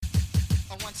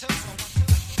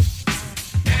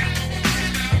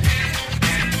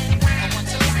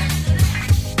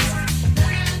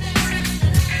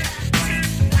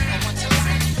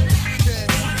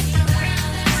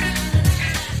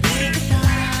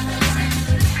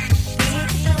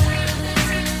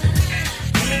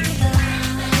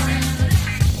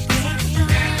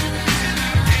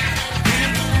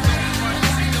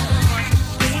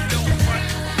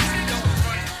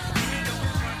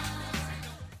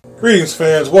Greetings,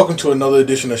 fans. Welcome to another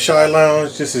edition of Shy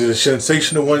Lounge. This is a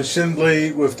sensational one,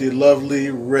 Shinblade, with the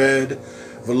lovely, red,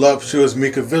 voluptuous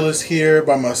Mika Villas here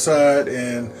by my side.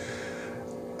 And,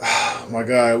 my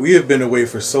God, we have been away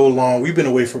for so long. We've been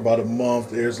away for about a month.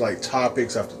 There's like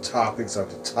topics after topics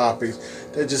after topics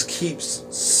that just keeps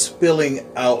spilling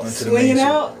out into the mainstream.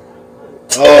 Out?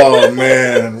 Oh,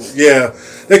 man. Yeah,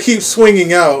 they keep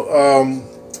swinging out.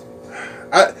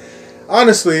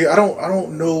 Honestly, I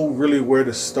don't know really where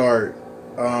to start.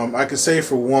 I could say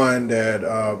for one that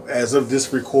as of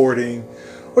this recording,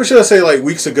 or should I say like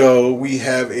weeks ago, we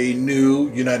have a new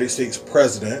United States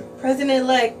president.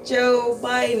 President-elect Joe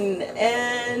Biden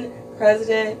and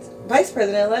Vice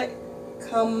President-elect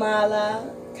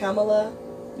Kamala.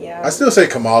 Yeah. I still say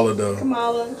Kamala though.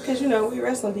 Kamala, because we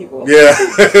wrestling people. Yeah.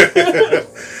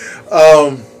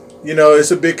 It's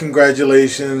a big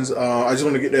congratulations. I just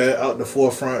want to get that out in the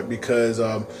forefront because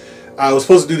I was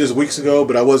supposed to do this weeks ago,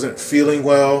 but I wasn't feeling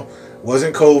well.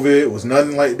 Wasn't COVID. Was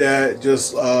nothing like that.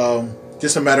 Just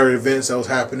a matter of events that was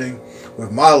happening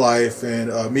with my life.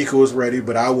 And Mika was ready,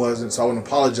 but I wasn't. So I want to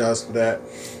apologize for that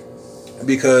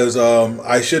because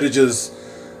I should have just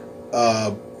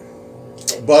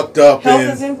bucked up.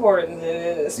 Health is important,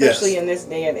 especially in this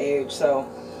day and age. So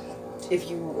if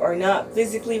you are not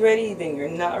physically ready, then you're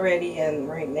not ready. And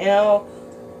right now,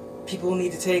 people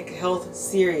need to take health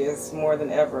serious more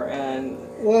than ever. And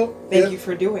thank you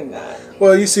for doing that.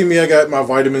 Well, you see me, I got my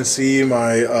vitamin C,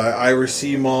 my Irish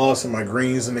sea moss, and my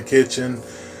greens in the kitchen.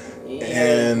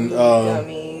 And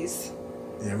gummies.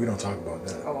 Yeah, we don't talk about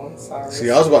that. Oh, I'm sorry.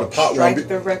 See, I was about to pop one. Strike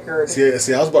the record.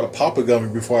 See, I was about to pop a gummy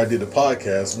before I did the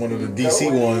podcast. One of the DC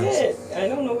ones. I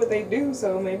don't know what they do,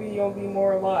 so maybe you'll be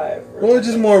more alive. Well,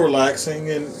 just more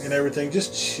relaxing and everything.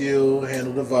 Just chill,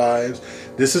 handle the vibes.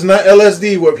 This is not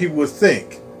LSD, what people would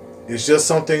think. It's just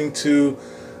something to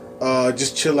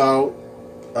just chill out.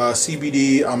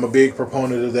 CBD, I'm a big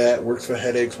proponent of that. Works for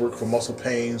headaches, works for muscle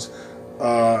pains.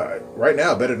 Right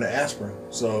now, better than aspirin.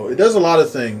 So it does a lot of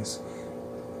things.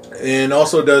 And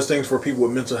also does things for people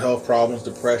with mental health problems,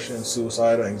 depression,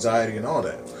 suicidal, anxiety, and all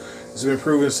that. It's been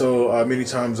proven so many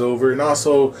times over. And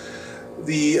also,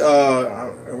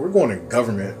 we're going to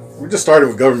government. We're just starting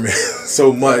with government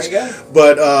so much.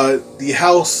 But the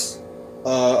House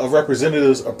of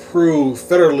Representatives approved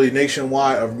federally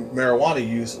nationwide of marijuana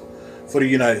use for the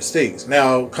United States.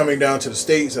 Now, coming down to the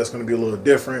states, that's going to be a little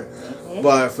different. Mm-hmm.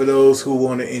 But for those who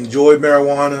want to enjoy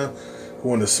marijuana, who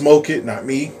want to smoke it, not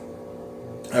me.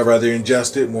 I'd rather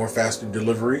ingest it, more faster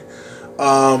delivery.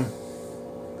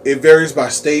 It varies by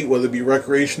state, whether it be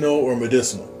recreational or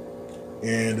medicinal.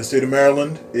 And the state of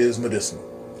Maryland is medicinal.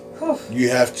 Whew. You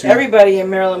have to. Everybody in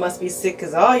Maryland must be sick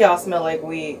because all y'all smell like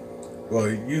weed. Well,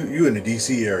 you in the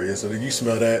D.C. area, so you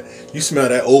smell that. You smell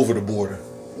that over the border.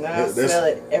 No, I smell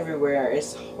it everywhere.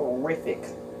 It's horrific.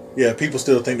 Yeah, people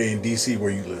still think they're in D.C.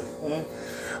 where you live.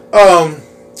 Mm-hmm.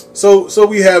 So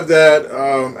we have that.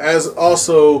 As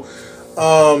also.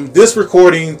 This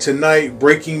recording tonight,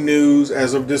 breaking news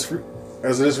as of this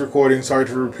recording, sorry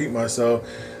to repeat myself,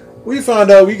 we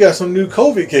found out we got some new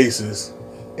COVID cases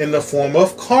in the form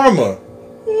of karma.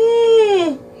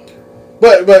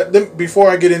 But then, before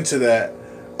I get into that,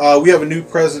 we have a new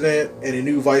president and a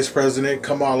new vice president,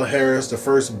 Kamala Harris, the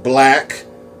first black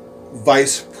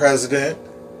vice president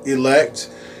elect.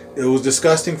 It was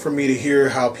disgusting for me to hear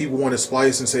how people want to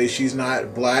splice and say she's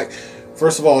not black.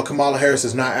 First of all, Kamala Harris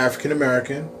is not African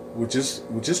American, which is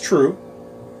true.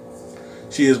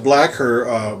 She is black.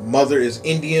 Her mother is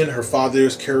Indian. Her father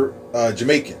is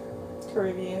Jamaican.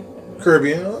 Caribbean. Mm-hmm.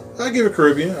 Caribbean. I give it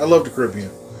Caribbean. I love the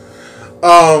Caribbean.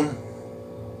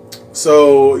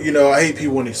 So I hate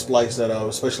people when they splice that up,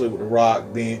 especially with The Rock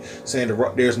saying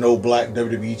there's no black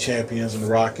WWE champions, and The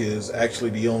Rock is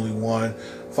actually the only one,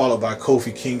 followed by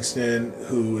Kofi Kingston,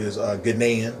 who is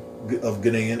Ghanaian. Of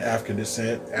Ghanaian African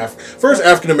descent, first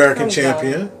African American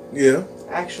champion. Yeah,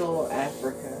 actual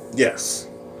Africa. Yes,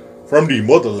 from the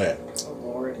motherland. Oh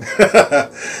Lord.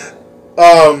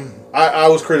 I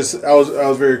was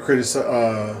very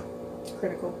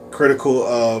critical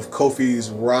of Kofi's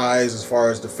rise as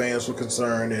far as the fans were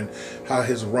concerned and how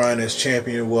his run as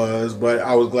champion was, but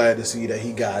I was glad to see that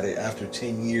he got it after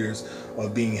 10 years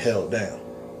of being held down.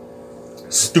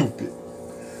 Stupid.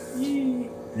 You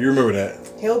remember that?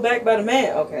 Held back by the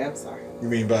man. Okay, I'm sorry. You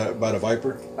mean by the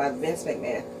Viper? By Vince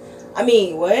McMahon. I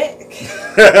mean, what?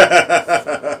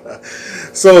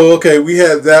 So, okay, we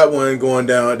had that one going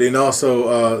down. Then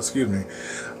also, excuse me.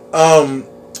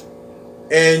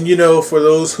 And, you know, for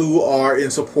those who are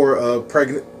in support of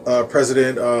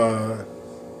President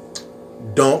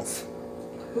Dumpf.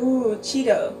 Ooh,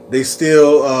 Cheeto. They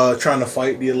still trying to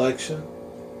fight the election.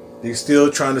 They still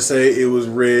trying to say it was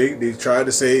rigged. They tried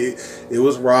to say it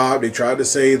was robbed. They tried to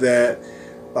say that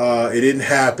it didn't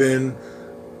happen.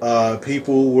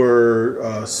 People were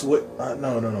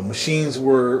machines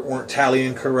weren't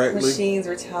tallying correctly. Machines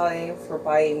were tallying for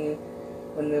Biden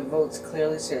when the votes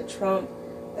clearly said Trump.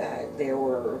 That there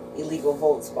were illegal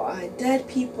votes by dead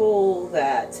people.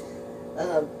 That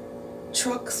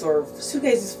trucks or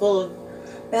suitcases full of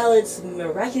ballots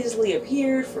miraculously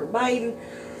appeared for Biden.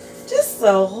 Just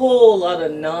a whole lot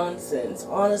of nonsense,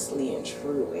 honestly and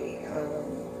truly.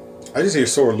 I just hear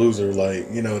sore loser, like,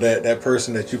 you know, that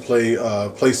person that you play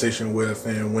PlayStation with,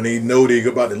 and when they know they're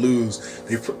about to lose,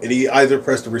 they either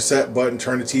press the reset button,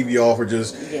 turn the TV off, or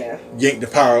just yank the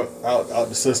power out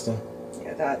the system.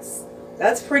 Yeah,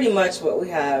 that's pretty much what we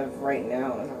have right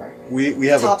now in our we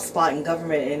have top spot in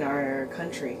government in our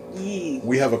country. Yee.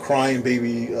 We have a crying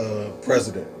baby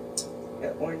president.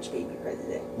 An orange baby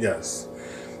president. Yes.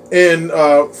 And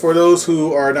for those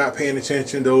who are not paying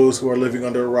attention, those who are living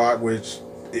under a rock, which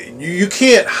you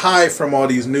can't hide from all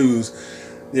these news.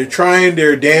 They're trying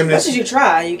their damnedest. As much as you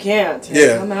try, you can't.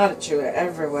 Yeah. Come out at you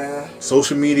everywhere.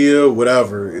 Social media,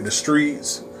 whatever, in the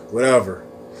streets, whatever.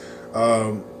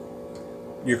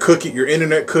 Your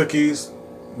internet cookies,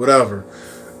 whatever.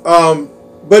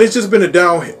 But it's just been a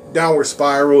downward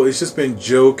spiral. It's just been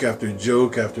joke after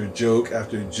joke after joke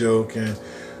after joke. And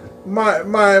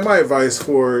my advice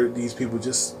for these people,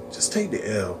 just take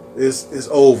the L. It's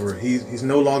over. He's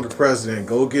no longer president.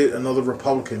 Go get another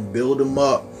Republican. Build them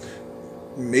up.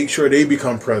 Make sure they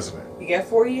become president. You got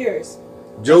 4 years.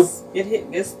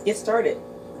 Get started.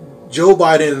 Joe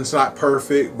Biden's not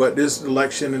perfect, but this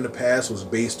election in the past was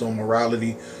based on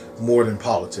morality more than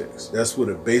politics. That's what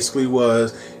it basically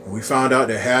was. And we found out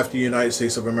that half the United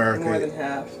States of America... More than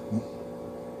half.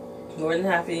 More than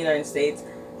half of the United States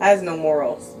has no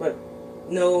morals. But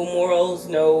no morals,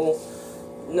 no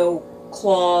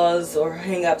clause or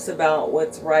hang-ups about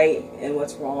what's right and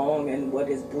what's wrong and what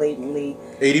is blatantly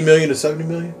 80 million to 70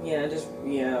 million?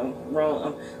 Yeah,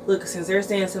 wrong. Look, since they're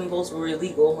saying some votes were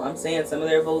illegal, I'm saying some of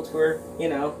their votes were,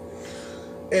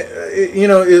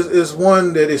 is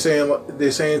one that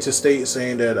they're saying to states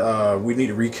saying that we need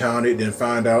to recount it, then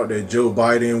find out that Joe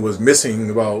Biden was missing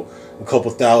about a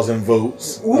couple thousand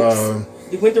votes. Oops.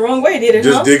 You went the wrong way, did it?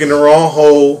 Just digging the wrong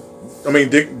hole. I mean,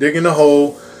 digging the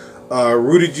hole.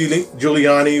 Rudy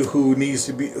Giuliani,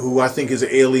 who I think is an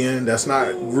alien. That's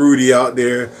not Rudy out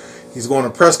there. He's going to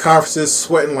press conferences,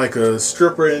 sweating like a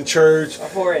stripper in church. A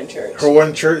whore in church. Whore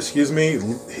in church, excuse me.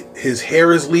 His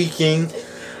hair is leaking.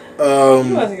 You want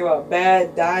to think about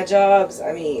bad dye jobs?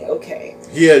 I mean, okay.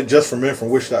 He had Just for Men from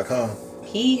Wish.com.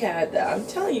 He had that. I'm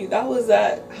telling you, that was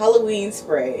that Halloween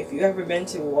spray. If you've ever been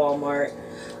to Walmart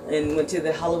and went to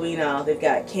the Halloween aisle, they've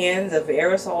got cans of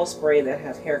aerosol spray that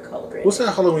have hair color in it. What's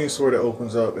that Halloween store that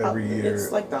opens up every year?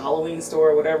 It's like the Halloween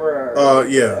store or whatever. Or a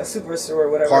superstore or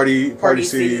whatever. Party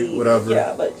City, whatever.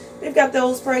 Yeah, but they've got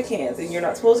those spray cans, and you're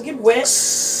not supposed to get wet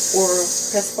or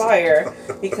perspire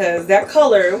because that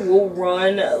color will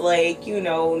run like,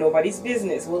 nobody's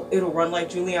business. It'll run like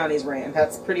Giuliani's ran.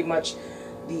 That's pretty much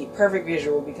the perfect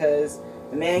visual because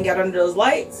the man got under those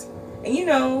lights,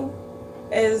 and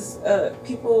as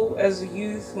people, as a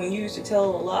youth, when you used to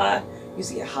tell a lie, you used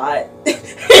to get hot. You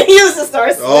used to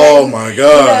start sweating. Oh my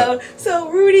God. So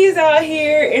Rudy's out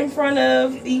here in front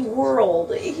of the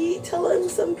world. He telling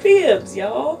some fibs,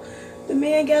 y'all. The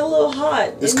man got a little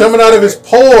hot. It's coming out of his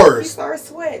pores. He started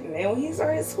sweating. And when he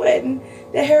started sweating,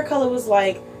 the hair color was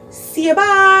like, see ya,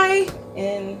 bye.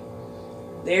 And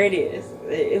there it is.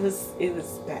 It was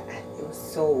bad. It was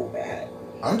so bad.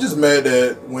 I'm just mad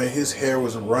that when his hair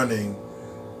was running,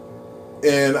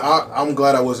 and I'm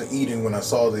glad I wasn't eating when I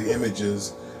saw the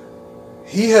images,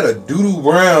 he had a doo-doo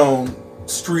brown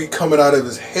streak coming out of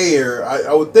his hair.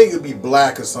 I would think it'd be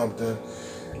black or something,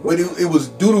 but it was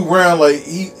doo-doo brown, like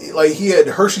he had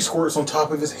Hershey squirts on top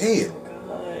of his head. Oh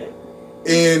God.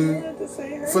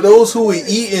 And for those who are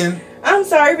eating, I'm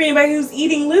sorry for anybody who's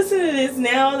eating. Listen to this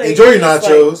now. Enjoy your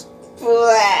nachos.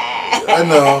 I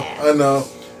know.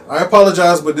 I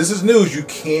apologize, but this is news. You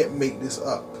can't make this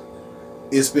up.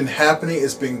 It's been happening.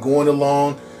 It's been going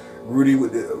along. Rudy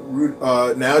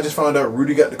now I just found out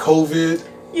Rudy got the COVID.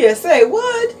 Yeah, say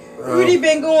what? Rudy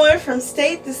been going from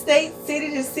state to state,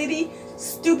 city to city,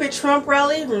 stupid Trump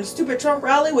rally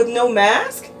with no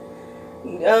mask.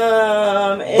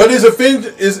 But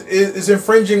is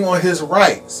infringing on his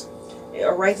rights.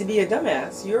 A right to be a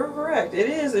dumbass. You're correct. It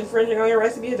is infringing on your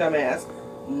right to be a dumbass.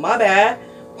 My bad.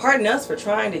 Pardon us for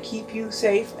trying to keep you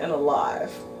safe and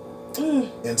alive.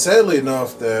 And sadly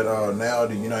enough, that now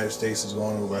the United States is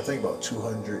going over, I think, about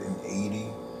 280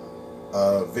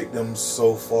 victims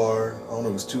so far. I don't know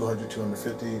if it's 200,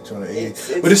 250,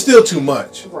 280. But it's still too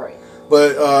much. Right.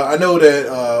 But I know that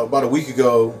about a week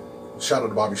ago, shout out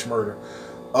to Bobby Shmurda,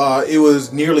 it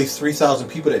was nearly 3,000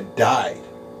 people that died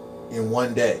in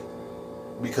one day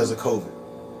because of COVID.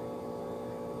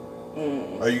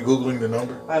 Are you Googling the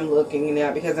number? I'm looking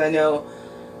now because I know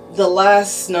the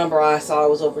last number I saw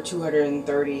was over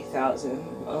 230,000.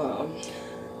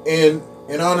 And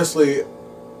honestly,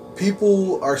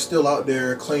 people are still out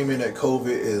there claiming that COVID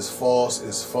is false,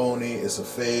 it's phony, it's a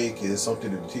fake, it's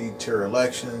something to deter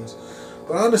elections.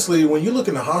 But honestly, when you look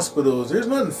in the hospitals, there's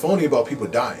nothing phony about people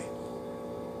dying.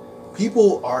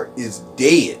 People is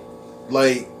dead,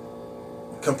 like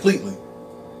completely.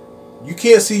 You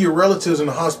can't see your relatives in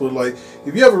the hospital. Like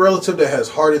if you have a relative that has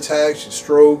heart attacks,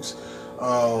 strokes,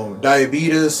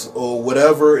 diabetes, or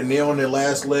whatever, and they're on their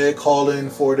last leg calling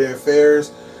for their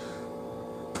affairs,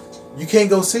 you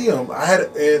can't go see them.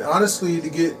 And honestly, to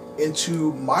get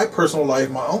into my personal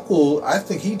life, my uncle, I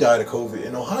think he died of COVID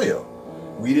in Ohio.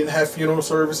 We didn't have funeral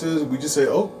services. We just said,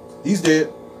 oh, he's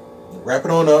dead. Wrap it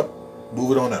on up,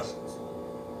 move it on out.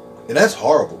 And that's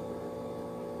horrible.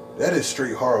 That is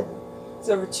straight horrible. It's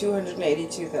over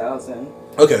 282,000.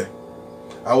 Okay.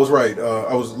 I was right.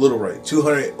 I was a little right.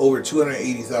 Over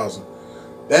 280,000.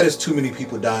 That is too many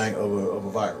people dying of a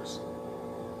virus.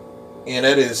 And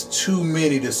that is too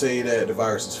many to say that the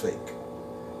virus is fake.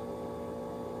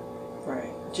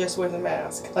 Right. Just wear the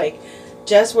mask.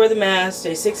 Just wear the mask.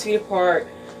 Stay 6 feet apart.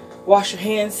 Wash your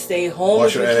hands. Stay home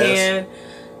if you can.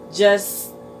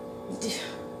 Just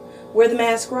wear the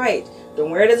mask right.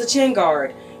 Don't wear it as a chin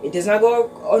guard. It does not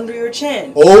go under your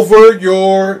chin. Over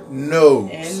your nose.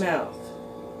 And mouth.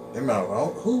 And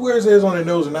mouth. Who wears theirs on their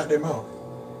nose and not their mouth?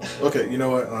 Okay, you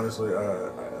know what? Honestly,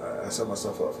 I set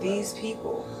myself up for These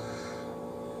people.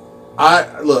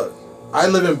 I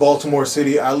live in Baltimore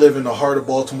City. I live in the heart of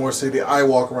Baltimore City. I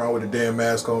walk around with a damn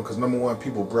mask on because, number one,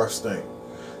 people breath stink.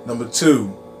 Number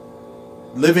two,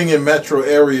 living in metro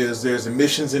areas, there's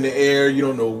emissions in the air. You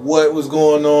don't know what was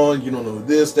going on. You don't know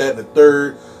this, that, and the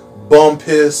third. Bum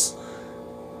piss.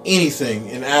 Anything.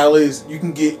 In alleys, you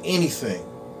can get anything.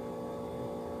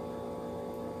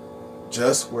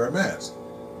 Just wear a mask.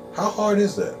 How hard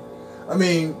is that? I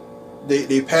mean,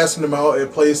 they passing them out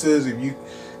at places. If you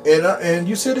and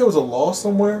you said there was a law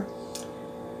somewhere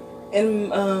in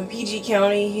PG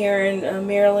County here in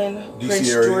Maryland, DC Prince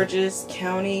area. George's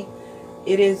County.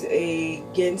 It is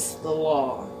against the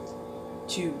law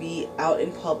to be out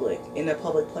in public, in a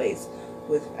public place,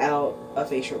 without a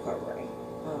facial covering.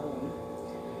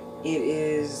 It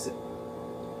is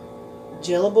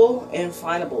jailable and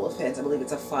finable offense. I believe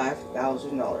it's a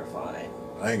 $5,000 fine.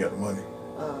 I ain't got the money.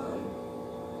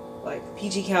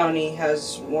 PG County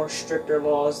has more stricter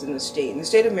laws than the state. In the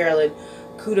state of Maryland,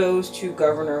 kudos to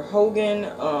Governor Hogan.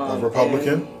 A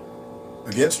Republican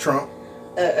against Trump.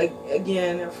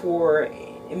 Again, for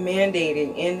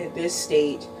mandating in this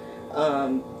state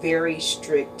very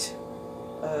strict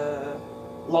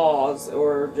laws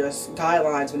or just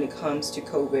guidelines when it comes to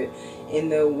COVID, in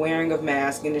the wearing of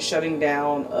masks and the shutting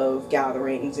down of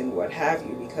gatherings and what have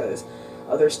you, because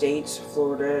other states,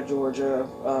 Florida, Georgia,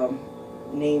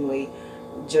 namely,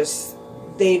 just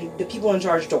the people in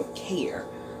charge don't care.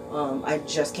 I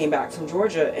just came back from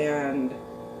Georgia, and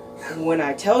when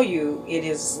I tell you, it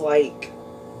is like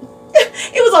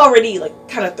it was already like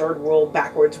kind of third world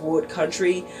backwards wood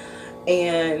country,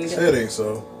 and it ain't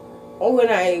so. When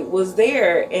I was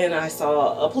there and I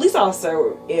saw a police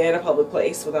officer in a public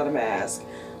place without a mask,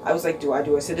 I was like, do I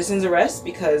do a citizen's arrest?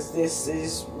 Because this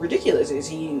is ridiculous. Is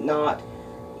he not,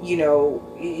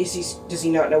 does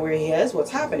he not know where he is? What's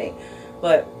happening?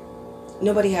 But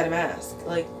nobody had a mask.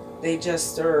 Like, they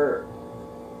just are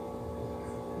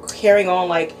carrying on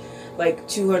like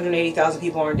 280,000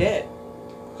 people aren't dead.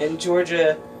 And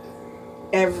Georgia,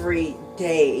 every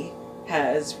day,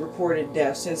 has reported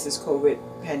deaths since this COVID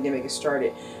pandemic has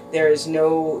started. There is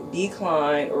no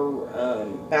decline or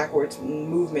backwards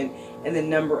movement in the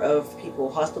number of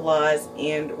people hospitalized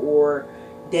and or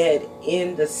dead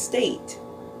in the state.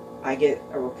 I get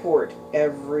a report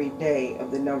every day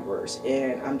of the numbers,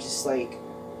 and I'm just like,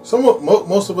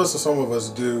 most of us or some of us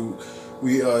do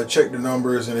we checked the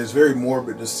numbers, and it's very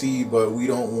morbid to see, but we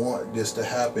don't want this to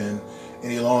happen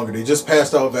any longer. They just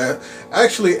passed out that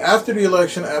actually after the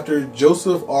election, after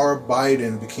Joseph R.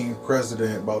 Biden became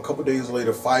president, about a couple days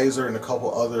later, Pfizer and a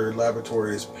couple other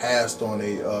laboratories passed on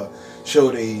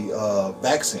showed a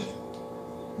vaccine,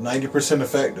 90%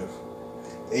 effective,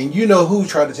 and you know who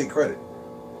tried to take credit.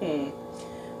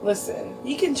 Listen,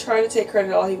 he can try to take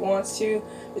credit all he wants to.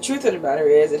 The truth of the matter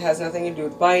is, it has nothing to do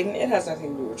with Biden. It has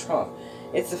nothing to do with Trump.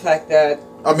 It's the fact that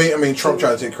I mean, Trump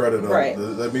tried to take credit. Right.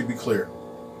 Let me be clear.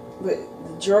 But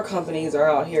the drug companies are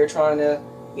out here trying to,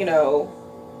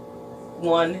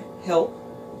 one, help,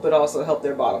 but also help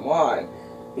their bottom line.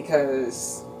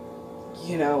 Because,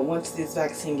 once this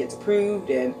vaccine gets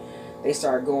approved and they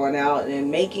start going out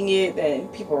and making it, then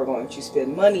people are going to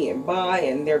spend money and buy,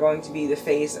 and they're going to be the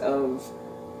face of,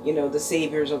 the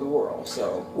saviors of the world.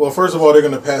 So, well, first of all, they're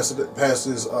going to pass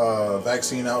this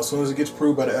vaccine out. As soon as it gets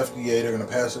approved by the FDA, they're going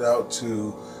to pass it out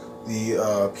to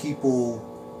the people.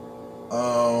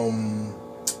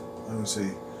 Let me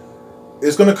see.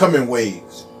 It's going to come in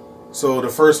waves. So the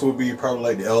first will be probably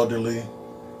like the elderly.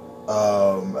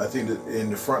 I think that in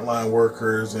the frontline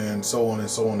workers and so on and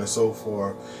so on and so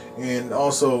forth. And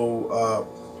also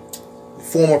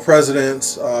former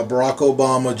presidents Barack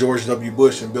Obama, George W.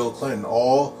 Bush, and Bill Clinton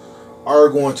all are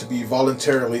going to be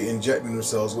voluntarily injecting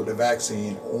themselves with the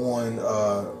vaccine on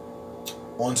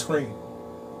screen.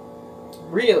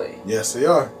 Really? Yes, they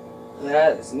are.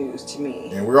 That is news to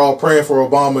me. And we're all praying for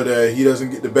Obama that he doesn't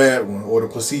get the bad one or the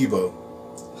placebo.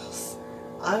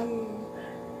 I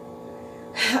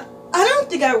don't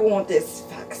think I want this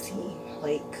vaccine.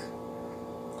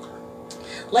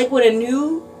 Like when a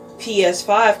new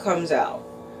PS5 comes out,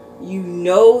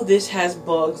 this has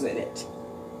bugs in it.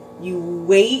 You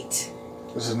wait.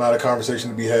 This is not a conversation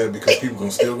to be had because people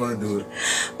are still going to do it.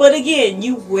 But again,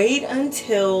 you wait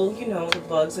until, the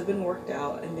bugs have been worked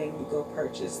out, and then you go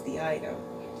purchase the item.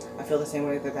 I feel the same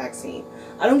way with the vaccine.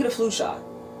 I don't get a flu shot.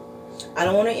 I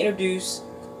don't want to introduce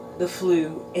the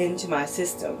flu into my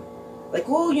system. Like,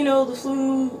 well, the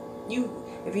flu,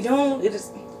 if you don't, it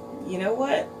is, you know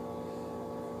what?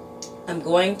 I'm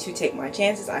going to take my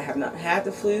chances. I have not had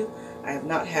the flu. I have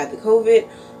not had the COVID.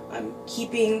 I'm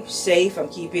keeping safe. I'm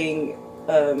keeping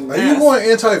Are you going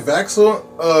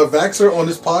anti-vaxxer on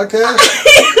this podcast?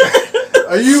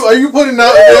 Are you putting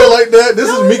out there like that? This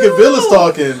is Mika Villas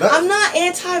talking. I'm not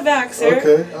anti-vaxxer.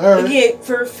 Okay, all right. Again,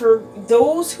 for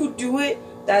those who do it,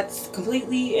 that's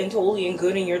completely and totally and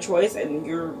good in your choice, and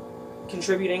you're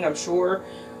contributing, I'm sure,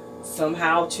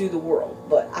 somehow to the world.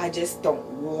 But I just don't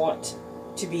want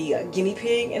to be a guinea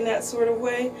pig in that sort of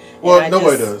way. Well,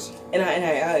 nobody does. And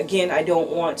I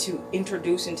don't want to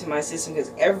introduce into my system,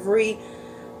 because every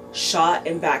shot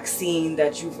and vaccine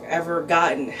that you've ever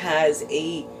gotten has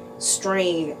a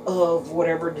strain of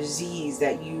whatever disease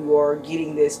that you are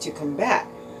getting this to combat.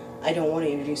 I don't want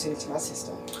to introduce it into my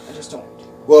system. I just don't.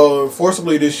 Well,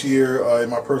 forcibly this year, in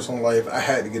my personal life, I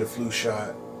had to get a flu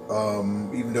shot.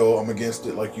 Even though I'm against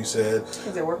it, like you said,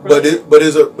 Does it work? but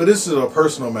this is a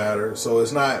personal matter, so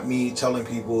it's not me telling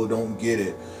people don't get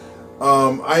it.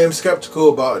 I am skeptical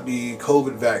about the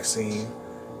COVID vaccine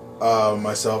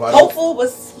myself. Hopeful,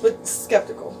 but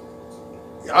skeptical.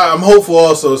 I'm hopeful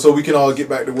also, so we can all get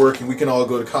back to work and we can all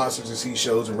go to concerts and see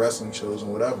shows and wrestling shows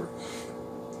and whatever.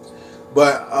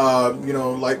 But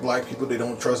like black people, they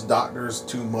don't trust doctors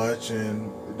too much, and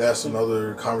that's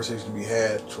another conversation to be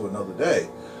had to another day.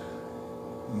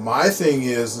 My thing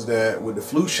is that with the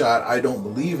flu shot, I don't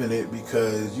believe in it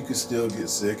because you can still get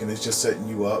sick, and it's just setting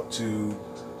you up to,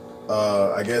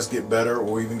 I guess, get better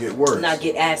or even get worse. Not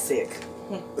get as sick.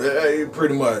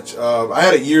 Pretty much. I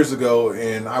had it years ago,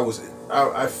 and I was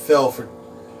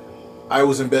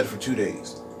in bed for 2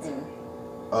 days.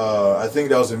 I think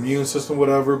that was immune system,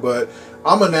 whatever, but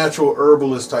I'm a natural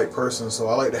herbalist type person, so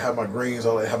I like to have my greens,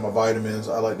 I like to have my vitamins,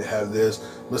 I like to have this,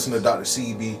 listen to Dr.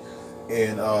 Sebi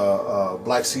and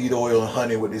black seed oil and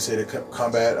honey, what they say to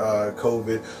combat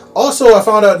COVID. Also, I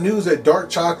found out news that dark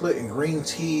chocolate and green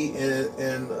tea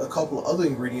and a couple of other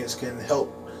ingredients can help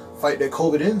fight that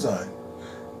COVID enzyme.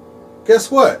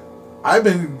 Guess what? I've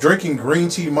been drinking green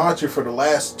tea matcha for the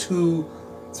last 2,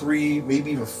 3,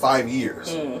 maybe even 5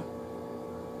 years.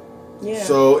 Yeah.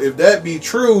 So if that be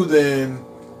true, then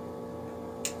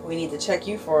we need to check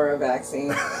you for a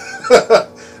vaccine.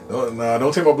 No,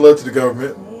 don't take my blood to the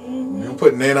government. You don't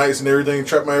put nanites and everything,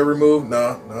 trap my every move.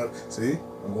 No. See,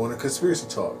 I'm going to conspiracy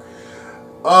talk.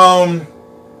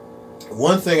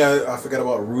 One thing I forgot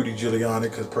about Rudy Giuliani,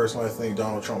 because personally I think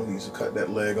Donald Trump needs to cut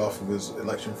that leg off of his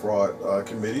election fraud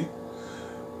committee.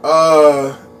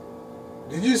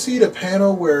 Did you see the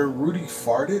panel where Rudy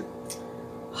farted?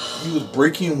 He was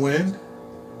breaking wind.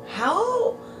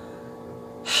 How?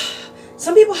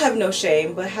 Some people have no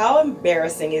shame, but how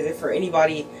embarrassing is it for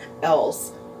anybody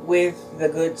else with the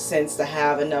good sense to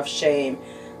have enough shame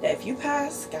that if you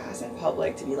pass guys in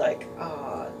public to be like,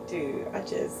 oh, dude, I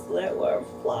just let one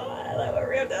fly, let one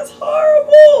rip, that's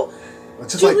horrible.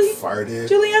 Just like farted.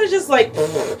 Juliana just like, like,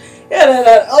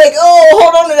 oh,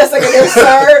 hold on to that second there,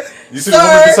 sir. You see the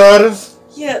woman beside us?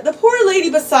 Yeah, the poor lady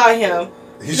beside him.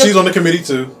 She's on the committee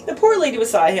too. The poor lady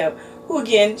beside him, who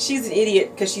again, she's an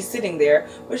idiot because she's sitting there,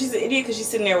 but she's an idiot because she's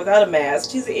sitting there without a mask.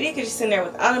 She's an idiot because she's sitting there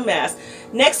without a mask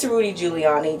next to Rudy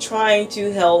Giuliani trying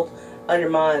to help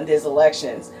undermine these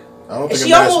elections. I don't think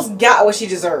she almost got what she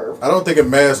deserved. I don't think a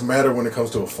mask matter when it comes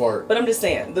to a fart. But I'm just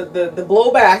saying, the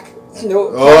blowback,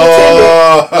 no,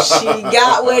 she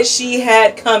got what she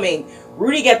had coming.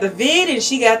 Rudy got the vid and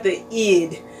she got the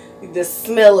id, the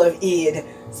smell of id.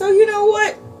 So you know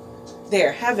what?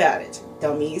 There, have at it,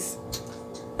 dummies.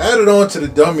 Added on to the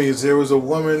dummies, there was a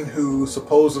woman who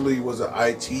supposedly was an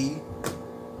IT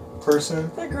person.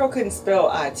 That girl couldn't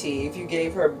spell IT if you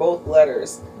gave her both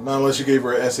letters. Not unless you gave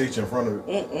her an SH in front of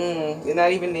it.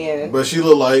 Not even then. But she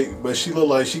looked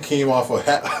like she came off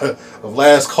of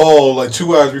last call like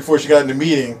 2 hours before she got in the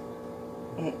meeting.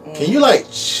 Can you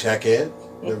check it?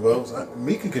 The votes.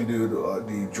 Mika can do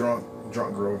the drunk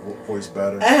girl voice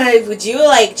better. Would you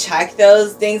check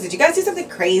those things? Did you guys do something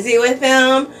crazy with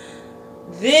them?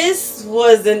 This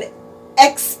was an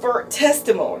expert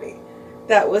testimony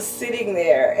that was sitting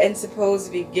there and supposed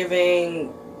to be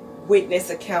giving witness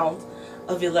account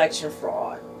of election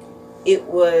fraud. It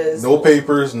was no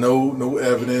papers, no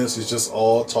evidence. It's just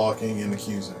all talking and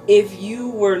accusing. If you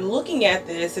were looking at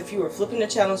this, if you were flipping the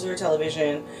channels of your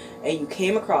television and you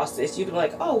came across this, you'd be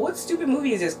like, "Oh, what stupid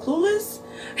movie is this? Clueless?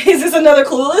 Is this another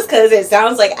Clueless?" Because it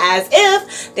sounds like as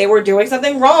if they were doing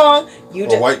something wrong.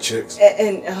 White chicks.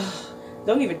 And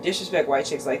don't even disrespect white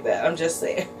chicks like that. I'm just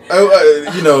saying.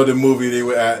 The movie they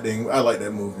were acting. I like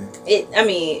that movie.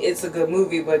 It's a good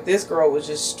movie, but this girl was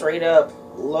just straight up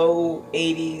low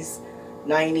 80s,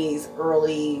 90s,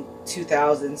 early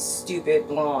 2000s, stupid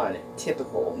blonde,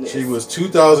 typical. She was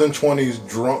 2020's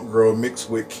drunk girl mixed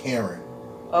with Karen.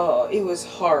 Oh, it was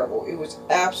horrible. It was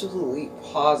absolutely,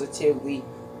 positively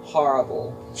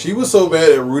horrible. She was so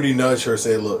bad that Rudy nudged her and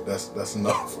said, "Look, that's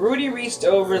enough." Rudy reached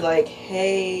over like,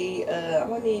 "Hey, I'm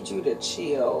gonna need you to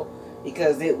chill,"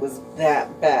 because it was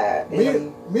that bad.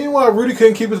 Meanwhile, Rudy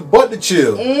couldn't keep his butt to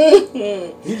chill.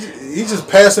 Mm-hmm. He's just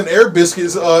passing air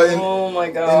biscuits. Oh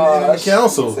my god! In the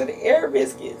council, he said air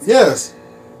biscuits. Yes.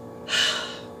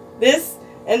 This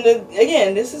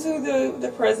is who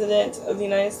the president of the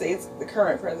United States, the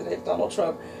current president Donald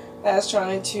Trump, has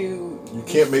trying to. You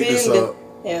can't make this up.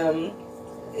 Him.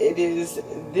 It is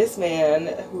this man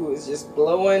who is just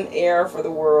blowing air for the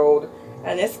world,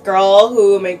 and this girl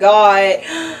who, oh my god,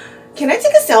 can I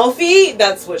take a selfie?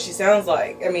 That's what she sounds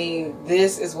like.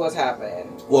 This is what's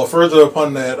happening. Well, further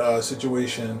upon that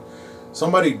situation,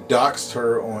 somebody doxed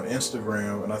her on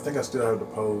Instagram, and I think I still have the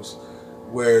post,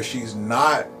 where she's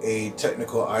not a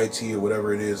technical IT or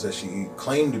whatever it is that she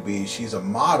claimed to be. She's a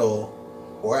model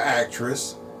or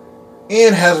actress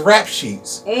and has rap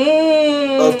sheets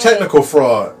of technical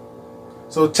fraud.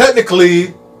 So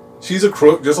technically, she's a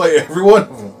crook just like every one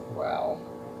of them. Wow.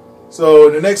 So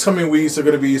the next coming weeks are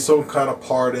going to be some kind of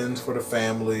pardons for the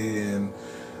family, and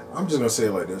I'm just going to say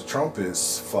it like this. Trump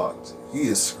is fucked. He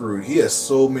is screwed. He has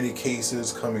so many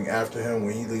cases coming after him.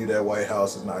 When he leave that White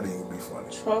House, it's not even going to be funny.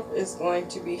 Trump is going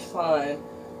to be fine.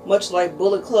 Much like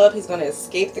Bullet Club, he's going to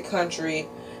escape the country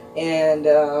and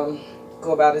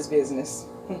go about his business.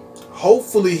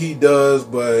 Hopefully he does,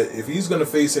 but if he's going to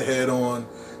face it head on,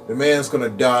 the man's going to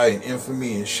die in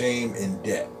infamy and shame and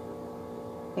debt.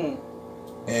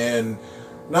 And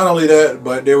not only that,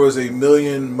 but there was a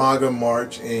Million MAGA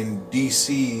march in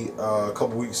D.C. A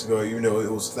couple weeks ago. It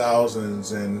was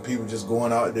thousands, and people just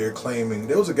going out there claiming.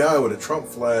 There was a guy with a Trump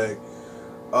flag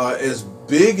as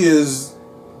big as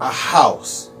a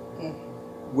house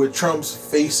with Trump's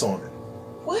face on it.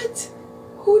 What?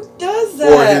 Who does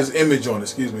that? Or his image on it,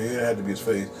 excuse me. It had to be his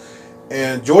face.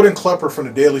 And Jordan Klepper from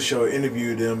The Daily Show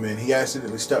interviewed him, and he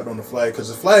accidentally stepped on the flag because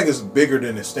the flag is bigger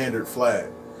than a standard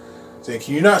flag. Saying,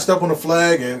 can you not step on the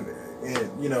flag? And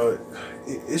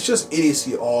it's just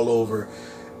idiocy all over.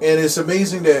 And it's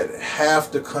amazing that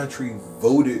half the country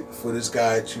voted for this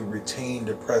guy to retain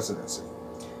the presidency.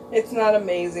 It's not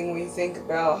amazing when you think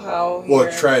about how...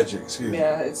 tragic, excuse me.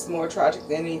 Yeah, it's more tragic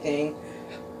than anything.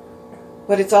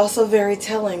 But it's also very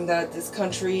telling that this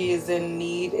country is in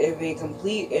need of a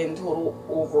complete and total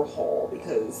overhaul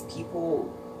because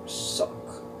people suck.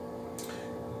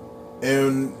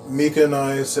 And Mika and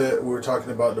I said we were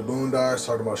talking about the Boondocks,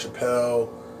 talking about Chappelle,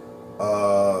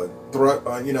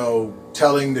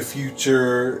 telling the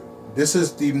future. This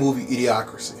is the movie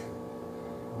Idiocracy.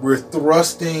 We're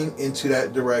thrusting into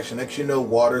that direction. Next, you know,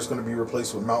 water is going to be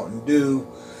replaced with Mountain Dew,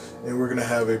 and we're going to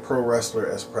have a pro wrestler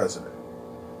as president.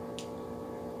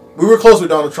 We were close with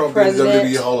Donald Trump being the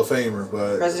WWE Hall of Famer,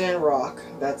 but President Rock.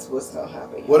 That's what's going to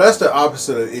happen. Well, that's the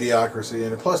opposite of Idiocracy,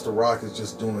 and plus, The Rock is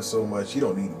just doing so much. He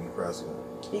don't need to be president.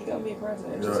 He gonna be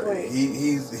president. Just wait.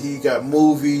 He got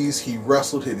movies. He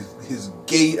wrestled his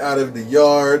gate out of the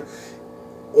yard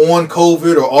on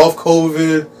COVID or off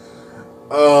COVID.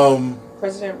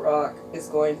 President Rock is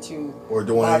going to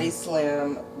body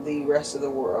slam the rest of the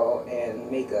world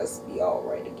and make us be all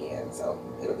right again. So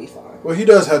it'll be fine. Well, he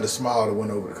does have the smile to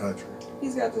win over the country.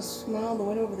 He's got the smile to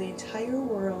win over the entire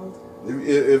world.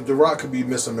 If The Rock could be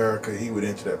Miss America, he would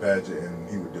enter that pageant and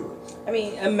he would do it. I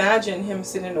mean, imagine him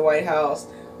sitting in the White House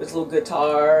with his little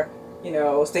guitar,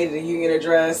 State of the Union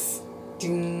address.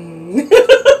 Ding.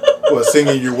 What,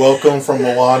 singing "You're Welcome" from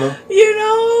Moana?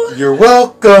 You're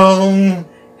welcome.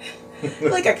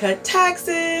 Like I cut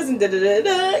taxes and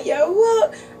da-da-da-da. Yeah,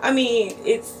 what? I mean,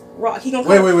 it's Rock. He gonna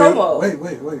wait, promo.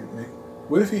 Wait.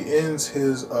 What if he ends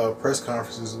his press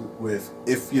conferences with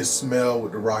 "If you smell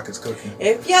what The Rock is cooking"?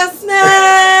 If you smell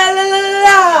la la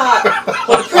la,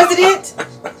 well, the president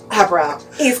eyebrow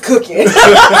is cooking, and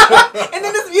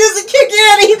then this music kick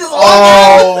in, and he just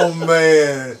oh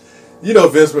man.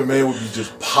 Vince McMahon would be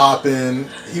just popping.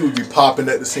 He would be popping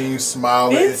at the seams,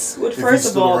 smiling. Vince would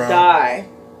first of all die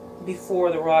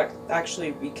before The Rock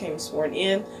actually became sworn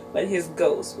in, but his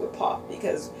ghost would pop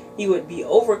because he would be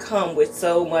overcome with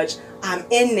so much "I'm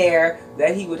in there"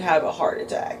 that he would have a heart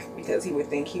attack because he would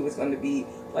think he was going to be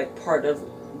like part of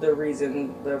the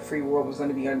reason the free world was going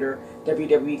to be under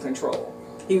WWE control.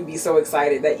 He would be so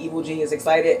excited that Evil Genius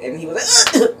excited, and he was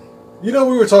like, we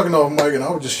were talking off mic, and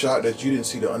I was just shocked that you didn't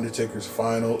see the Undertaker's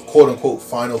final, quote unquote,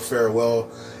 final farewell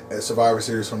at Survivor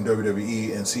Series from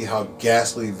WWE and see how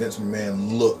ghastly Vince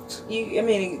McMahon looked.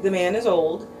 The man is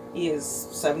old. He is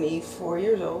 74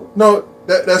 years old. No,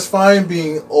 that's fine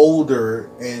being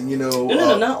older, and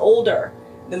No, not older.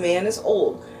 The man is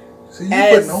old. So you're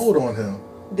putting old on him.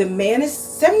 The man is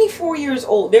 74 years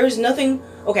old. There is nothing.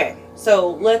 Okay, so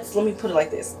let me put it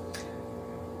like this.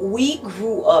 We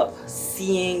grew up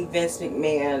seeing Vince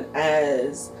McMahon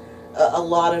as a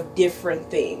lot of different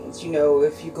things.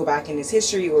 If you go back in his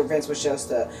history, where Vince was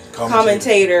just a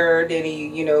commentator, then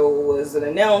he, was an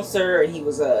announcer, and he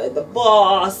was the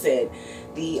boss, and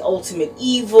the ultimate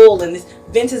evil, and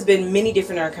Vince has been many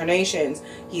different incarnations.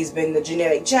 He's been the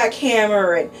genetic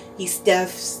jackhammer, and he's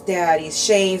Steph's dad, he's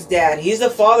Shane's dad, he's the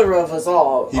father of us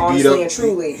all, honestly and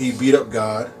truly. He beat up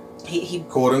God. He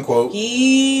quote unquote.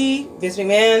 Vince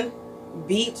McMahon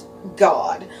beat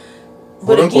God.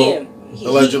 But again,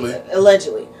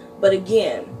 allegedly. But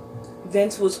again,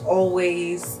 Vince was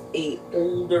always a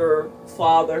older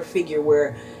father figure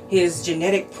where his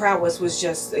genetic prowess was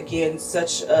just, again,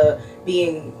 such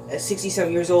being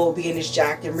 60-some years old, being as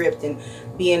jacked and ripped and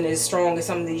being as strong as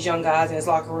some of these young guys in his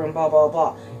locker room, blah, blah,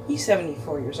 blah. He's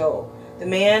 74 years old. The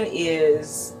man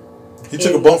is... He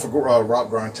took a bump for Rob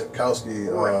Gronkowski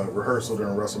rehearsal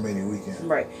during WrestleMania weekend.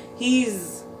 Right.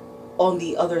 He's on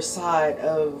the other side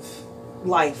of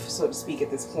life, so to speak, at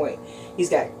this point. He's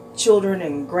got children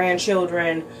and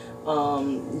grandchildren.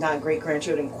 Not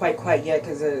great-grandchildren quite yet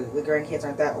because the grandkids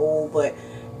aren't that old, but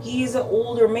he's an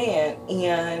older man,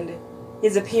 and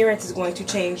his appearance is going to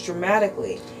change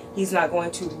dramatically. He's not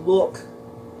going to look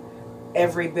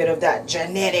every bit of that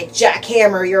genetic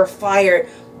jackhammer, you're fired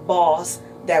boss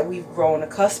that we've grown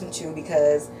accustomed to,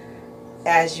 because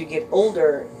as you get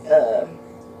older,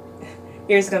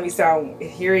 here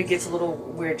it gets a little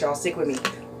weird, y'all, stick with me.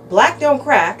 Black don't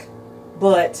crack,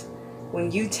 but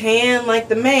when you tan like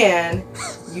the man,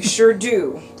 you sure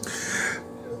do.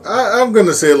 I'm going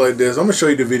to say it like this. I'm going to show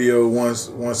you the video once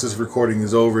this recording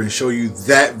is over and show you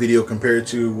that video compared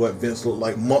to what Vince looked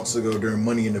like months ago during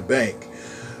Money in the Bank.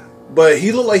 But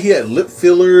he looked like he had lip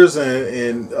fillers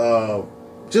and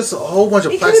just a whole bunch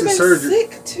of plastic surgery. He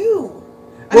sick too.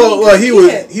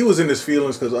 He was in his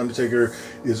feelings because Undertaker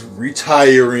is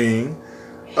retiring.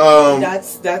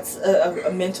 That's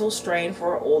a mental strain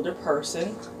for an older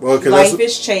person. Well, life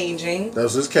is changing. That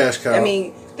was his cash cow. I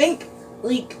mean,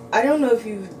 I don't know if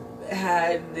you've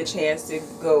had the chance to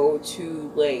go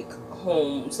to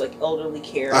homes, elderly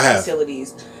care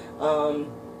facilities.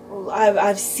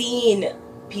 I've seen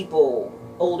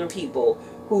older people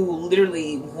who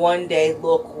literally one day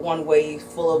look one way,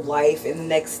 full of life, and the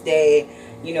next day,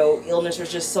 illness or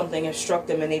just something has struck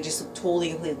them, and they just look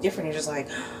totally completely different. You're just like,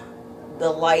 the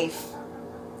life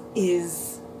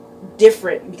is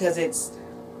different because it's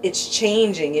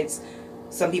changing. It's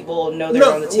some people know they're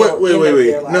on the tail end of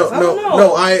their lives.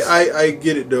 No. I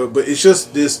get it though, but it's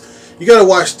just this. You gotta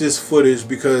watch this footage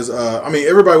because a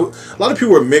lot of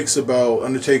people were mixed about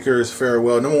Undertaker's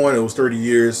farewell. Number one, it was 30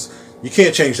 years. You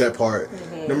can't change that part.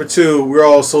 Mm-hmm. Number two, we're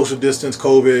all social distance,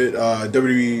 COVID,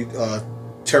 WWE,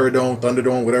 Terradome,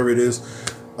 Thunderdome, whatever it is.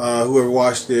 Whoever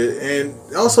watched it, and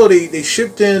also they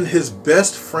shipped in his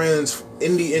best friends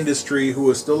in the industry who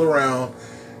are still around,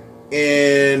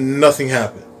 and nothing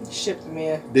happened. Shipped him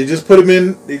in. They just put him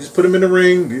in. They just put him in the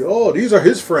ring. Oh, these are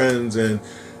his friends, and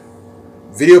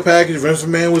video package. Vince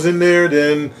McMahon was in there.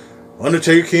 Then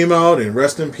Undertaker came out, and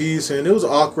rest in peace. And it was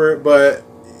awkward, but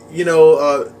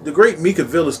the great Mika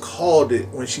Villas called it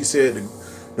when she said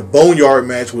the Boneyard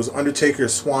match was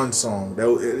Undertaker's swan song.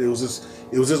 It was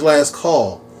his last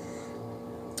call.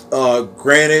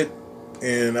 Granted,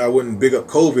 and I wouldn't big up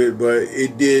COVID, but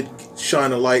it did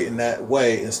shine a light in that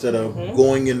way instead of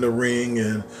going in the ring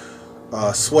and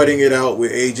sweating it out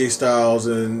with AJ Styles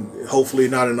and hopefully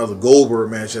not another Goldberg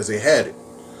match as they had it.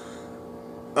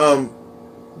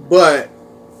 But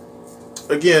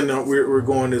again, we're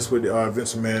going this with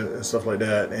Vince McMahon and stuff like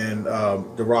that, and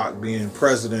The Rock being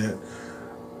president.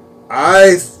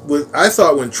 I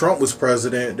thought when Trump was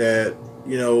president that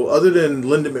other than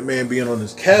Lyndon McMahon being on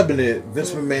his cabinet,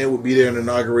 Vince McMahon would be there in the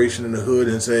inauguration in the hood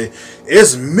and say,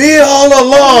 "It's me all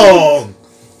along."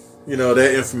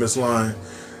 That infamous line.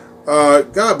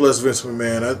 God bless Vince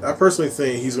McMahon. I personally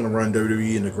think he's going to run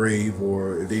WWE in the grave,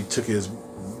 or if they took his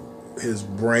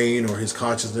brain or his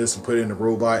consciousness and put it in a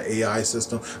robot AI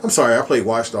system. I'm sorry, I played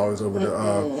Watch Dogs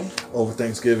over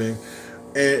Thanksgiving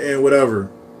and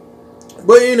whatever.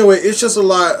 But anyway, it's just a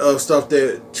lot of stuff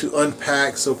to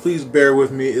unpack, so please bear with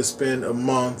me. It's been a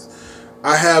month.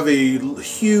 I have a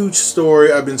huge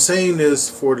story. I've been saying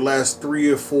this for the last 3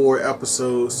 or 4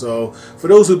 episodes, so for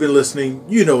those who've been listening,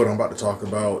 you know what I'm about to talk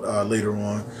about later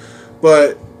on.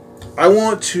 But I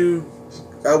want to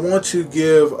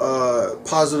give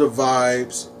positive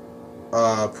vibes,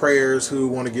 prayers, who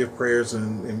want to give prayers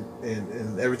and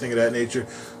everything of that nature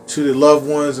to the loved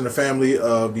ones and the family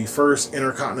of the first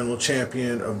Intercontinental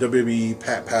Champion of WWE,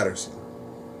 Pat Patterson.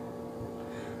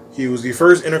 He was the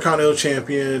first Intercontinental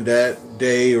Champion. That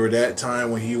day or that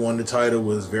time when he won the title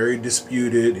was very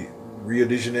disputed. Rio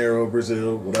de Janeiro,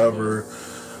 Brazil, whatever.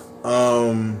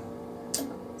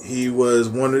 He was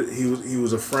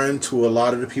a friend to a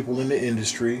lot of the people in the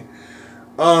industry.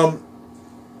 And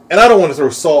I don't want to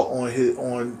throw salt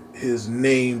on his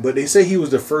name, but they say he was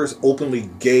the first openly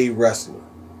gay wrestler,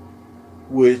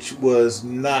 which was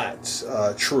not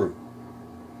true.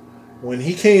 When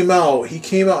he came out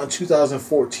in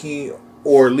 2014,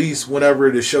 or at least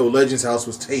whenever the show Legends House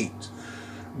was taped,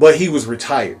 but he was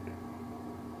retired.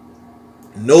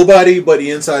 Nobody but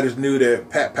the insiders knew that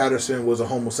Pat Patterson was a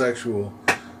homosexual,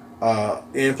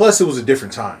 and plus it was a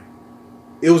different time.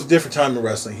 It was a different time in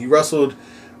wrestling. He wrestled,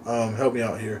 help me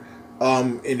out here,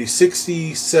 in the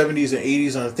 60s, 70s, and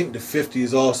 80s, and I think the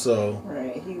 50s also.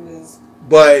 Right, he was.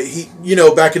 But he,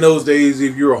 back in those days,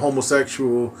 if you're a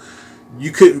homosexual, you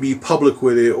couldn't be public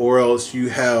with it, or else you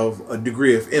have a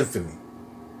degree of infamy.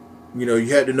 You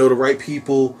had to know the right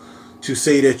people to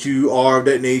say that you are of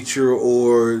that nature,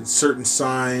 or certain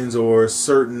signs or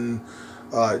certain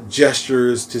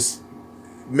gestures to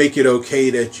make it okay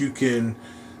that you can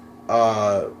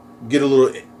get a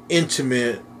little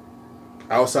intimate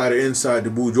outside or inside the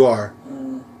boudoir,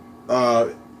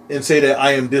 and say that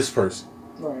I am this person.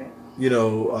 Right.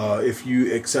 If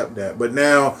you accept that. But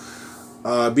now,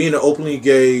 being an openly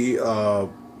gay,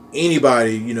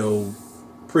 anybody,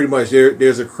 pretty much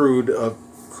there's a crowd of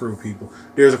people.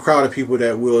 There's a crowd of people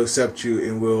that will accept you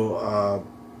and will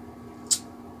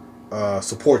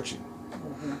support you.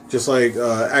 Mm-hmm. Just like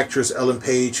actress Ellen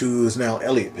Page, who is now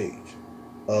Elliot Page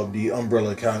of the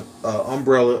Umbrella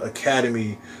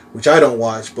Academy, which I don't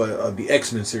watch, but of the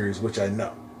X-Men series, which I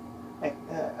know.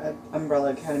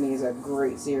 Umbrella Academy is a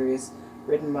great series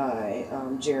written by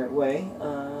Jared Way,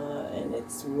 and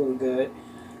it's really good.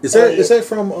 Is that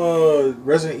from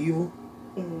Resident Evil?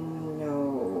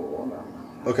 No.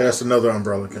 Okay, that's another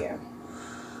Umbrella Academy.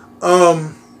 Yeah.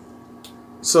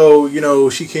 So,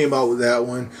 she came out with that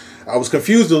one. I was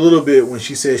confused a little bit when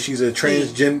she said she's a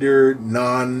transgender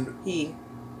He.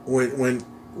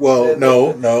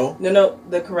 No.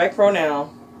 The correct pronoun.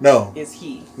 No. Is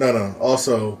he. No.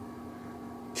 Also,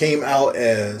 came out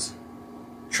as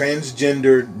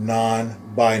transgender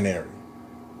non-binary.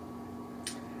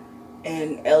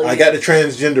 And Elliot. I got the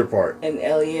transgender part. And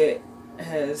Elliot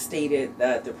has stated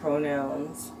that the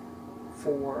pronouns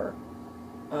for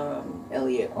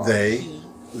Elliot are they. he.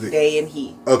 They and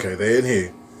he. Okay, they and he.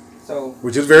 So,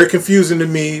 which is very confusing to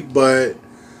me, but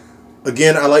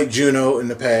again, I like Juno in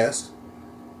the past.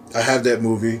 I have that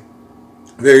movie.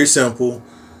 Very simple.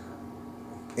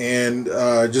 And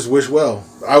just wish well.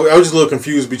 I was just a little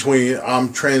confused between I'm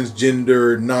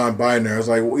transgender, non-binary. I was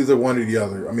like, well, either one or the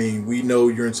other. I mean, we know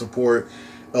you're in support.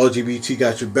 LGBT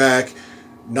got your back.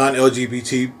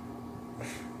 Non-LGBT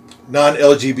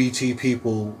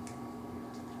people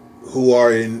who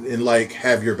are in like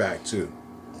have your back too.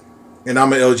 And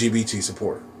I'm an LGBT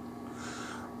supporter.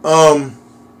 I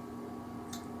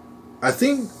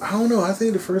don't know. I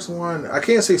think the first one, I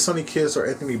can't say Sonny Kiss or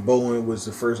Anthony Bowen was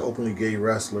the first openly gay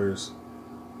wrestlers.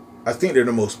 I think they're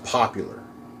the most popular.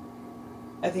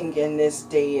 I think in this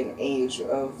day and age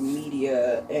of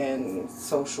media and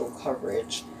social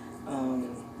coverage,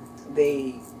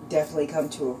 they definitely come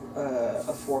to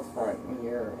a forefront in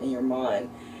your mind,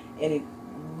 and it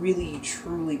really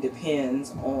truly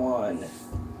depends on,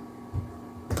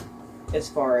 as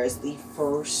far as the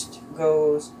first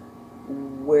goes,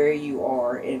 where you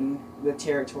are in the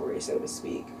territory, so to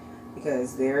speak,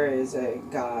 because there is a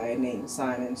guy named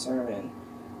Simon Sermon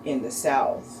in the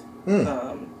South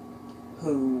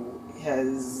who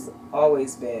has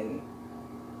always been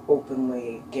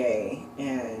openly gay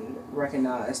and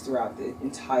recognized throughout the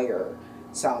entire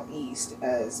Southeast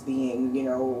as being,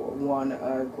 one,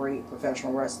 a great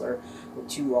professional wrestler, but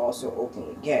two, also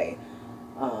openly gay.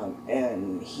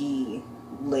 And he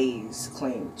lays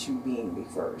claim to being the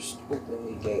first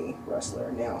openly gay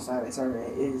wrestler. Now, Simon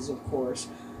Sermon is, of course,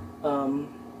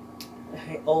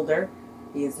 older.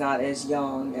 He is not as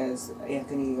young as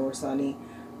Anthony or Sonny.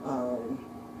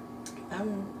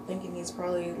 I'm thinking he's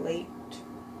probably late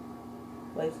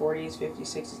 40s, 50s,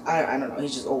 60s. I don't know.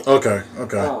 He's just old. Okay.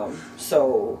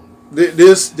 So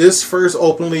this first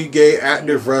openly gay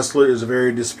active wrestler is a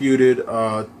very disputed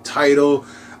title.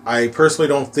 I personally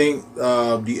don't think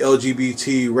the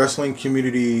LGBT wrestling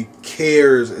community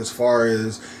cares as far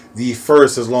as the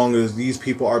first, as long as these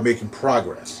people are making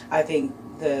progress. I think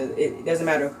it doesn't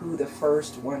matter who the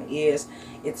first one is.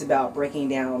 It's about breaking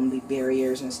down the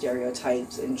barriers and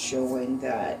stereotypes and showing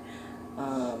that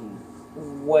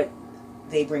what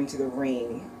they bring to the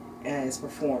ring as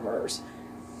performers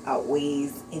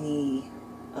outweighs any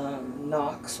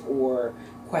knocks or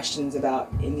questions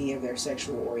about any of their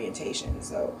sexual orientation.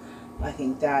 So I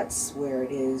think that's where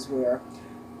it is, where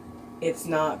it's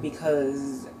not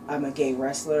because I'm a gay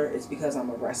wrestler, it's because I'm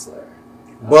a wrestler.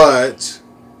 But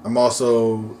I'm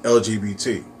also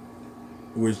LGBT,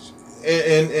 which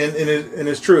and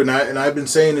it's true. And I've been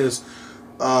saying this.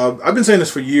 I've been saying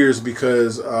this for years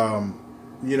because I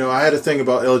had a thing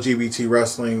about LGBT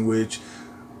wrestling, which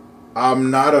I'm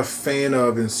not a fan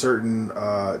of in certain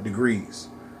degrees.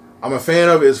 I'm a fan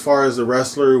of it as far as the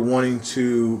wrestler wanting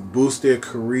to boost their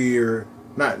career,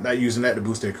 not using that to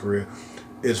boost their career,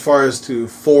 as far as to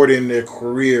forward in their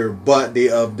career, but they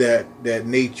of that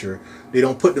nature. They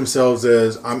don't put themselves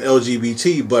as I'm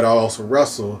LGBT, but I also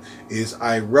wrestle.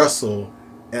 I wrestle,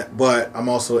 but I'm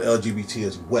also LGBT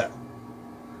as well.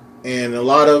 And a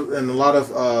lot of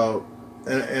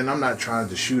and I'm not trying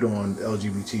to shoot on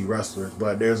LGBT wrestlers,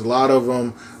 but there's a lot of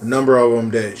them, a number of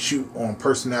them that shoot on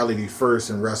personality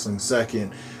first and wrestling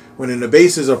second, when in the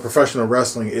basis of professional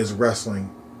wrestling is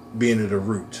wrestling being at the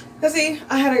root. See,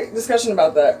 I had a discussion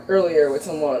about that earlier with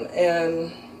someone,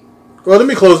 and let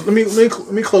me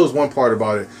close one part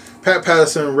about it. Pat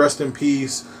Patterson, rest in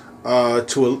peace, to a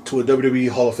WWE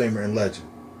Hall of Famer and legend.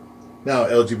 Now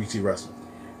LGBT wrestling.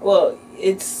 Well,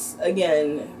 it's,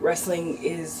 again, wrestling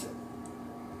is,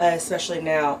 especially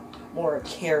now, more a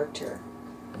character,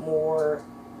 more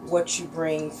what you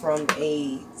bring from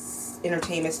a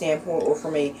entertainment standpoint or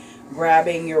from a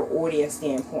grabbing your audience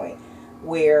standpoint,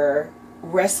 where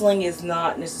wrestling is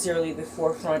not necessarily the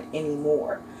forefront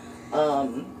anymore,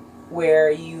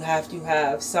 where you have to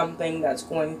have something that's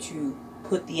going to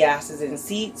put the asses in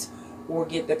seats or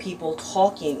get the people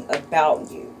talking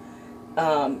about you.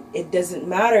 It doesn't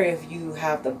matter if you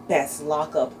have the best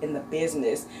lockup in the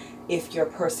business. If your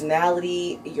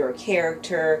personality, your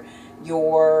character,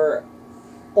 your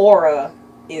aura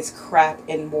is crap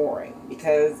and boring.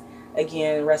 Because,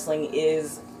 again, wrestling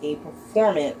is a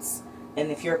performance. And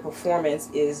if your performance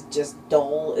is just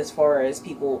dull as far as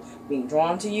people being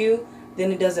drawn to you,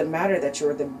 then it doesn't matter that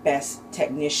you're the best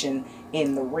technician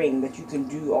in the ring, that you can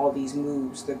do all these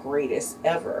moves, the greatest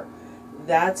ever.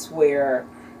 That's where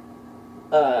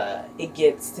it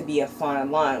gets to be a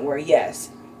fine line, where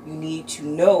yes, you need to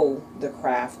know the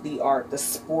craft, the art, the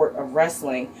sport of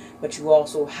wrestling, but you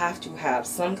also have to have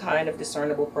some kind of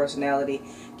discernible personality,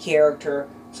 character,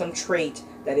 some trait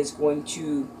that is going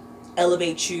to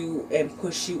elevate you and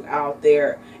push you out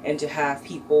there, and to have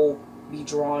people be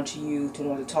drawn to you, to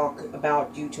want to talk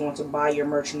about you, to want to buy your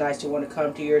merchandise, to want to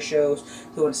come to your shows,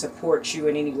 to want to support you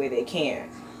in any way they can.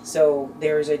 So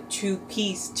there's a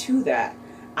two-piece to that.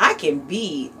 I can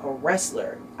be a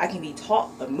wrestler. I can be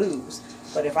taught the moves.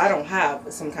 But if I don't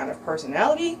have some kind of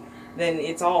personality, then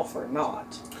it's all for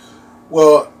naught.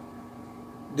 Well,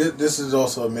 this is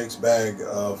also a mixed bag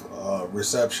of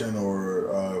reception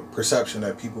or perception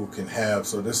that people can have.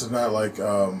 So this is not like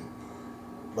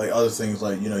other things,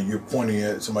 like, you know, you're pointing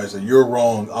at somebody and say you're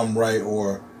wrong, I'm right,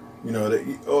 or, you know,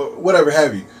 or whatever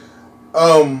have you.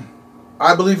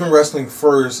 I believe in wrestling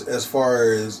first, as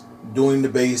far as doing the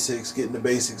basics, getting the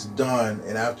basics done,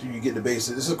 and after you get the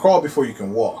basics, it's a crawl before you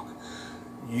can walk.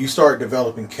 You start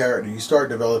developing character. You start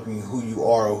developing who you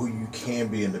are or who you can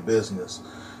be in the business,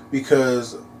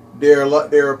 because there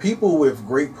are people with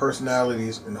great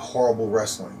personalities and horrible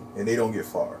wrestling, and they don't get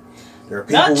far. There are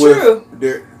people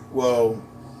well,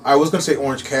 I was gonna say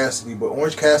Orange Cassidy, but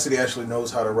Orange Cassidy actually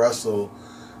knows how to wrestle,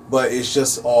 but it's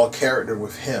just all character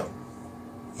with him.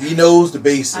 He knows the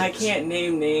basics. I can't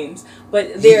name names,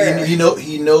 but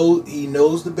he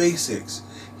knows the basics.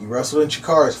 He wrestled in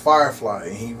Chikara's Firefly,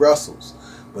 and he wrestles.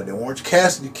 But the Orange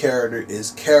Cassidy character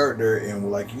is character,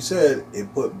 and like you said,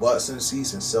 it put butts in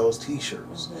seats and sells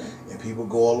T-shirts, and people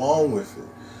go along with it.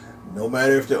 No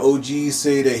matter if the OGs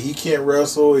say that he can't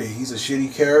wrestle, he's a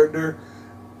shitty character,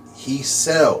 he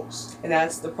sells. And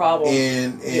that's the problem.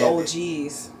 And the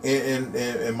OGs.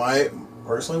 And my,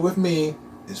 personally with me,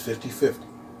 is 50-50.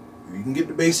 If you can get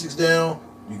the basics down,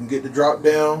 you can get the drop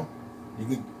down, you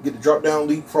can get the drop down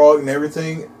leapfrog and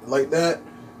everything like that,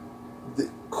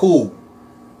 cool.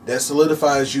 That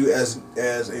solidifies you as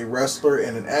a wrestler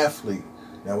and an athlete.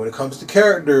 Now, when it comes to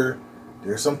character,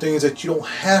 there are some things that you don't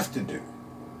have to do.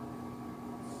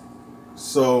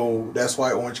 So that's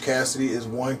why Orange Cassidy is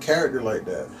one character like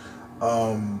that.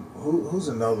 Who's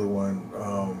another one?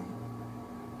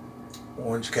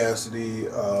 Orange Cassidy.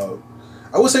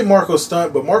 I would say Marco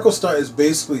Stunt, but Marco Stunt is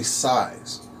basically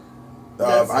size.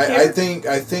 I think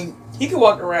he could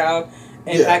walk around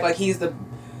and act like he's the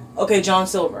John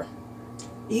Silver.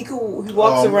 He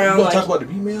walks around like, talk about the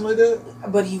B-Man like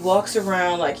that. But he walks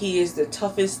around like he is the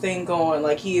toughest thing going.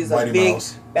 Like he is Mighty a big,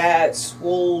 Mouse. bad,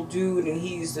 swole dude, and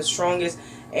he's the strongest.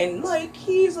 And like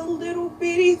he's a little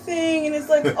bitty thing, and it's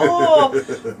like,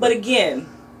 oh. But again,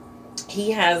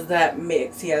 he has that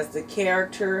mix. He has the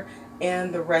character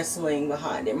and the wrestling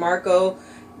behind it. Marco,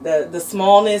 the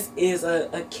smallness is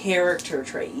a character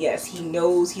trait. Yes, he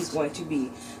knows he's going to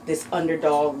be this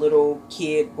underdog little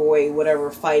kid, boy,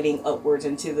 whatever, fighting upwards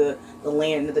into the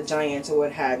land of the giants or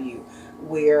what have you,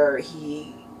 where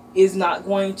he is not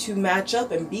going to match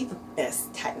up and be the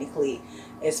best technically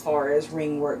as far as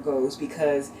ring work goes,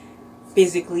 because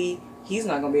physically he's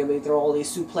not going to be able to throw all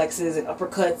these suplexes and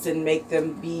uppercuts and make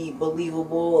them be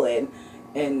believable,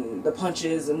 and the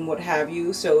punches and what have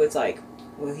you. So it's like,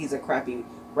 well, he's a crappy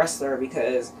wrestler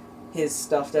because his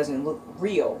stuff doesn't look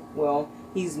real. Well,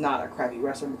 he's not a crappy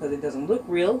wrestler because it doesn't look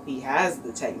real. He has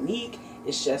the technique.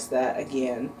 It's just that,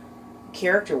 again,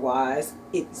 character-wise,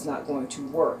 it's not going to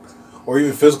work. Or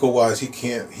even physical-wise, he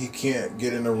can't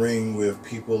get in the ring with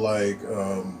people like,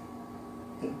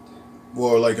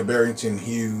 like a Barrington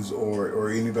Hughes or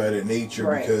anybody of that nature,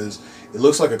 right? Because it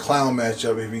looks like a clown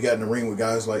matchup if he got in the ring with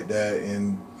guys like that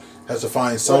and has to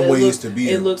find some ways to beat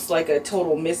him. It looks like a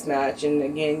total mismatch, and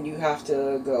again, you have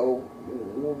to go,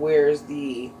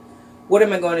 what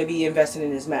am I going to be invested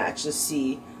in this match to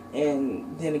see?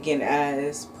 And then again,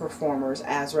 as performers,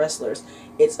 as wrestlers,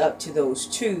 it's up to those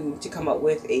two to come up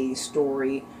with a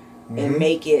story and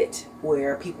make it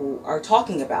where people are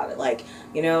talking about it. Like,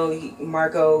 you know,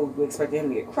 Marco, we expected him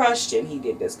to get crushed, and he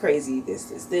did this crazy,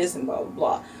 this, and blah, blah,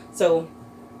 blah. So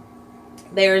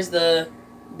there's the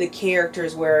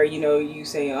characters where, you know, you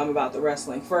say, I'm about the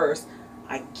wrestling first.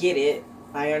 I get it.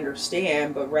 I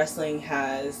understand. But wrestling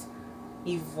has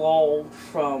evolved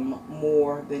from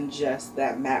more than just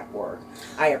that mat work.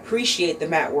 I appreciate the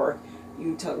mat work.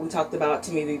 We talked about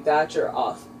Timothy Thatcher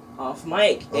off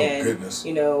mic, and goodness,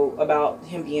 you know, about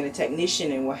him being a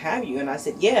technician and what have you. And I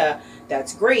said, yeah,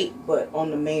 that's great, but on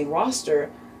the main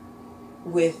roster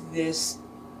with this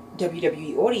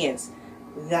WWE audience,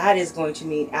 that is going to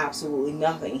mean absolutely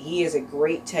nothing. He is a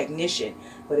great technician,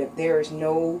 but if there is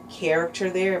no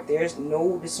character there, if there's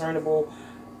no discernible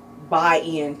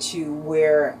buy-in to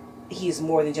where he's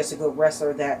more than just a good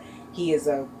wrestler, that he is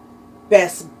a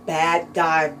best bad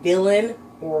guy villain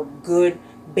or good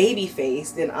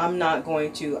babyface, then I'm not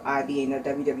going to, I being a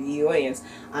WWE audience,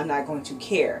 I'm not going to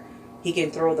care. He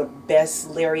can throw the best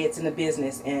lariats in the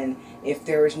business, and if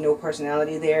there is no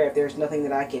personality there, if there's nothing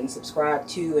that I can subscribe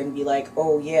to and be like,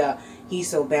 oh yeah, he's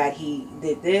so bad he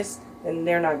did this, then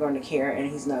they're not going to care, and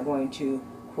he's not going to,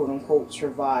 quote unquote,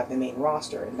 survive the main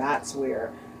roster. And that's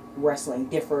where wrestling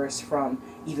differs from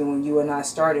even when you and I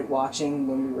started watching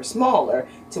when we were smaller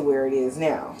to where it is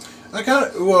now.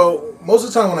 Most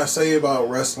of the time when I say about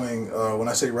wrestling, when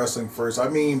I say wrestling first, I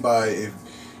mean by if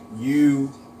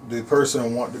you, the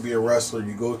person, want to be a wrestler,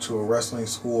 you go to a wrestling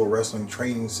school, a wrestling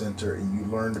training center, and you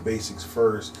learn the basics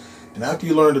first. And after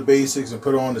you learn the basics and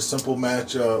put on the simple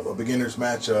matchup, a beginner's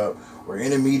matchup, or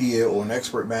intermediate or an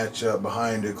expert matchup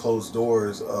behind the closed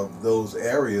doors of those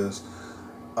areas,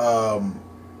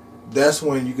 that's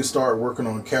when you can start working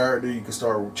on character. You can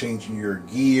start changing your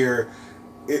gear.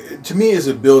 To me, it's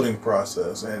a building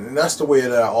process, and that's the way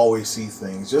that I always see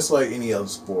things, just like any other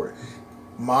sport.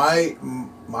 My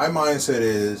mindset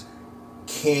is,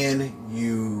 can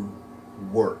you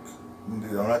work?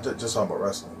 I'm not just talking about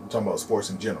wrestling. I'm talking about sports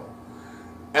in general.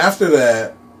 After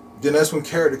that, then that's when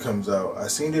character comes out. I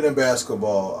seen it in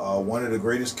basketball. One of the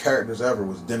greatest characters ever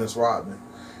was Dennis Rodman.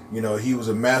 You know, he was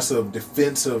a massive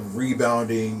defensive,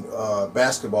 rebounding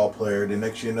basketball player. The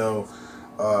next you know,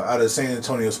 out of the San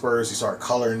Antonio Spurs, he started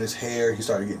coloring his hair. He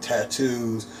started getting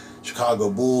tattoos. Chicago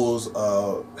Bulls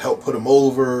helped put him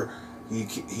over.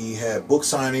 He had book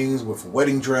signings with a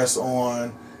wedding dress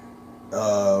on,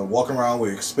 walking around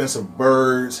with expensive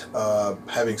birds,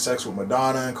 having sex with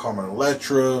Madonna and Carmen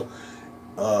Electra,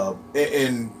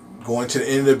 and going to the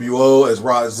NWO as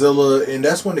Rodzilla. And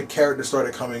that's when the character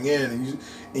started coming in,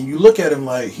 and you look at him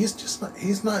like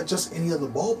he's not just any other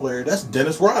ball player. That's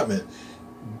Dennis Rodman.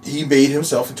 He made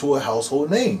himself into a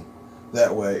household name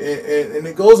that way, and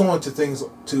it goes on to things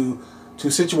to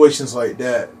situations like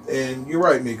that. And you're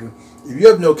right, Mika. If you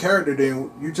have no character, then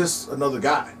you're just another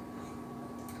guy.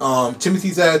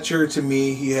 Timothy Thatcher, to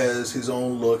me, he has his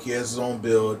own look. He has his own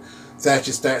build.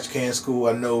 Thatcher's Thatch Can School.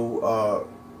 I know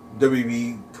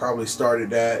WB probably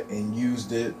started that and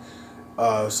used it.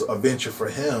 So a venture for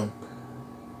him.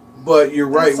 But you're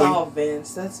right. That's all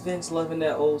Vince. That's Vince loving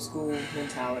that old school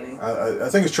mentality. I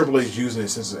think it's Triple H using it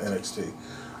since the NXT.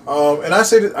 And I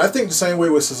think the same way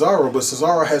with Cesaro, but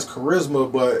Cesaro has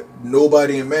charisma, but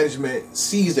nobody in management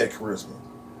sees that charisma.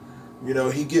 You know,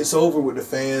 he gets over with the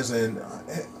fans, and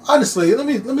honestly, let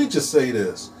me just say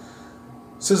this: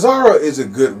 Cesaro is a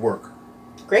good worker.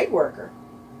 Great worker.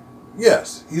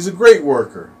 Yes, he's a great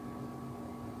worker.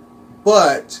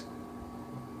 But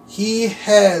he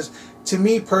has, to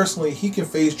me personally, he can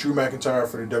face Drew McIntyre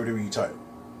for the WWE title.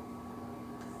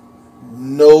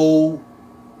 No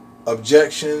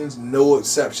objections, no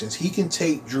exceptions. He can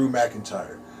take Drew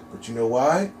McIntyre. But you know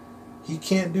why he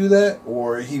can't do that,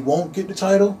 or he won't get the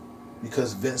title?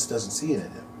 Because Vince doesn't see it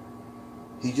in him.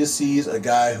 He just sees a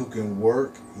guy who can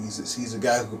work. He sees a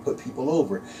guy who can put people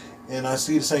over. And I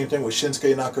see the same thing with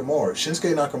Shinsuke Nakamura.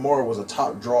 Shinsuke Nakamura was a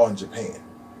top draw in Japan.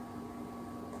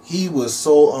 He was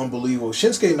so unbelievable.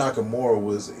 Shinsuke Nakamura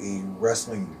was a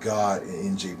wrestling god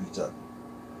in NJPW.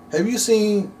 Have you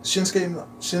seen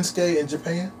Shinsuke in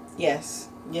Japan? Yes,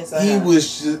 I have.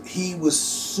 He was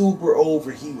super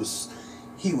over. He was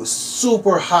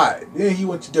super hot. Then he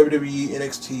went to WWE,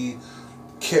 NXT,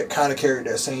 kind of carried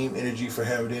that same energy for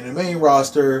him. Then the main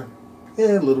roster,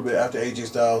 a little bit after AJ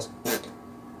Styles,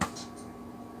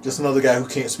 just another guy who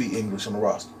can't speak English on the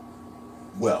roster.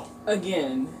 Well,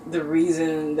 again, the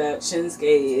reason that Shinsuke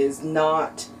is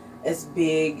not as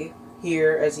big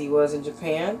here as he was in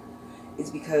Japan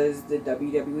is because the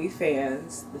WWE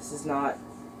fans, this is not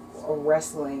a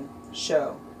wrestling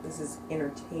show. This is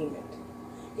entertainment.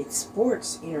 It's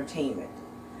sports entertainment.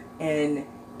 And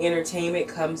entertainment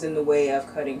comes in the way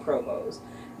of cutting promos.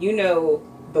 You know,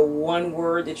 the one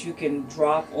word that you can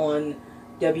drop on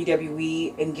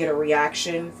WWE and get a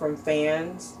reaction from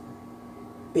fans?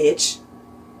 Bitch.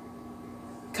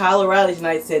 Kyle O'Reilly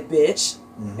tonight said bitch.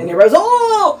 Mm-hmm. And everybody's,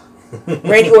 oh!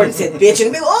 Randy Orton said bitch,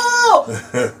 and people,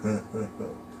 oh!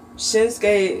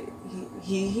 Shinsuke,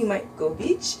 he might go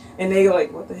bitch, and they go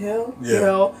like, what the hell? Yeah. You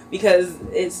know, because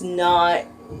it's not,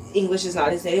 English is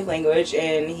not his native language,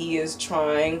 and he is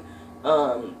trying,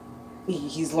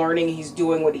 he's learning, he's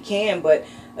doing what he can, but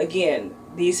again,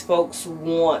 these folks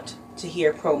want to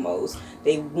hear promos.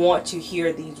 They want to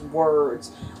hear these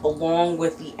words along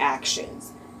with the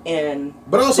actions.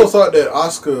 But I also thought that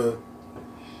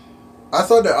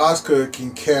Asuka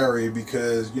can carry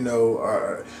because, you know,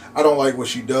 I don't like what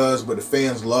she does, but the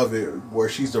fans love it, where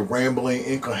she's the rambling,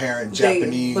 incoherent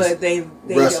Japanese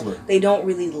wrestler. They don't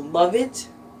really love it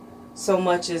so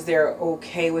much as they're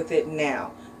okay with it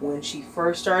now. When she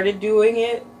first started doing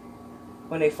it,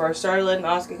 when they first started letting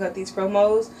Asuka cut these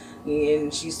promos,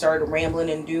 and she started rambling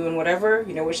and doing whatever,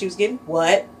 you know what she was getting?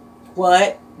 What?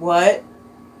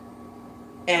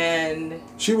 And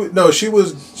she was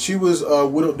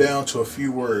whittled down to a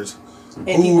few words.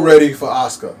 Who ready for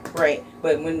Asuka? Right,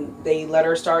 but when they let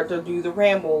her start to do the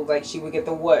ramble, like she would get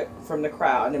the what from the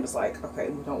crowd, and it was like, okay,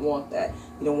 we don't want that.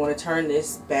 We don't want to turn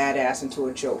this badass into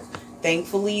a joke.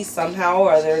 Thankfully, somehow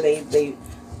or other, they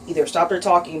either stopped her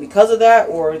talking because of that,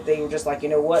 or they were just like, you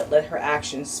know what, let her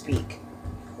actions speak.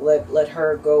 Let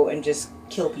her go and just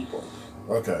kill people.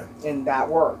 Okay. And that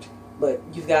worked. But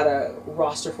you've got a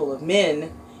roster full of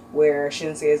men where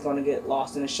Shinsuke is going to get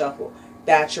lost in the shuffle.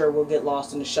 Thatcher will get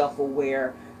lost in the shuffle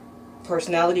where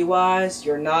personality-wise,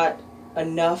 you're not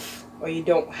enough or you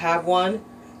don't have one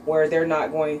where they're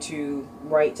not going to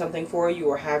write something for you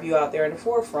or have you out there in the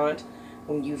forefront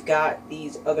when you've got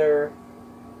these other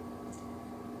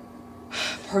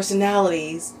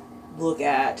personalities. Look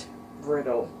at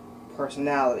Riddle,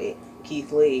 personality.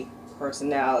 Keith Lee,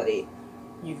 personality.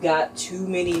 You've got too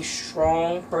many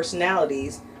strong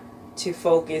personalities to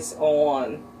focus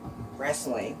on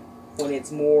wrestling when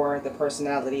it's more the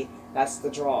personality that's the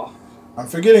draw. I'm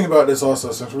forgetting about this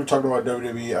also. Since we're talking about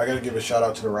WWE, I got to give a shout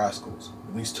out to the Rascals.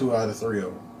 At least 2 out of 3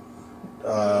 of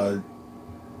them.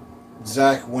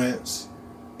 Zach Wentz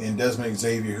and Desmond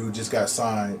Xavier, who just got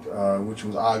signed, which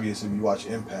was obvious if you watch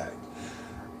Impact.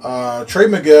 Trey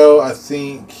Miguel, I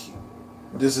think,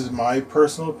 this is my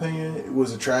personal opinion, it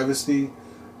was a travesty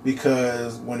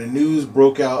because when the news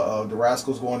broke out of the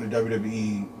Rascals going to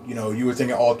WWE, you were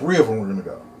thinking all 3 of them were going to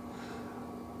go.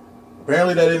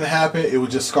 Apparently that didn't happen. It was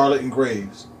just Scarlett and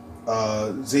Graves,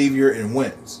 Xavier and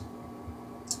Wentz.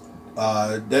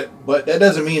 But that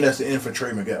doesn't mean that's the end for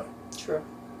Trey Miguel. True.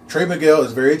 Trey Miguel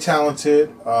is very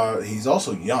talented. He's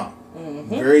also young. Mm-hmm.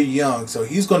 Very young. So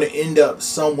he's going to end up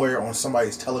somewhere on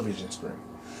somebody's television screen.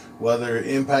 Whether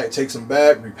Impact takes him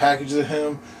back, repackages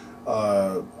him.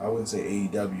 I wouldn't say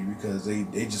AEW because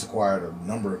they just acquired a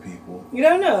number of people. You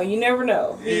don't know. You never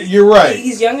know. You're right.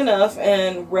 He's young enough,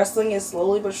 and wrestling is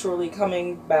slowly but surely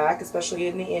coming back, especially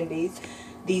in the indies.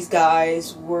 These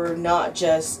guys were not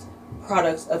just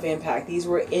products of Impact. These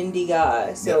were indie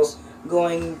guys. So yes.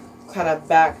 Going kind of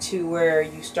back to where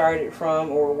you started from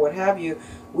or what have you,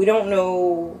 we don't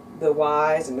know the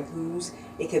whys and the whos.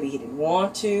 It could be he didn't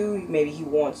want to. Maybe he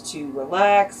wants to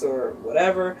relax or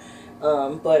whatever.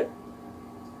 But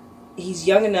he's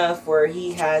young enough where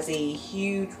he has a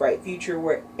huge bright future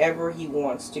wherever he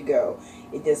wants to go.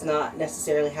 It does not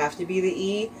necessarily have to be the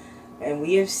E. And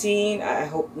we have seen, I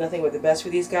hope nothing but the best for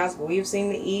these guys, but we have seen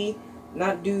the E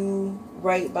not do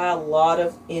right by a lot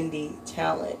of indie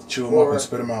talent. Chew them up and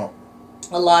spit them out.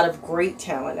 A lot of great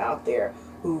talent out there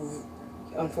who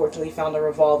unfortunately found a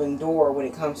revolving door when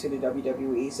it comes to the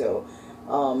WWE. So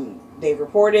they've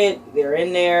reported, they're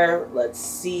in there. Let's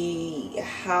see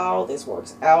how this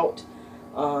works out.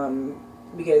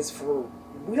 Because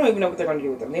we don't even know what they're going to do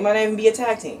with them. They might not even be a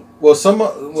tag team. Well,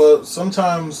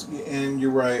 sometimes, and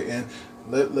you're right, and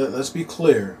let's be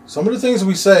clear. Some of the things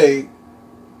we say,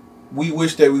 we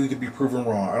wish that we could be proven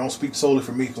wrong. I don't speak solely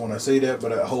for Mika when I say that,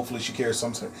 but hopefully she carries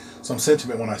some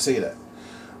sentiment when I say that.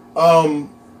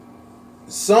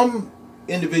 Some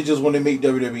individuals, when they make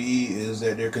WWE, is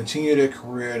that they're continuing their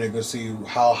career and they're going to see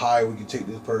how high we can take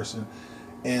this person.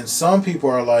 And some people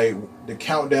are like the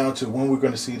countdown to when we're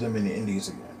going to see them in the indies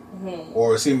again. Mm-hmm.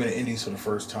 Or see them in the indies for the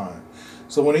first time.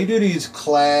 So when they do these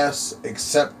class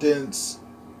acceptance,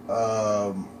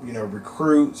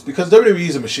 recruits, because WWE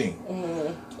is a machine.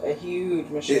 Mm-hmm. A huge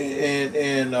machine.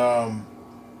 And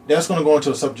that's going to go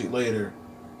into a subject later.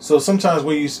 So sometimes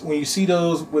when you see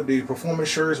those with the performance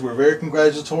shirts, we're very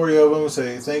congratulatory of them.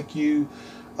 Say thank you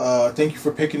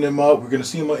for picking them up. We're going to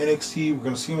see them on NXT. We're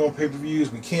going to see them on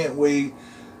pay-per-views. We can't wait.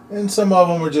 And some of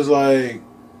them are just like,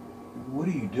 what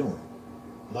are you doing?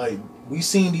 Like, we've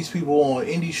seen these people on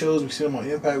indie shows. We've seen them on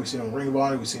Impact. We've seen them on Ring of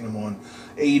Honor. We've seen them on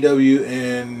AEW,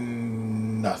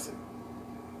 and nothing.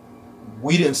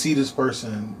 We didn't see this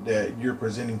person that you're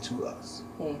presenting to us.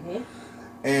 Mm-hmm.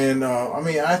 And,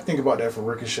 I think about that for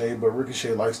Ricochet, but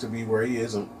Ricochet likes to be where he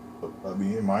is,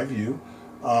 in my view,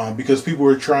 because people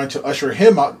were trying to usher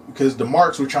him out, because the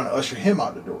marks were trying to usher him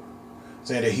out the door,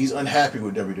 saying that he's unhappy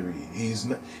with WWE. He's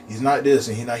not this,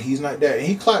 and he's not that, and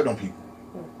he clapped on people.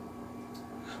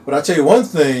 But I tell you one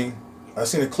thing, I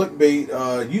seen a clickbait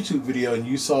YouTube video, and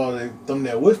you saw the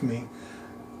thumbnail with me,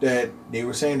 that they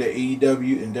were saying that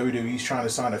AEW and WWE is trying to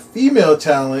sign a female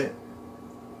talent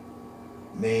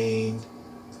named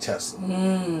Tessa.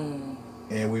 Mm.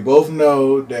 And we both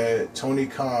know that Tony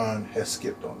Khan has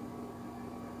skipped on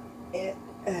it.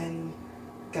 And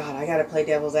God, I gotta play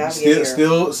devil's advocate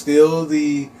Still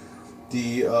the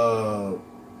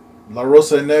La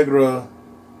Rosa Negra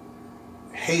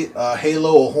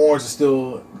halo or horns is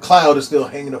still, cloud is still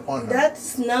hanging upon her.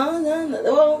 That's no.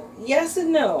 Well, yes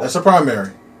and no. That's a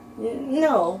primary.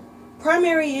 No,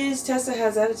 primary is Tessa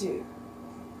has attitude.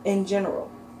 In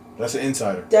general. That's an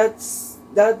insider. That's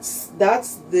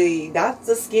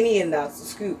the skinny and that's the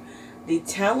scoop. The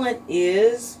talent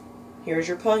is, here's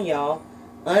your pun, y'all,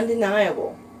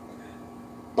 undeniable.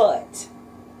 But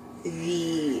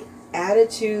the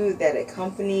attitude that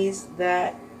accompanies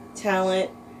that talent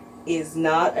is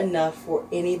not enough for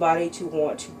anybody to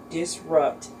want to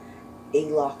disrupt a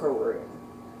locker room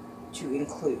to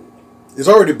include. It's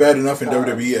already bad enough in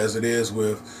WWE as it is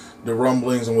with the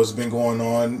rumblings and what's been going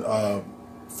on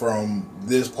from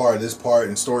this part, and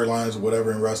storylines or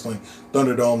whatever in wrestling.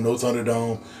 Thunderdome, no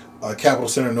Thunderdome. Capital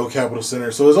Center, no Capital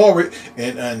Center. So it's already,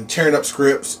 and tearing up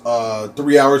scripts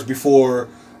 3 hours before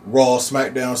Raw,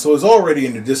 SmackDown. So it's already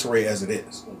in the disarray as it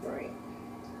is. Right.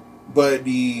 But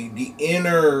the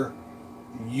inner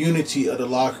unity of the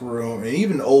locker room, and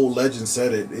even old legends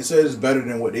said it. They said it's better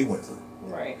than what they went through.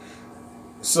 Right.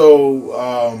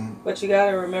 So. But you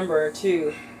gotta remember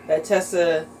too that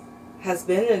Tessa has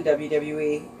been in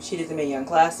WWE. She did the Mae Young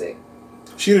Classic.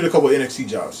 She did a couple of NXT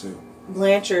jobs too.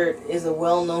 Blanchard is a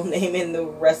well-known name in the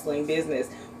wrestling business,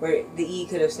 where the E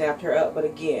could have snapped her up, but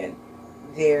again,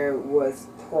 there was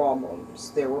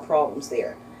problems. There were problems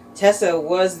there. Tessa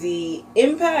was the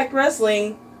Impact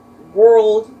Wrestling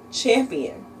World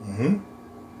Champion. Mm-hmm.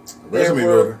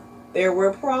 There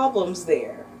were problems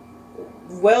there.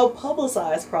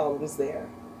 Well-publicized problems there.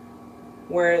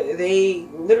 Where they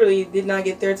literally did not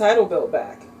get their title belt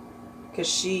back.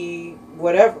 Because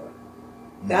whatever.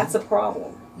 Mm-hmm. That's a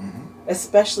problem. Mm-hmm.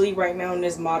 Especially right now in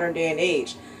this modern day and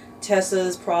age.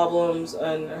 Tessa's problems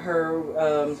and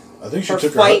her I think she her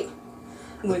took fight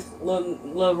with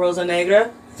La Rosa Negra.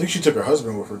 I think she took her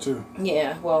husband with her too.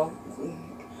 Yeah, well,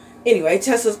 anyway,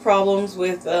 Tessa's problems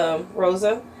with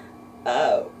Rosa,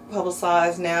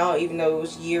 publicized now, even though it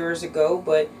was years ago,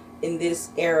 but in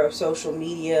this era of social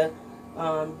media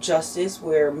justice,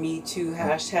 where Me Too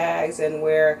hashtags and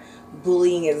where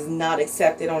bullying is not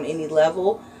accepted on any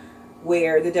level,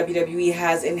 where the WWE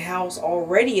has in-house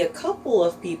already a couple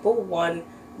of people, one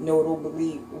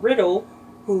notably Riddle,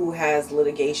 who has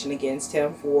litigation against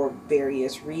him for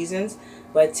various reasons,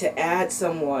 but to add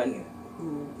someone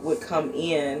who would come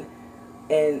in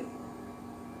and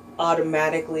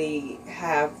automatically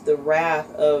have the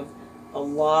wrath of a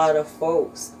lot of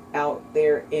folks out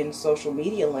there in social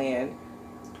media land,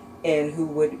 and who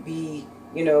would be,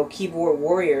 keyboard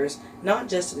warriors, not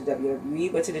just to the WWE,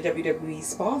 but to the WWE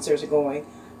sponsors, going,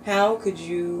 how could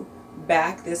you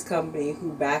back this company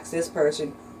who backs this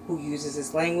person, who uses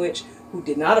this language, who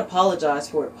did not apologize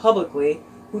for it publicly,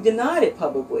 who denied it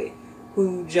publicly,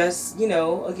 who just,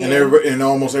 again... And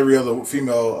almost every other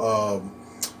female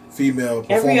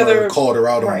performer called her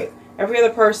out on it. Every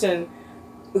other person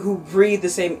who breathed the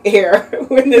same air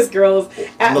when this girl's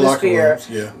atmosphere,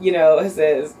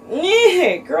 says,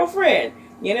 girlfriend,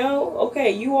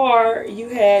 okay,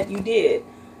 you did.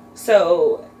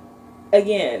 So,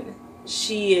 again,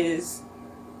 she is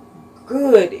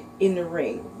good in the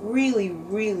ring. Really,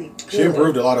 really good. She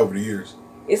improved a lot over the years.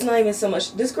 It's not even so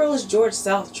much. This girl is George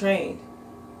South trained.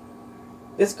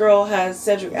 This girl has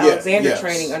Cedric Alexander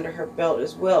training under her belt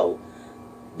as well.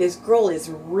 This girl is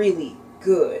really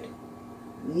good.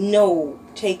 No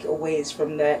takeaways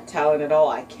from that talent at all.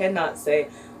 I cannot say,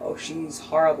 oh, she's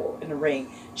horrible in the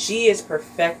ring. She has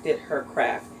perfected her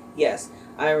craft. Yes,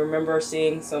 I remember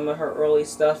seeing some of her early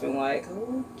stuff and like,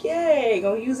 okay,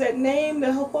 gonna use that name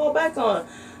to help fall back on.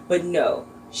 But no,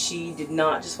 she did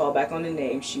not just fall back on the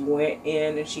name. She went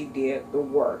in and she did the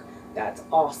work. That's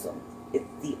awesome. It's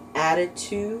the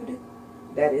attitude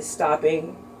that is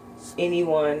stopping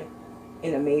anyone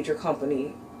in a major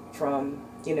company from,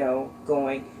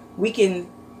 going, we can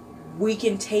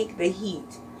take the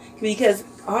heat. Because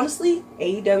honestly,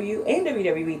 AEW and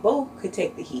WWE both could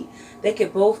take the heat. They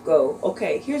could both go,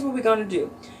 okay, here's what we're going to do.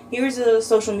 Here's a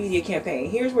social media campaign.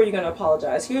 Here's where you're going to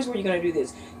apologize. Here's where you're going to do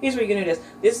this. Here's where you're going to do this.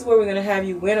 This is where we're going to have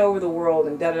you win over the world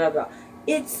and da-da-da-da.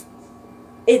 It's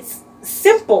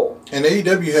simple. And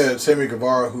AEW had Sammy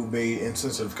Guevara, who made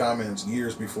insensitive comments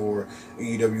years before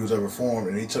AEW was ever formed,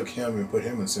 and they took him and put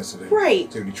him in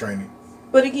sensitivity training.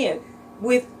 But again,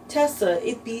 with Tessa,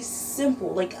 it'd be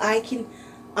simple. Like, in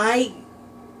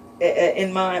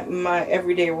my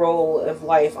everyday role of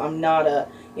life, I'm not a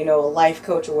life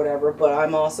coach or whatever, but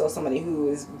I'm also somebody who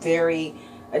is very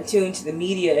attuned to the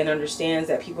media and understands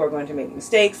that people are going to make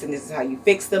mistakes, and this is how you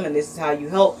fix them, and this is how you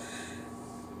help.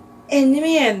 And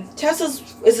man,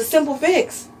 Tesla's is a simple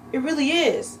fix. It really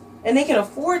is. And they can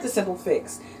afford the simple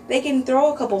fix. They can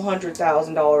throw a couple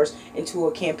 $100,000 into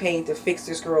a campaign to fix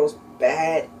this girl's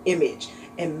bad image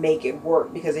and make it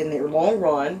work. Because in the long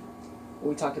run,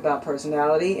 we talked about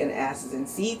personality and asses in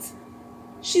seats,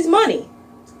 she's money.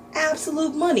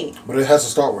 Absolute money. But it has to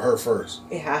start with her first.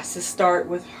 It has to start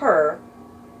with her.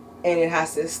 And it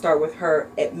has to start with her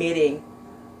admitting,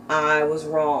 I was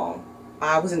wrong.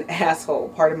 I was an asshole.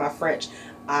 Pardon my French.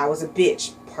 I was a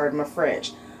bitch. Pardon my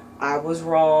French. I was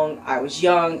wrong. I was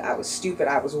young. I was stupid.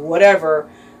 I was whatever.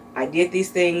 I did these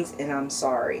things and I'm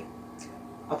sorry.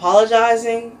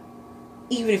 Apologizing,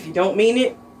 even if you don't mean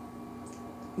it,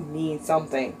 means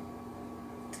something.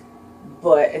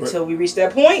 But until we reach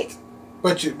that point.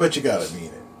 But you gotta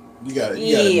mean it. You gotta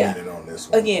mean it on this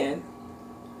one. Again.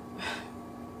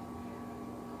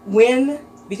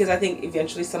 Because I think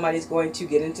eventually somebody's going to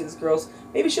get into this girl's,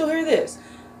 maybe she'll hear this.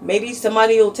 Maybe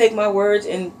somebody will take my words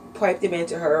and pipe them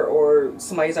into her, or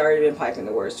somebody's already been piping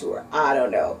the words to her. I don't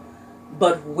know.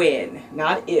 But when,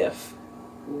 not if,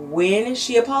 when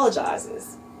she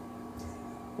apologizes,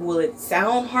 will it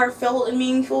sound heartfelt and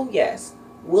meaningful? Yes.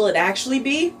 Will it actually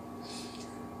be?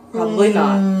 Probably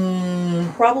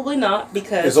not. Probably not,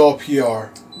 because it's all PR.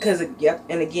 Because, yep,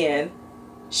 and again,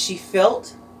 she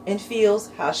felt and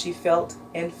feels how she felt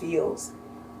and feels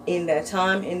in that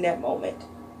time, in that moment.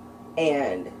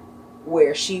 And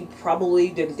where she probably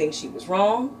didn't think she was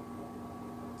wrong,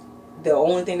 the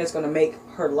only thing that's going to make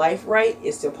her life right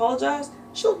is to apologize.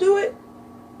 She'll do it.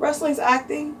 Wrestling's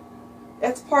acting.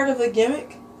 That's part of the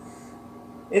gimmick.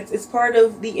 It's part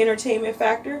of the entertainment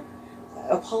factor.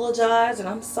 Apologize and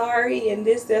I'm sorry and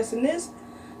this, and this.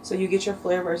 So you get your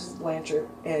Flair versus Blanchard,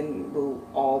 and we'll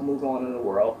all move on in the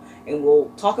world. And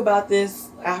we'll talk about this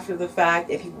after the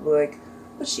fact, and people will be like,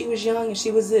 but she was young and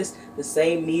she was this. The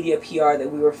same media PR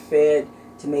that we were fed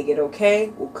to make it okay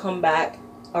will come back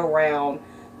around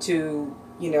to,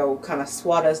 kind of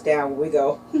swat us down when we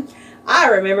go, I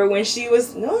remember when she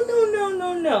was,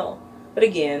 no. But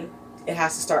again, it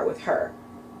has to start with her.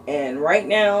 And right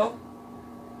now,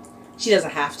 she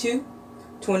doesn't have to.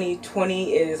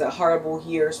 2020 is a horrible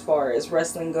year as far as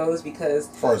wrestling goes, because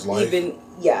as far as life.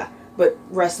 But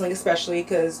wrestling especially,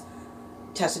 because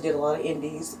Tessa did a lot of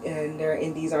indies and their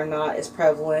indies are not as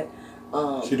prevalent.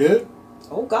 She did?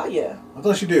 Oh God, yeah. I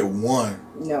thought she did one.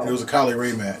 No, it was a Kylie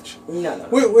Ray match. No.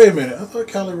 Wait a minute. I thought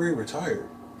Kylie Ray retired.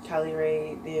 Kylie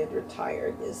Ray did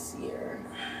retire this year.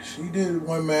 She did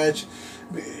one match,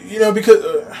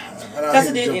 because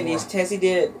Tessa did indies. Tessie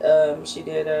did. She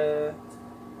did.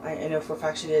 I know for a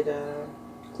fact she did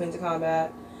Queens of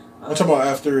Combat. I'm talking about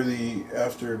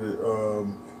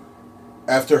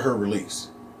after her release.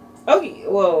 Okay,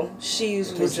 well, she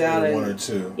was down in one or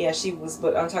two. Yeah, she was,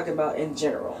 but I'm talking about in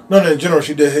general. No, in general,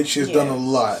 she did. She's done a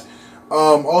lot.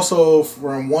 Also,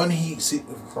 from one heat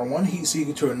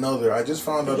seeker to another, I just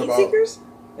found out about. Seekers?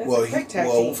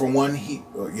 That's from one heat.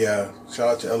 Shout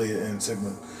out to Elliot and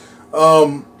Sigmund.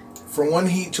 From one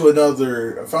heat to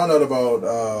another, I found out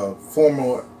about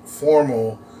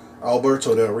formal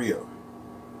Alberto Del Rio.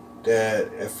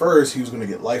 That at first he was going to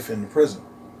get life in prison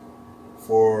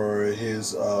for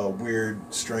his weird,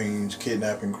 strange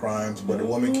kidnapping crimes, but a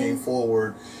woman came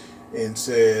forward and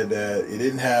said that it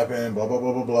didn't happen, blah, blah,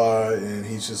 blah, blah, blah, and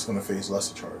he's just going to face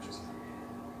lesser charges.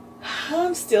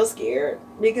 I'm still scared,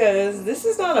 because this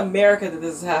is not America that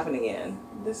this is happening in.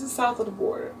 This is south of the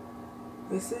border.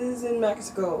 This is in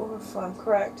Mexico, if I'm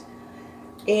correct.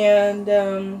 And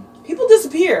people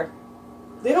disappear.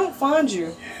 They don't find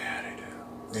you. Yeah, they do.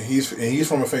 And he's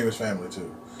from a famous family,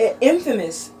 too. An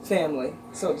infamous family,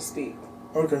 so to speak.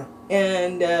 Okay.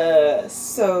 And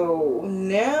so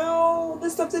now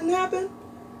this stuff didn't happen.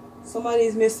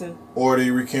 Somebody's missing. Or they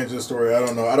recanted the story. I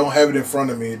don't know. I don't have it in front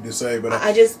of me to say, but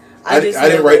I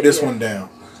didn't write this one down.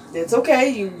 It's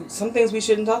okay. Some things we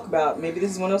shouldn't talk about. Maybe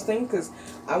this is one of those things, because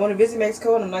I want to visit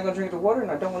Mexico and I'm not going to drink the water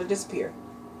and I don't want to disappear.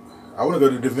 I want to go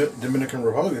to the Dominican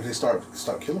Republic if they start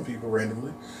killing people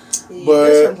randomly. Yeah, but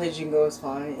there's some place you can go. It's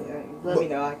fine. Let me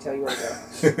know. I can tell you where to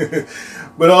go.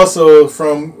 But also,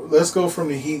 let's go from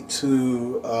the heat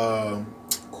to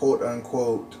quote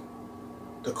unquote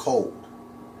the cold,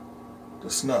 the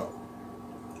snow.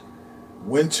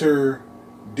 Winter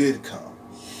did come.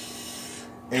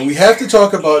 And we have to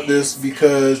talk about this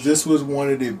because this was one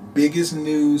of the biggest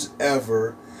news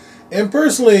ever. And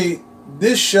personally,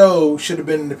 this show should have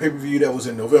been the pay-per-view that was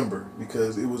in November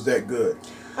because it was that good.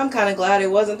 I'm kind of glad it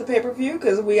wasn't the pay-per-view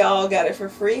because we all got it for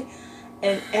free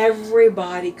and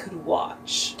everybody could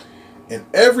watch. And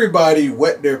everybody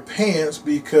wet their pants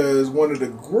because one of the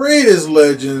greatest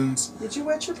legends... Did you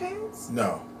wet your pants?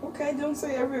 No. Okay, don't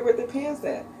say everybody wet their pants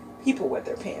then. People wet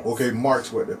their pants. Okay,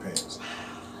 Marks wet their pants.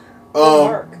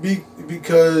 Mark.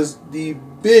 Because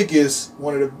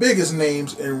one of the biggest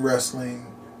names in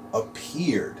wrestling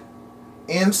appeared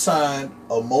and signed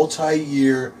a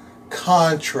multi-year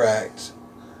contract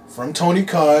from Tony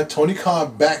Khan. Tony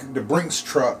Khan backed the Brinks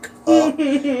truck up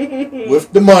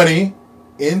with the money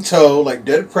in tow, like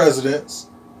dead presidents.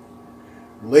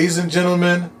 Ladies and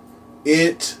gentlemen,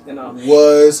 it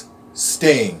was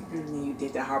Sting. You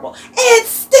did that horrible. It's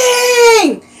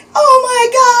Sting! Oh my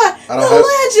God! The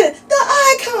legend, the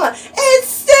icon, it's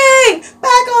Sting!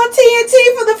 Back on TNT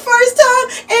for the first time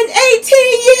in 18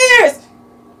 years!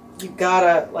 You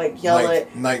gotta, yell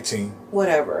it. 19.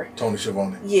 Whatever. Tony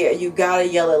Schiavone. Yeah, you gotta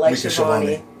yell it like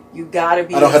Schiavone. You gotta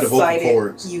be excited. I don't have the vocal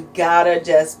cords. You gotta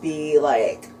just be,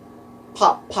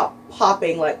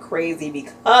 popping like crazy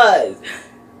because...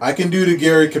 I can do the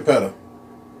Gary Capetta.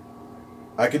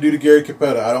 I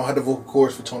don't have the vocal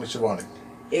cords for Tony Schiavone.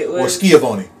 Or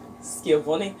Schiavone.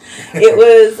 Schiavone.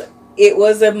 It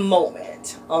was a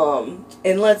moment.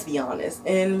 And let's be honest,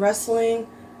 in wrestling,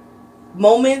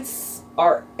 moments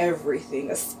are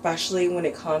everything, especially when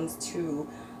it comes to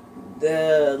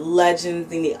the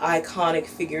legends and the iconic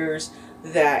figures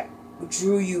that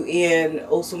drew you in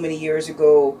so many years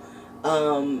ago.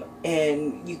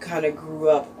 And you kind of grew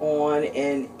up on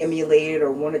and emulated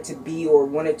or wanted to be or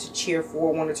wanted to cheer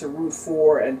for, wanted to root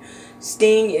for. And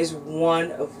Sting is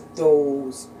one of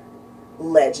those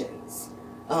legends.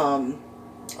 I'm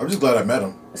just glad I met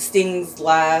him. Sting's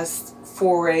last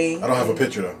foray. I don't have a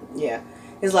picture though. Yeah.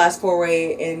 His last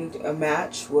foray in a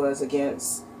match was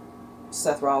against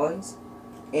Seth Rollins.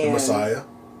 And the Messiah.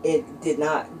 It did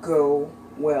not go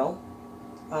well.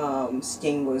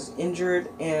 Sting was injured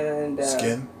and...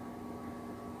 Skin?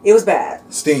 It was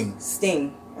bad. Sting.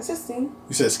 I said Sting.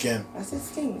 You said Skin. I said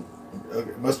Sting.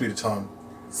 Okay, must be the tongue.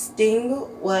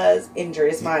 Sting was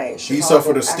injured. It's my Chicago He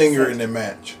suffered a stinger accent. in the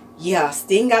match. Yeah,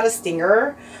 Sting got a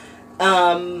stinger.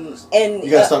 And you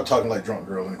gotta stop talking like drunk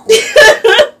girl in the corner.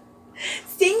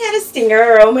 Sting had a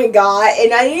stinger, oh my God,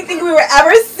 and I didn't think we would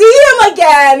ever see him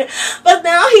again. But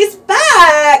now he's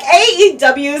back.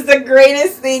 AEW is the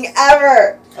greatest thing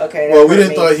ever. Okay. Well, we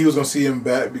didn't thought he was gonna see him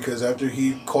back because after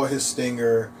he caught his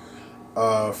stinger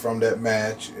from that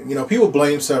match, people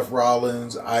blame Seth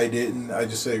Rollins. I didn't. I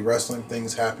just say wrestling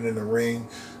things happen in the ring,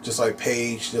 just like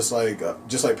Paige, just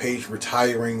like Paige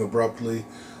retiring abruptly.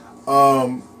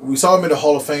 We saw him at the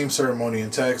Hall of Fame ceremony in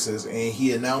Texas, and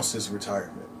he announced his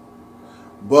retirement.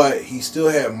 But he still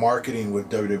had marketing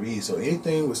with WWE, so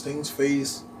anything with Sting's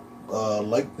face,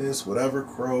 likeness, whatever,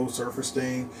 Crow, Surfer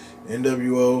Sting,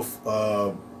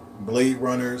 NWO, Blade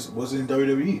Runners, was in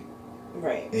WWE.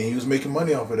 Right. And he was making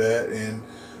money off of that. And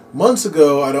months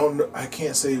ago, I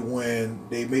can't say when,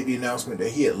 they made the announcement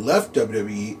that he had left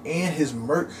WWE and his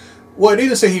well, they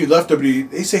didn't say he left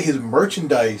WWE, they say his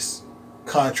merchandise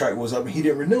contract was up and he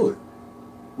didn't renew it,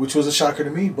 which was a shocker to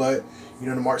me. But,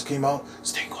 the marks came out,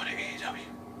 Sting going to AEW.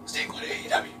 Sting going to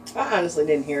AEW. I honestly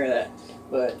didn't hear that.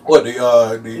 But what,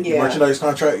 the merchandise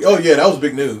contract? Oh, yeah, that was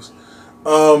big news.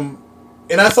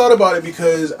 And I thought about it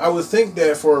because I would think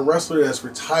that for a wrestler that's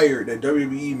retired, that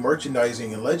WWE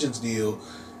merchandising and Legends deal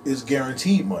is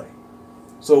guaranteed money.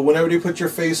 So whenever they put your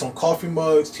face on coffee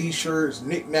mugs, T-shirts,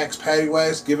 knickknacks,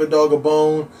 paddywhacks, give a dog a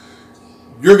bone,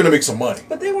 you're going to make some money.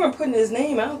 But they weren't putting his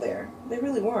name out there. They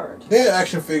really weren't. They had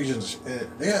action figures.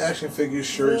 They had action figures,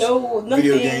 shirts,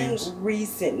 video games. Nothing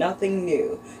recent, nothing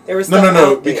new. There was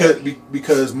no.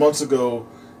 Because months ago,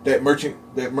 that merch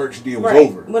deal was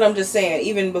over. But I'm just saying,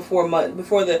 even before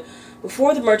the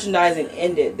merchandising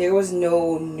ended, there was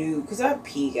no new. Because I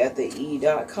peek at the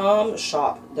E.com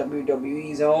shop,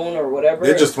 WWE Zone or whatever.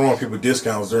 They're just throwing people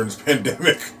discounts during this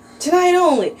pandemic. Tonight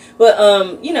only. But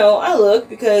I look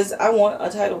because I want a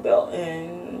title belt,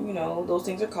 and those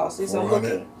things are costly. So I'm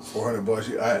looking.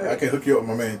 $400. I can hook you up with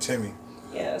my man Timmy.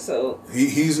 Yeah. So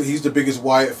he's the biggest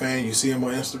Wyatt fan. You see him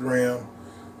on Instagram.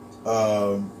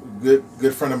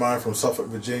 Good friend of mine from Suffolk,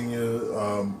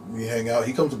 Virginia. We hang out.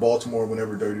 He comes to Baltimore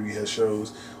whenever WWE has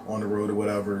shows on the road or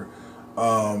whatever.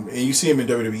 And you see him in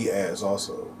WWE ads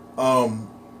also. I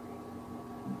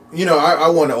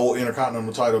won an old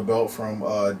Intercontinental title belt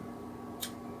from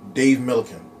Dave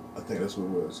Milliken. I think that's what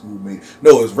it was.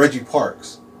 It was Reggie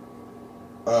Parks.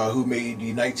 Who made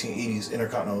the 1980s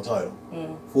Intercontinental title.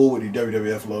 Full with the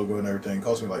WWF logo and everything.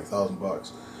 Cost me like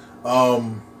 $1,000.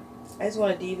 I just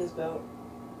want a Divas belt.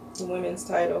 The women's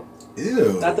title.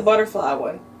 Ew. Not the butterfly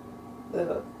one.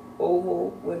 The oval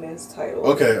women's title.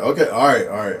 Okay, all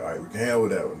right. We can handle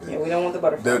that one. Yeah, we don't want the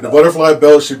butterfly belt. The butterfly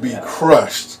belt should be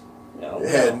crushed. No, it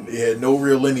had no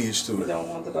real lineage to it. We don't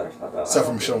want the butterfly belt. Except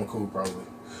for Michelle McCool, probably.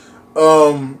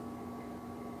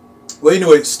 Well,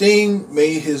 anyway, Sting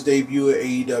made his debut at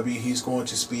AEW. He's going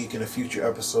to speak in a future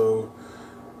episode.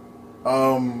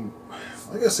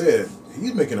 Like I said,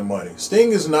 he's making the money.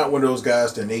 Sting is not one of those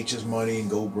guys to nate his money and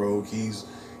go broke. He's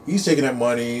taking that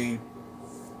money,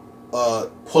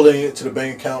 pulling it to the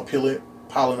bank account,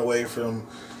 piling away for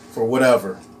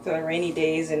whatever. For the rainy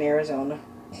days in Arizona.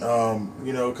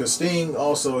 Because Sting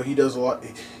also, he does a lot.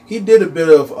 He did a bit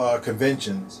of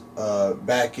conventions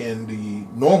back in the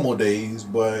normal days,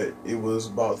 but it was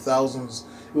about thousands.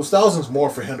 It was thousands more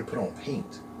for him to put on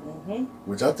paint,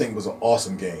 which I think was an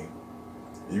awesome game.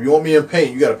 If you want me in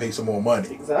paint, you got to pay some more money.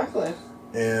 Exactly.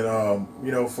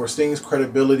 And for Sting's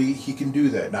credibility, he can do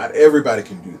that. Not everybody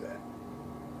can do that.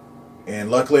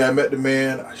 And luckily, I met the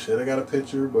man. I should have got a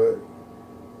picture, but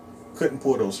couldn't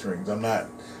pull those strings. I'm not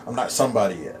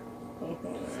somebody yet.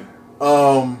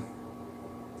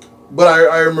 But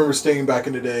I remember Sting back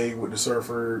in the day with the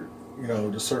surfer,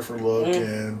 the surfer look,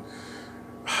 and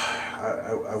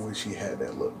I wish he had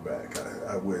that look back.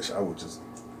 I wish I would just...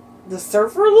 The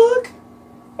surfer look?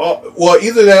 Oh, well,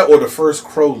 either that or the first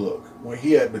Crow look, when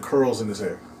he had the curls in his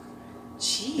hair.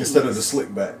 Jeez. Instead of the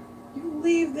slick back. You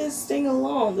leave this Sting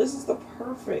alone. This is the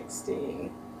perfect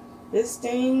Sting. This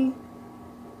Sting...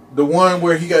 The one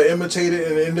where he got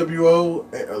imitated in the NWO,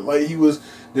 like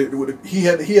he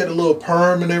had a little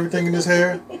perm and everything in his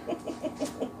hair.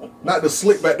 Not the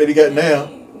slick back that he got now.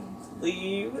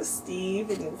 Leave Steve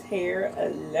and his hair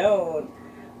alone.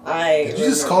 Did you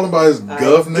just call him by his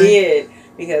gov name? I did,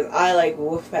 because I like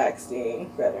Wolfpack Sting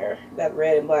better. That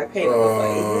red and black paint was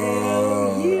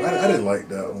like, yeah. I didn't like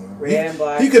that one. Red and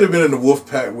black. He could have been in the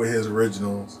Wolfpack with his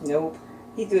originals. Nope.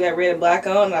 He threw that red and black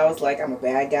on, and I was like, I'm a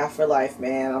bad guy for life,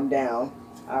 man. I'm down.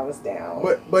 I was down.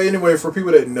 But anyway, for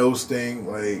people that know Sting,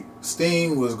 like,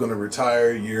 Sting was going to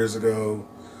retire years ago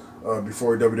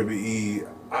before WWE.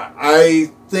 I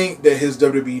think that his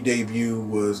WWE debut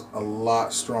was a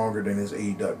lot stronger than his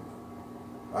AEW.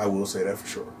 I will say that for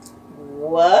sure.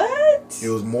 What? It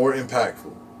was more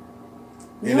impactful.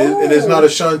 And it's not a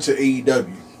shun to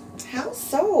AEW. How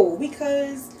so?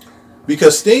 Because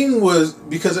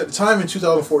at the time in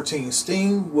 2014,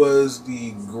 Sting was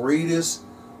the greatest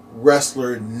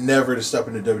wrestler never to step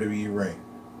in the WWE ring.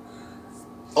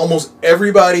 Almost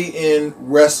everybody in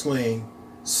wrestling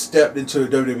stepped into a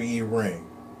WWE ring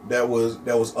that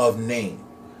was of name,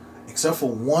 except for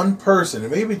one person,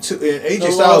 and maybe two. And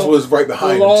AJ Styles was right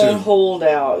behind him too. The lone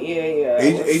holdout, yeah.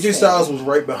 AJ Styles was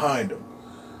right behind him.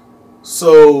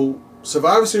 So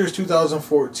Survivor Series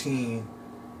 2014.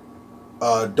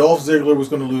 Dolph Ziggler was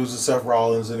going to lose to Seth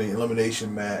Rollins in an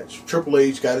elimination match. Triple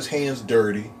H got his hands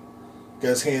dirty.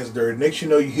 Next you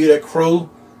know, you hear that crow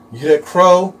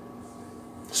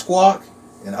squawk,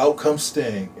 and out comes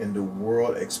Sting, and the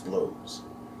world explodes.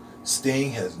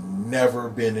 Sting has never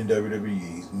been in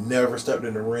WWE. He's never stepped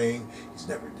in the ring. He's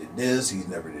never did this. He's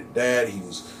never did that. He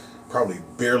was probably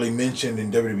barely mentioned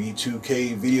in WWE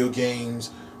 2K video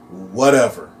games,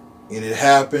 whatever. And it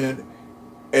happened.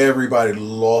 Everybody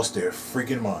lost their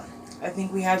freaking mind. I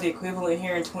think we have the equivalent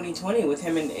here in 2020 with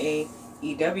him in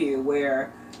AEW,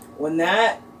 where when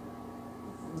that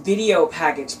video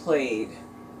package played,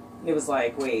 it was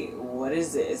like, wait, what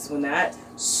is this? When that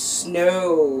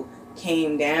snow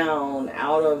came down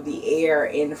out of the air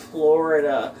in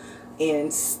Florida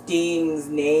and Sting's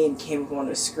name came up on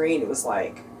the screen, it was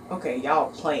like, okay, y'all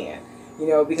playing.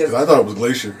 Because I thought it was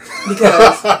Glacier.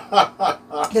 Because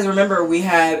remember, we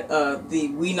had the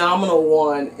We Nominal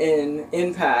one in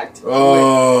Impact.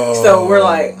 Oh. So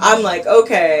I'm like,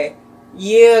 okay,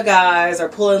 yeah, guys are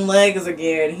pulling legs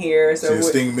again here. So see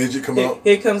Sting midget come out.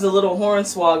 Here comes a little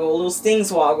hornswoggle, a little Sting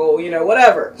swoggle,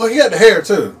 whatever. Oh, he had the hair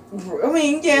too. I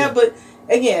mean, yeah.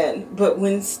 But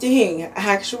when Sting,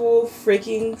 actual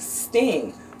freaking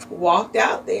Sting, walked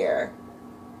out there,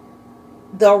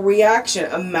 the reaction,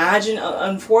 imagine,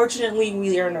 unfortunately,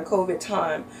 we are in a COVID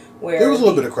time where... There was a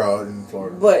little bit of crowd in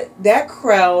Florida. But that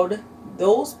crowd,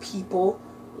 those people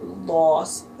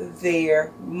lost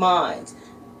their minds.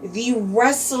 The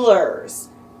wrestlers,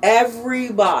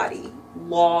 everybody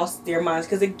lost their minds.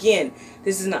 Because again,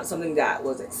 this is not something that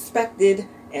was expected,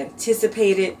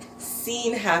 anticipated,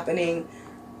 seen happening.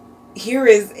 Here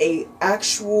is a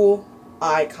actual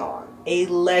icon, a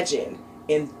legend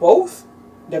in both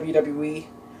WWE,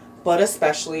 but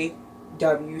especially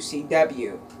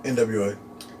WCW.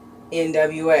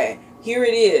 NWA. Here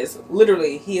it is.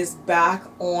 Literally, he is back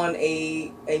on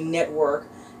a network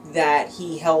that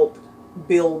he helped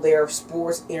build their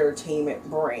sports entertainment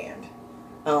brand.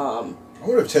 I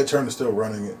wonder if Ted Turner's still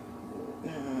running it.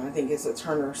 I think it's a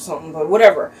Turner or something, but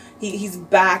whatever. He's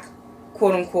back,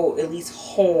 quote unquote, at least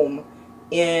home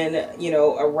in,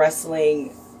 a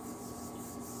wrestling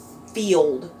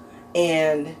field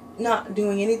and not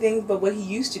doing anything but what he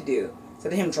used to do.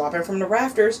 Instead of him dropping from the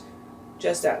rafters,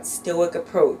 just that stoic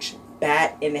approach,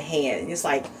 bat in hand. And it's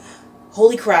like,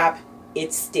 holy crap,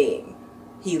 it's Sting.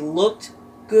 He looked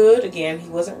good. Again, he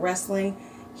wasn't wrestling.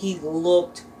 He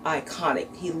looked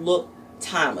iconic. He looked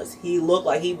timeless. He looked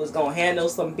like he was going to handle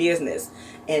some business.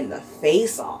 And the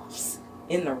face-offs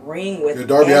in the ring with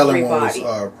Darby everybody. Allin one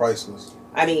was priceless.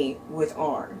 I mean, with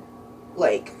Arn.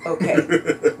 Like, okay.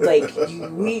 Like,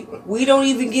 we don't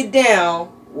even get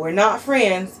down. We're not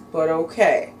friends, but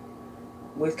okay.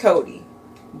 With Cody.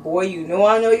 Boy,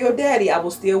 I know your daddy. I will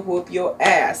still whoop your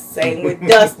ass. Same with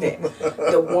Dustin.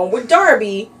 The one with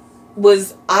Darby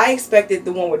I expected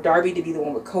the one with Darby to be the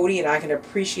one with Cody, and I can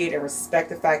appreciate and respect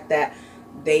the fact that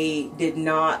they did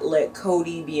not let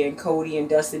Cody being Cody and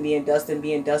Dustin being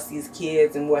Dusty's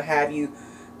kids and what have you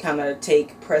kind of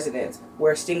take precedence.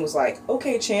 Where Sting was like,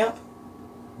 okay, champ.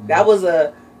 That was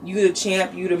you the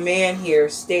champ, you the man here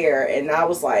stare. And I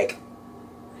was like,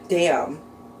 damn.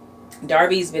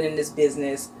 Darby's been in this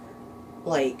business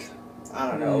like, I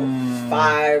don't know,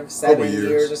 5-7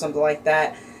 years or something like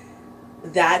that.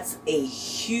 That's a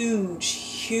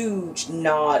huge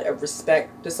nod of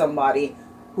respect to somebody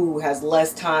who has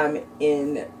less time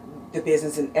in the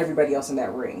business than everybody else in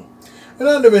that ring. And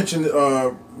not to mention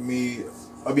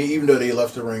even though they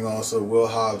left the ring also, Will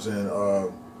Hobbs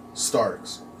and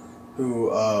Starks,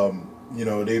 who,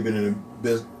 they've been in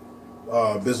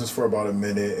business for about a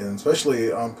minute, and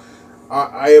especially,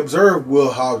 I observed Will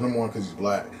Hobbs, number one, because he's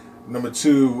black. Number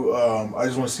two, I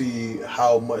just want to see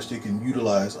how much they can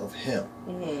utilize of him.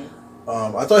 Mm-hmm.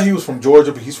 I thought he was from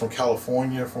Georgia, but he's from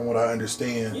California, from what I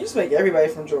understand. You just make everybody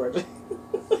from Georgia.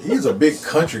 He's a big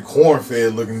country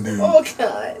corn-fed looking dude. Oh,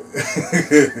 God.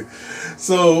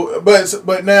 So,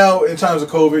 but now, in times of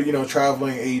COVID,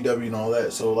 traveling, AEW and all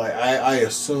that, so, like, I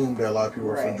assume that a lot of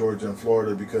people are from Georgia and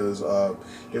Florida because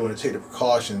they want to take the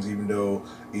precautions, even though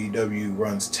AEW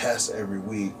runs tests every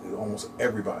week, almost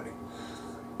everybody.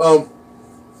 But,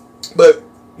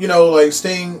 like,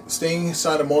 Sting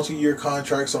signed a multi-year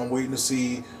contract, so I'm waiting to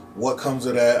see what comes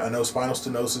of that. I know spinal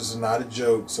stenosis is not a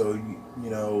joke, so,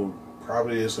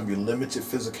 probably there's going to be limited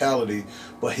physicality,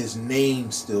 but his name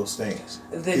still stands.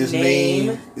 His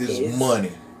name is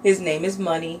money. His name is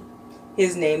money.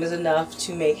 His name is enough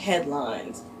to make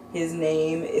headlines. His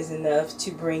name is enough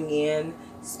to bring in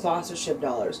sponsorship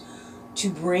dollars. To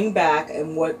bring back,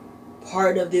 and what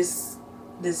part of this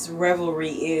revelry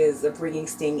is of bringing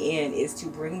Sting in, is to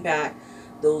bring back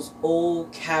those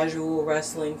old casual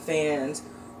wrestling fans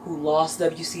who lost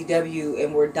WCW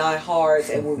and were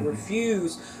diehards and would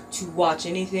refuse to watch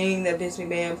anything that Vince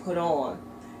McMahon put on.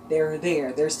 They're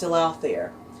there. They're still out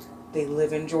there. They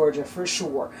live in Georgia for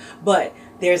sure. But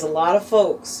there's a lot of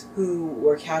folks who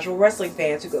were casual wrestling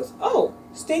fans who goes, oh,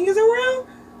 Sting is around?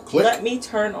 Click. Let me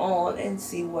turn on and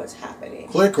see what's happening.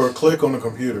 Click on the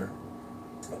computer.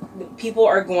 People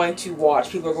are going to watch.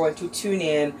 People are going to tune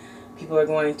in. People are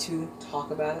going to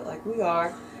talk about it like we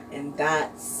are. And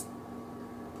that's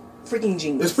freaking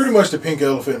genius. It's pretty much the pink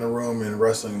elephant in the room in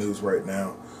wrestling news right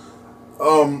now.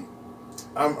 I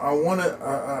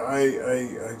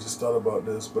just thought about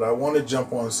this, but I want to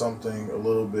jump on something a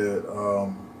little bit.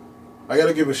 I got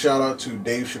to give a shout out to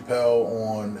Dave Chappelle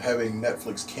on having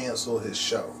Netflix cancel his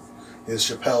show, his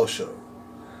Chappelle show,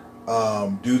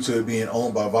 due to it being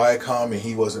owned by Viacom and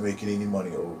he wasn't making any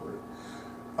money over it.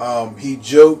 He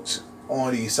joked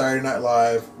on the Saturday Night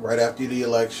Live right after the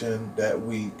election that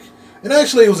week. And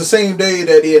actually, it was the same day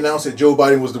that he announced that Joe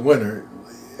Biden was the winner.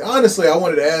 Honestly, I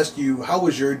wanted to ask you, how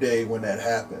was your day when that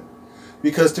happened?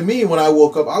 Because to me, when I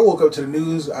woke up to the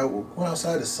news. I went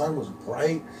outside, the sun was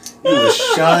bright. It was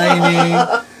shining.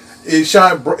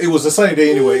 It was a sunny day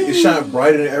anyway. It shined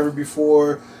brighter than ever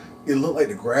before. It looked like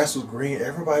the grass was green.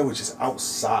 Everybody was just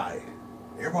outside.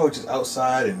 Everybody was just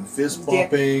outside and fist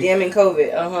bumping. Damning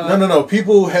COVID. No.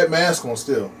 People had masks on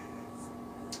still.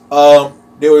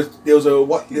 There was a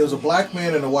black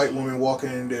man and a white woman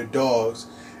walking their dogs,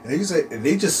 and they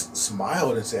just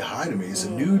smiled and said hi to me. It's a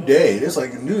new day. It's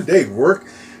like a new day. Work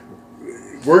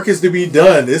is to be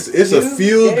done. It's a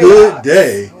feel good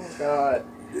day. Oh God.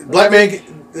 Black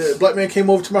man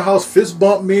came over to my house, fist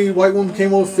bumped me. White woman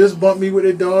came over, fist bumped me with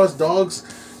their dogs. Dogs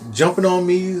jumping on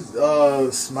me,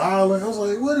 smiling. I was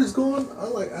like, what is going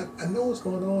on? I know what's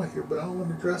going on here, but I don't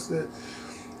want to address it.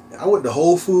 I went to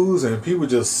Whole Foods and people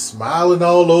just smiling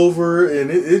all over,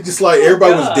 and it just like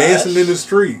everybody was gosh. dancing in the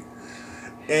street.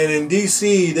 And in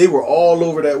DC, they were all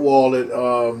over that wall at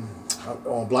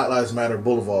on Black Lives Matter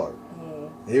Boulevard.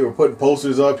 They were putting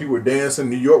posters up. People were dancing.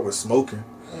 New York was smoking.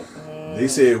 They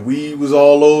said weed was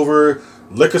all over.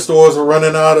 Liquor stores were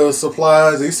running out of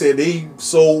supplies. They said they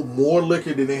sold more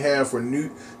liquor than they have for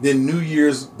New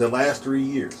Year's the last 3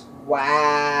 years.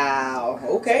 Wow.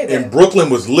 Okay then. And Brooklyn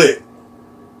was lit.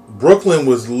 Brooklyn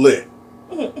was lit.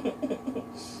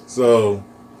 So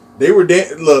they were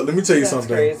look, let me tell you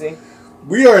something. Crazy.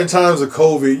 We are in times of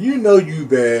COVID. You know you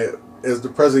bad as the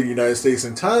President of the United States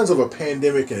in times of a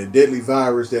pandemic and a deadly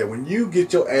virus that when you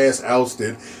get your ass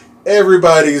ousted,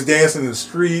 everybody's dancing in the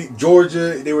street.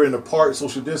 Georgia, they were in the park,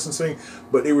 social distancing,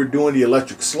 but they were doing the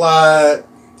electric slide.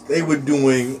 They were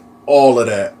doing all of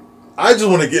that. I just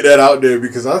want to get that out there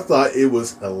because I thought it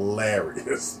was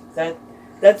hilarious.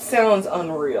 That sounds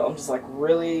unreal. I'm just like,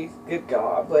 really? Good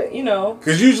God. But, you know.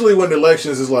 Because usually when the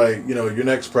elections is like, you know, your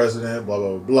next president, blah,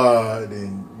 blah, blah,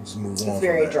 then you just move on. It's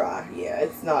very dry. Yeah,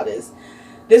 it's not as...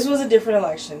 This was a different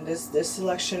election. This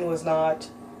election was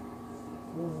not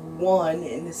won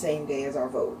in the same day as our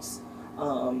votes.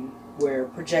 We're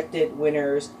projected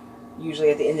winners usually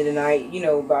at the end of the night. You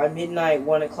know, by midnight,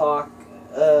 1 o'clock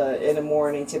in the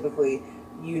morning, typically...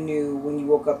 You knew when you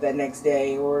woke up that next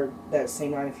day or that same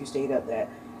night if you stayed up that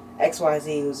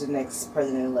XYZ was the next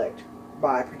president-elect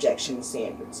by projection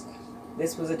standards.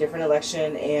 This was a different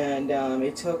election, and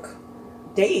it took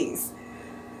days.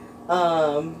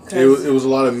 It was a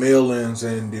lot of mail-ins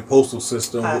and the postal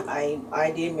system.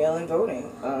 I did mail-in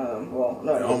voting. Well,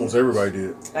 no, almost everybody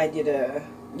did. I did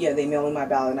they mailed in my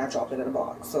ballot and I dropped it in a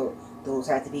box. So those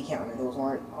had to be counted. Those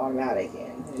weren't automatic,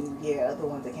 and the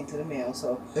ones that came to the mail.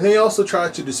 So and they also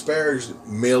tried to disparage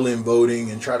mail-in voting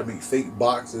and try to make fake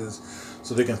boxes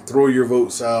so they can throw your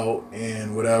votes out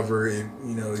and whatever. And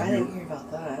I didn't hear about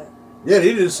that. Yeah,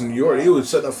 they did this in New York. They would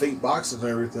set up fake boxes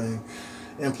and everything.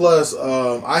 And plus,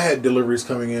 I had deliveries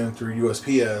coming in through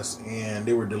USPS, and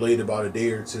they were delayed about a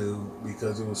day or two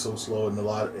because it was so slow in the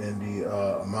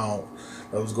amount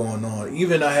that was going on.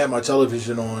 Even I had my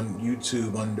television on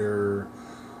YouTube under,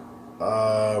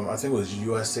 I think it was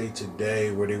USA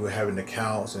Today, where they were having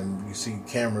accounts, and you see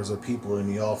cameras of people in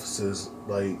the offices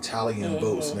like tallying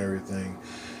votes and everything.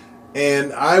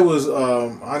 And I was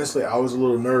honestly, I was a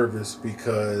little nervous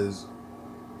because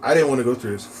I didn't want to go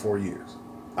through this for 4 years.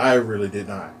 I really did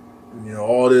not.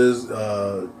 All this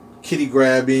kitty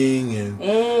grabbing and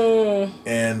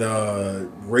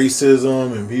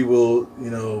racism and people,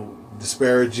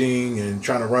 disparaging and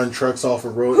trying to run trucks off a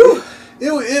road.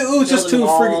 It was just too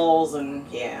freaking.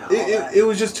 It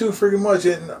was just too freaking much,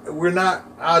 and we're not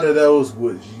out of those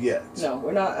woods yet. No,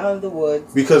 we're not out of the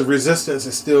woods because resistance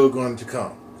is still going to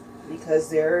come. Because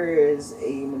there is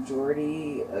a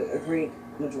great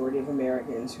majority of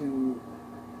Americans who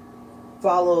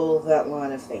follow that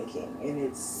line of thinking, and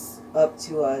it's up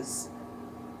to us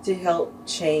to help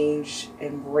change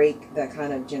and break that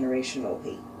kind of generational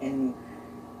hate. And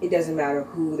it doesn't matter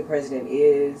who the president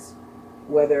is,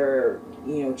 whether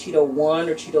Cheeto won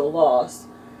or Cheeto lost.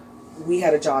 We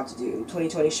had a job to do.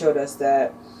 2020 showed us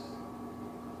that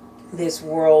this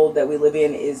world that we live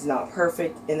in is not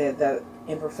perfect, and that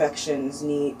imperfections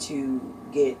need to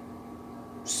get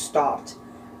stopped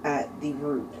at the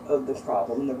root of the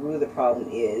problem. And the root of the problem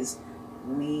is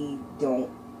we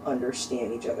don't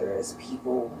understand each other as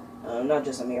people, not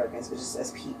just Americans, but just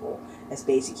as people, as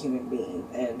basic human beings.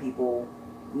 And people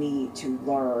need to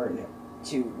learn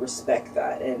to respect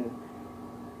that. And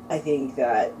I think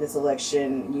that this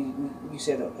election, you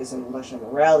said it's an election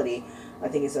of morality. I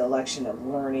think it's an election of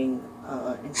learning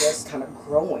and just kind of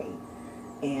growing.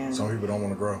 And some people don't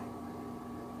want to grow.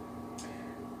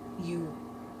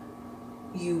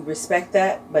 You respect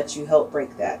that, but you help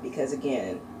break that, because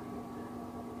again,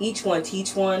 each one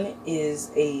teach one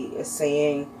is a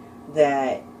saying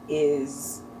that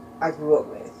is I grew up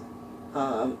with,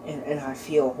 and I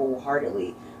feel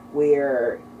wholeheartedly,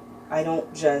 where I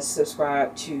don't just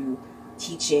subscribe to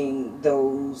teaching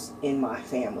those in my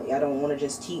family. I don't want to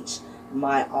just teach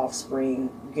my offspring,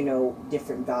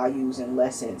 different values and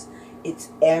lessons. It's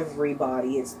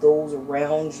everybody. It's those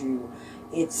around you.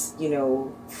 It's,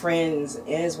 friends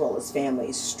as well as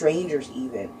family, strangers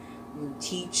even. You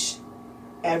teach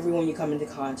everyone you come into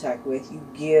contact with. You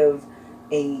give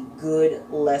a good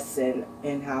lesson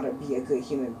in how to be a good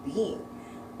human being.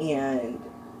 And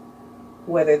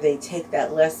whether they take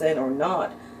that lesson or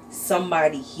not,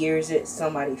 somebody hears it,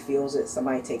 somebody feels it,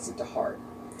 somebody takes it to heart.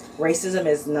 Racism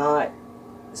is not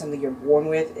something you're born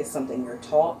with. It's something you're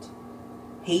taught.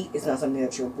 Hate is not something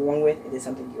that you're born with. It is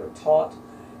something you're taught.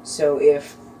 So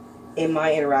if in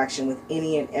my interaction with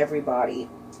any and everybody,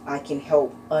 I can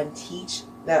help unteach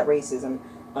that racism,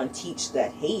 unteach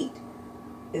that hate,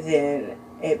 then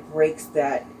it breaks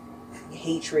that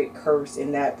hatred curse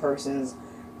in that person's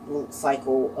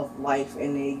cycle of life,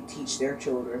 and they teach their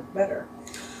children better.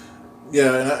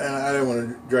 Yeah, and I didn't want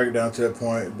to drag it down to that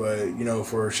point, but,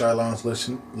 for Shylon's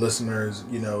listeners,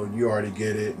 you already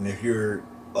get it. And if you're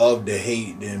of the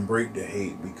hate, then break the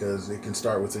hate, because it can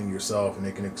start within yourself and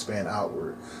it can expand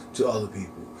outward to other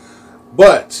people.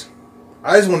 But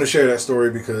I just want to share that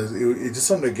story because it's just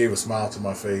something that gave a smile to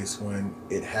my face when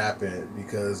it happened,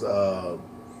 because,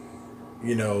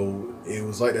 it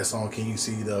was like that song, Can You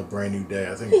See the Brand New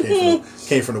Day? I think it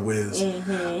came from the Wiz.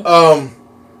 Mm-hmm.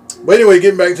 But anyway,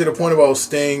 getting back to the point about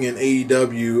Sting and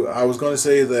AEW, I was going to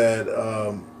say that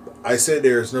I said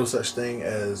there's no such thing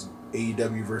as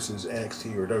AEW versus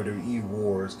NXT or WWE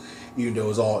wars, even though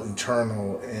it's all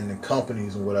internal and the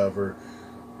companies and whatever,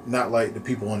 not like the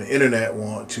people on the internet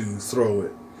want to throw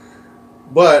it.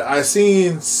 But I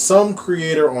seen some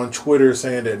creator on Twitter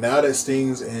saying that now that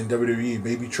Sting's in WWE,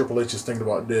 maybe Triple H is thinking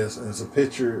about this, and it's a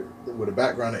picture with a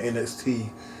background of NXT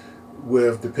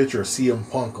with the picture of CM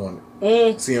Punk on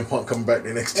it. CM Punk coming back to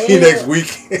NXT next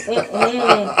week.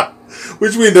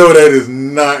 Which we know that is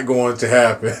not going to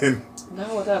happen.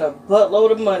 Not without a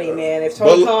buttload of money, man. If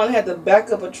Tony Khan had to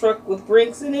back up a truck with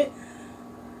Brinks in it,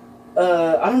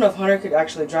 I don't know if Hunter could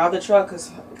actually drive the truck, because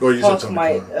Punk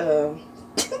might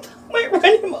run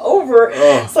him over.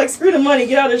 It's like, screw the money,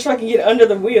 get out of the truck and get under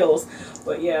the wheels.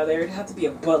 But yeah, there'd have to be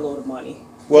a buttload of money.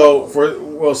 Well,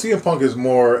 CM Punk is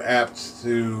more apt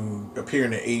to appear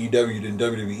in the AEW than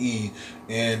WWE,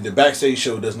 and the backstage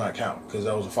show does not count because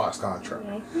that was a Fox contract.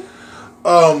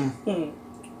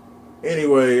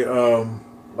 Anyway,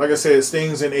 like I said,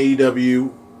 Sting's in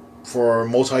AEW for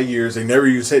multi-years. They never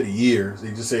even said the years.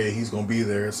 They just say he's going to be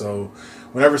there. So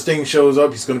whenever Sting shows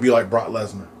up, he's going to be like Brock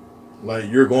Lesnar. Like,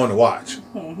 you're going to watch.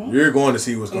 You're going to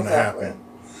see what's going to happen.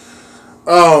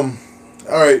 All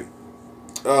right.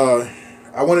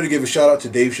 I wanted to give a shout out to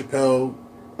Dave Chappelle.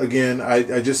 Again,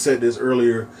 I just said this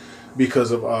earlier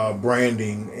because of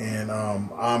branding, and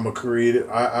I'm a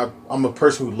creator. I'm a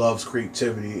person who loves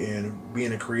creativity, and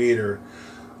being a creator,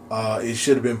 it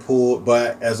should have been pulled.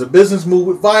 But as a business move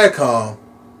with Viacom,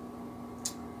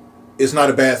 it's not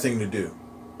a bad thing to do.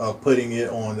 Putting it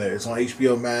on there. It's on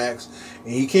HBO Max,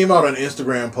 and he came out on an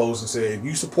Instagram post and said, "If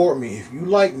you support me, if you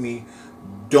like me,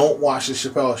 don't watch the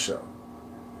Chappelle Show."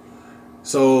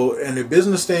 So, in a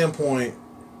business standpoint,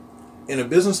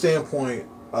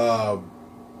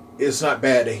 it's not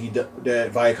bad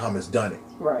that Viacom has done it.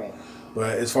 Right.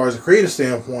 But as far as a creative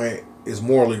standpoint, it's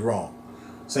morally wrong.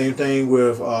 Same thing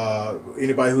with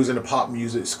anybody who's into pop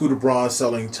music. Scooter Braun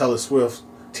selling Taylor Swift's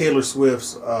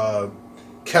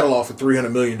catalog for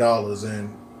 $300 million,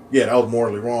 and yeah, that was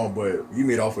morally wrong. But you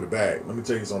made off with a bag. Let me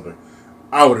tell you something.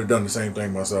 I would have done the same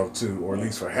thing myself too, or at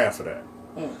least for half of that.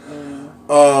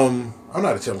 I'm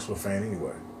not a Taylor Swift fan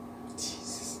anyway.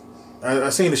 Jesus. I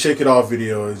seen the Shake It Off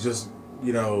video. It's just,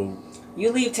 You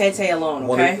leave Tay-Tay alone,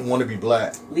 okay? Want to be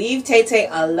black. Leave Tay-Tay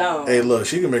alone. Hey, look,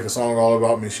 she can make a song all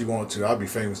about me if she wants to. I'll be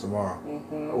famous tomorrow.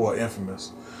 Or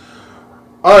infamous.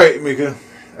 All right, Mika.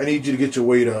 I need you to get your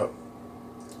weight up,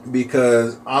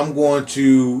 because I'm going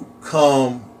to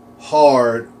come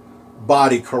hard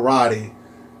body karate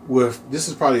with, this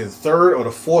is probably the third or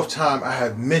the fourth time I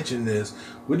have mentioned this,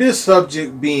 with this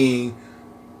subject being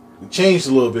changed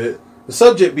a little bit. The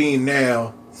subject being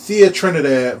now Thea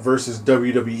Trinidad versus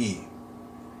WWE.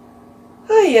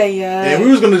 And we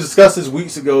was going to discuss this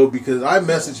weeks ago, because I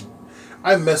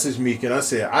messaged Meek and I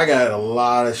said I got a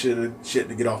lot of shit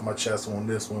to get off my chest on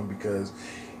this one, because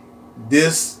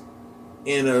this,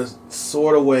 in a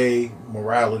sort of way,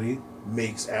 morality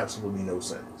makes absolutely no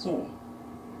sense.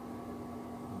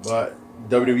 But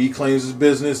WWE claims his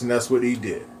business, and that's what he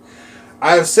did.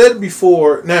 I have said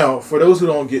before, now, for those who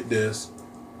don't get this,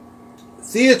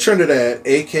 Thea Trinidad,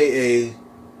 a.k.a.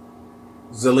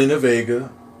 Zelina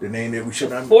Vega, the name that we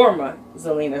should not... Former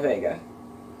Zelina Vega.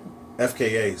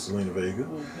 FKA Zelina Vega,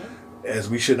 as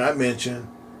we should not mention,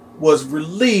 was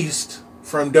released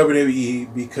from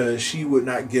WWE because she would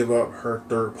not give up her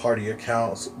third-party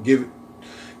accounts, give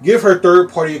her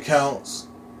third-party accounts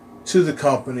to the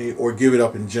company, or give it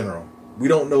up in general. We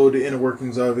don't know the inner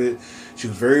workings of it. She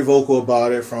was very vocal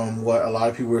about it, from what a lot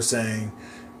of people were saying.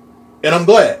 And I'm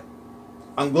glad.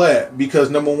 Because,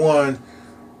 number one,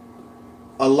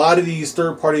 a lot of these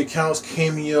third-party accounts,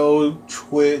 Cameo,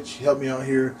 Twitch, help me out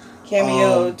here.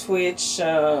 Cameo, Twitch.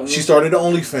 She started the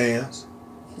OnlyFans.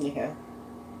 Yeah.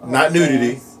 Not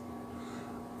nudity.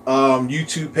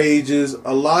 YouTube pages.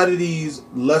 A lot of these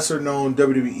lesser known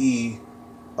WWE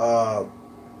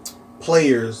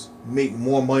players make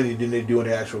more money than they do in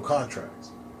their actual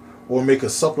contracts, or make a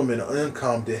supplemental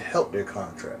income to help their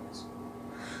contracts.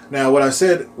 Now, what I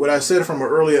said from an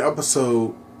earlier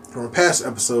episode, from a past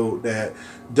episode, that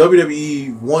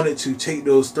WWE wanted to take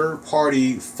those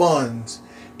third-party funds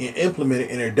and implement it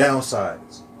in their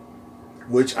downsides,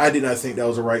 which I did not think that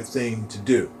was the right thing to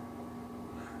do.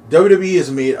 WWE has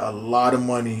made a lot of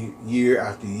money year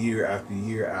after year after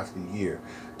year after year.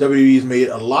 WWE has made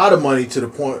a lot of money to the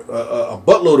point, a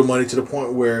buttload of money to the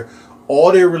point where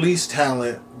all their release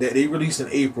talent that they released in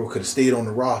April could have stayed on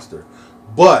the roster.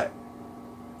 But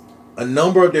a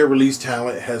number of their release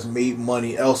talent has made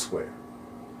money elsewhere.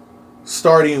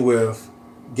 Starting with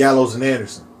Gallows and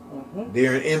Anderson. Mm-hmm.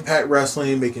 They're in Impact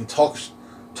Wrestling making Talk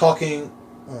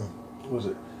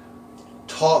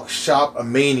Shop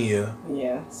Mania.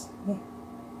 Yes.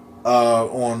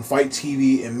 On Fight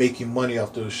TV and making money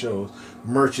off those shows.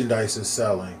 Merchandise is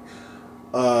selling.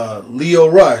 Lio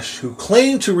Rush, who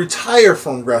claimed to retire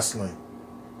from wrestling,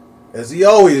 as he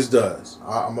always does.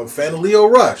 I'm a fan of Lio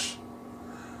Rush.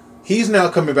 He's now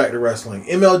coming back to wrestling.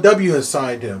 MLW has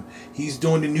signed him. He's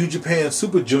doing the New Japan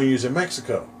Super Juniors in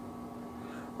Mexico,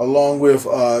 along with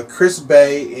Chris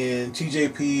Bay and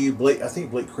TJP. Blake, I think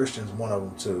Blake Christian's one of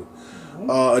them too. Mm-hmm.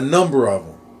 A number of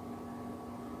them.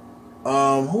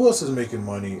 Who else is making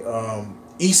money?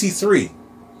 EC3.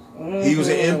 Mm-hmm. He was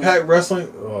in Impact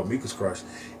Wrestling. Oh, Mika's crushed.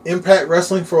 Impact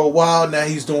Wrestling for a while. Now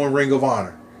he's doing Ring of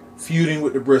Honor, feuding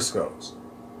with the Briscoes.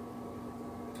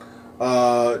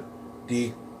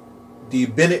 The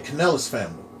Bennett Kanellis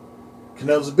family.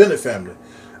 Kanellis Bennett family.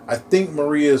 I think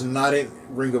Maria is not in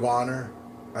Ring of Honor.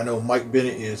 I know Mike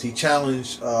Bennett is. He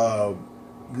challenged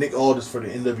Nick Aldis for the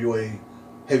NWA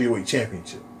Heavyweight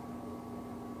Championship.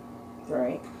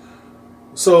 Right.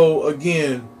 So,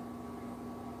 again,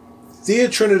 Thea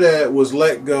Trinidad was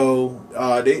let go.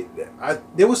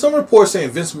 There was some reports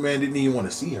saying Vince McMahon didn't even want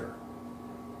to see her.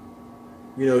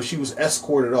 You know, she was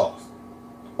escorted off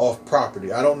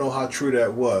property. I don't know how true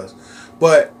that was.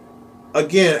 But,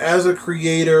 again, as a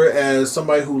creator, as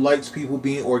somebody who likes people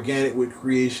being organic with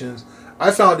creations,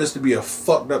 I found this to be a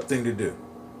fucked up thing to do.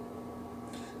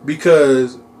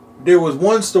 Because there was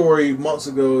one story months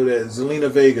ago that Zelina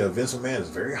Vega, Vince McMahon is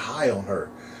very high on her.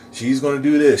 She's going to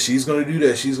do this. She's going to do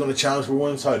that. She's going to challenge for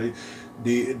women's title.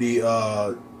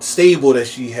 The stable that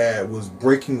she had was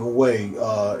breaking away.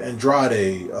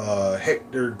 Andrade,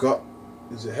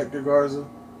 is it Hector Garza?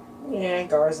 Yeah,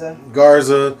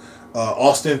 Garza.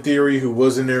 Austin Theory, who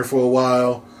was in there for a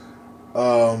while.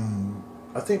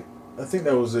 I think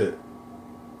that was it.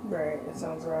 Right, it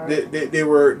sounds right. They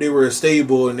were a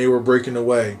stable and they were breaking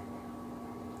away.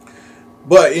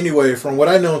 But anyway, from what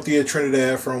I know of Thea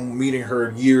Trinidad from meeting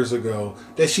her years ago,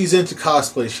 that she's into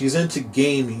cosplay, she's into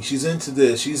gaming, she's into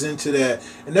this, she's into that.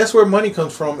 And that's where money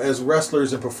comes from as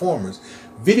wrestlers and performers.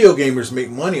 Video gamers make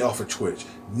money off of Twitch.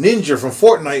 Ninja from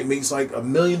Fortnite makes like $1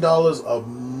 million a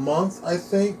month, I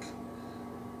think.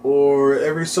 Or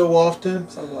every so often.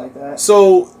 Something like that.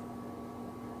 So,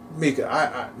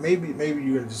 Mika, maybe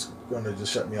you're gonna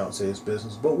just shut me out and say it's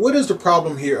business. But what is the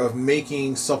problem here of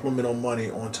making supplemental money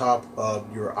on top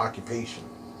of your occupation?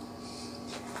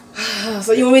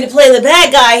 So you want me to play the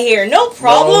bad guy here? No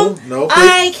problem. No.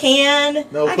 I can.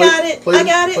 No, I got it. Play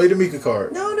the Mika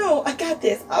card. No, I got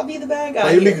this. I'll be the bad guy.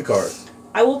 Play the Mika card.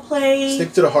 I will play.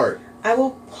 Stick to the heart. I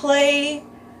will play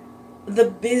the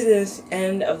business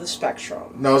end of the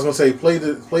spectrum. No, I was gonna say play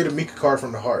the Mika card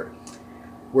from the heart,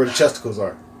 where the chesticles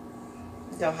are.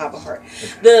 Don't have a heart.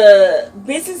 The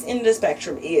business end of the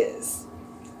spectrum is,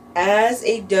 as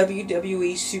a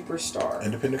WWE superstar,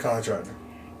 independent contractor.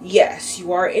 Yes,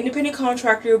 you are an independent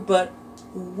contractor, but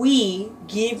we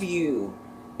give you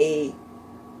a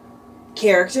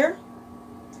character,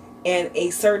 and a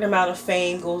certain amount of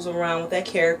fame goes around with that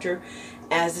character,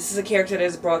 as this is a character that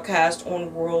is broadcast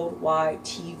on worldwide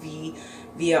TV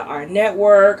via our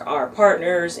network, our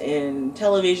partners in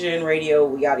television,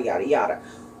 radio, yada, yada, yada.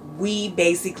 We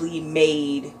basically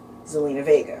made Zelina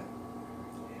Vega.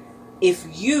 If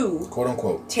you, quote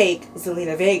unquote, take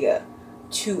Zelina Vega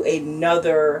to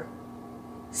another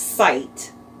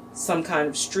site, some kind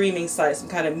of streaming site, some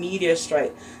kind of media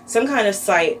site, some kind of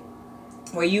site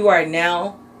where you are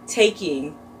now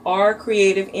taking our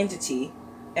creative entity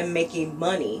and making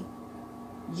money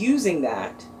using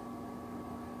that,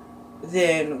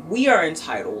 then we are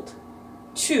entitled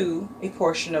to a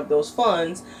portion of those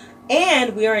funds,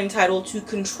 and we are entitled to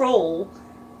control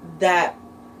that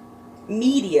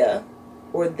media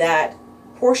or that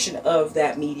portion of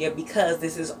that media, because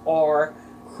this is our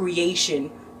creation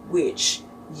which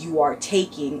you are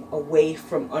taking away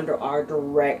from under our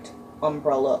direct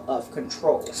umbrella of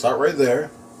control. Start right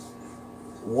there.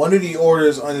 One of the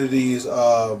orders under these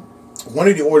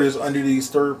third-party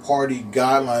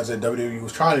guidelines that WWE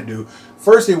was trying to do,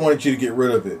 first they wanted you to get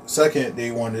rid of it. Second,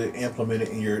 they wanted to implement it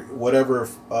in your whatever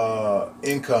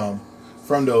income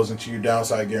from those into your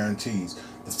downside guarantees.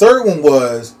 The third one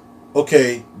was,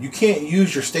 okay, you can't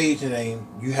use your stage name,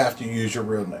 you have to use your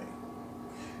real name.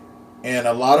 And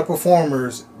a lot of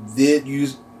performers did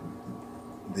use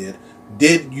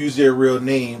their real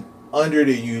name under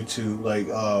the YouTube, like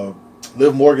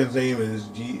Liv Morgan's name is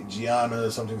Gianna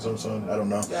something, I don't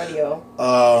know. Diadio.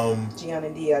 Gianna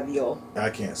Diadio. I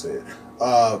can't say it.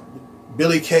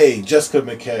 Billie Kay, Jessica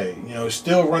McKay,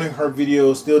 still running her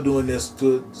videos, still doing this,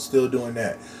 still doing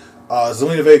that.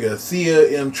 Zelina Vega,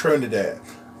 Thea M. Trinidad.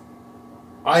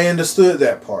 I understood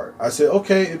that part. I said,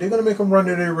 okay, if they're gonna make them run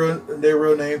their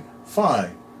real name,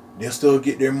 fine. They'll still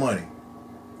get their money.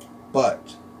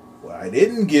 But what I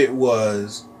didn't get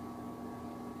was,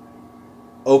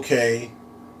 okay,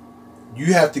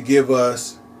 you have to give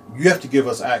us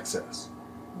access.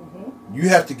 Mm-hmm. You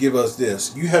have to give us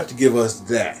this. You have to give us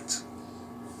that.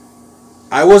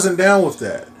 I wasn't down with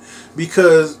that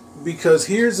because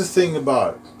here's the thing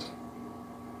about it.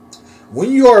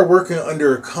 When you are working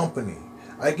under a company,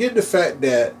 I get the fact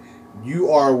that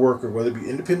you are a worker, whether it be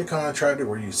independent contractor,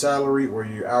 or you're salary, or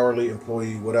you're hourly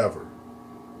employee, whatever.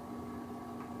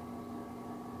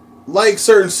 Like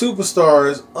certain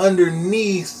superstars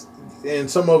underneath, and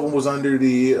some of them was under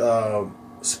the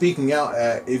Speaking Out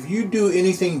Act, if you do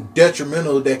anything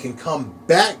detrimental that can come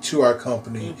back to our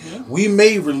company, we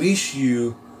may release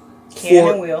you.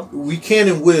 We can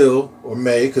and will, or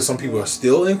may, because some people are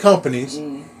still in companies.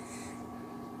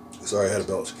 Sorry, I had a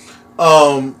belch.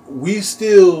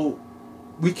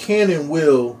 We can and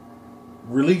will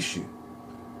release you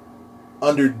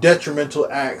under detrimental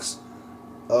acts.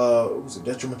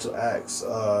 Detrimental acts,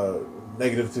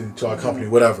 negative to our company,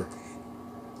 whatever.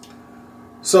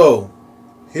 So,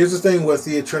 here's the thing: what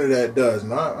Thea Trinidad does.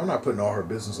 And I'm not putting all her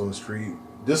business on the street.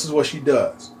 This is what she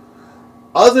does.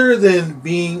 Other than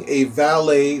being a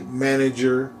valet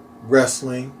manager,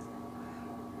 wrestling,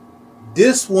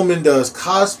 this woman does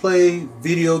cosplay,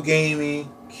 video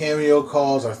gaming, cameo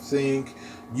calls, I think,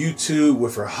 YouTube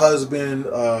with her husband,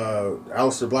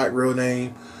 Aleister Black, real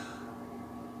name,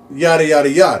 yada, yada,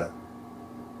 yada.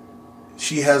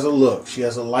 She has a look. She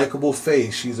has a likable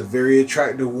face. She's a very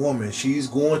attractive woman. She's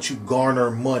going to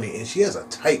garner money. And she has a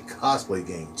tight cosplay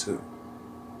game, too.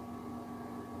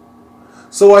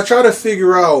 So I try to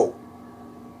figure out,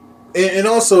 and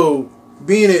also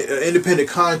being an independent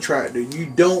contractor, you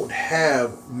don't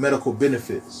have medical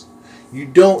benefits. You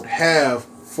don't have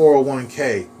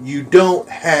 401k. You don't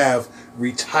have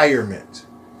retirement.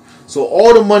 So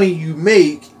all the money you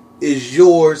make is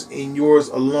yours and yours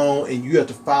alone, and you have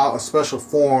to file a special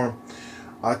form,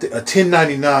 a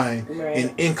 1099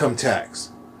 in income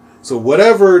tax. So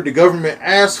whatever the government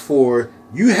asks for,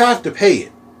 you have to pay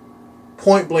it.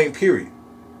 Point blank, period.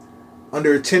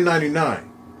 Under a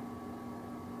 1099.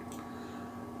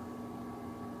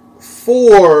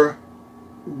 For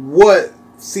what?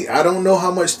 See, I don't know how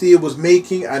much Thea was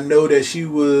making. I know that she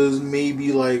was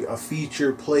maybe like a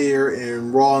featured player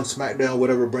in Raw and SmackDown,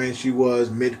 whatever brand she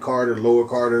was, mid-card or lower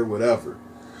card or whatever.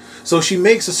 So she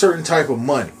makes a certain type of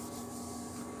money.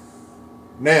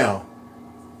 Now,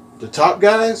 the top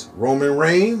guys, Roman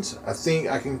Reigns, I think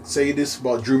I can say this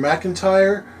about Drew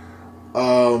McIntyre,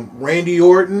 Randy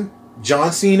Orton,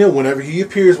 John Cena, whenever he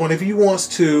appears, whenever he wants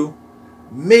to,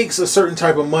 makes a certain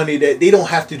type of money that they don't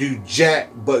have to do jack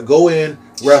but go in,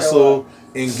 wrestle,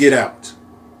 and get out.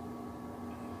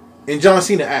 And John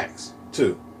Cena acts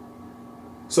too.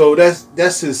 So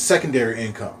that's his secondary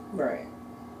income. Right.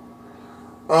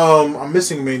 I'm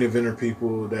missing main eventer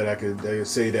people that I could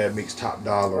say that makes top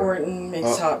dollar. Orton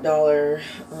makes top dollar.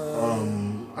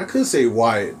 I could say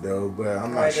Wyatt though, but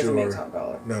I'm not sure. Doesn't make top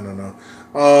dollar. No.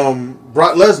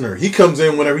 Brock Lesnar, he comes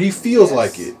in whenever he feels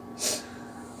like it.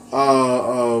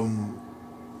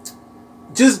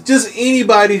 Just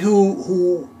anybody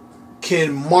who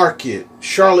can market.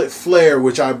 Charlotte Flair,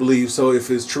 which I believe so, if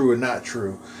it's true or not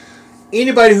true.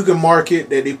 Anybody who can market,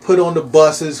 that they put on the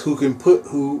buses, who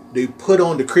they put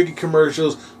on the cricket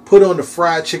commercials, put on the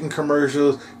fried chicken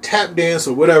commercials, tap dance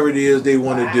or whatever it is they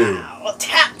want to do.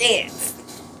 Tap dance.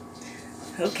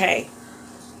 Okay.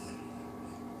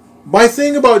 My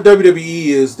thing about WWE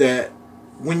is that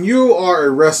when you are a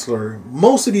wrestler,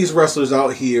 most of these wrestlers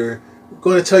out here are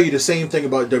going to tell you the same thing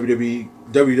about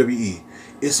WWE.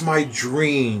 It's my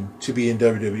dream to be in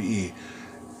WWE.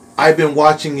 I've been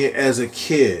watching it as a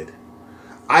kid.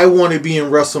 I want to be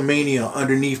in WrestleMania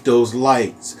underneath those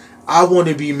lights. I want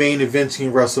to be main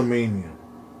eventing WrestleMania.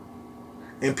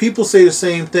 And people say the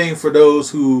same thing for those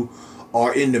who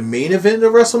are in the main event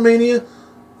of WrestleMania,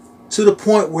 to the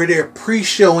point where they're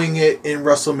pre-showing it in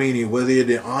WrestleMania, whether it's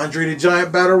the Andre the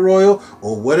Giant Battle Royal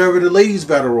or whatever the Ladies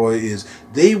Battle Royal is.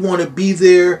 They want to be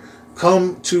there,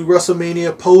 come to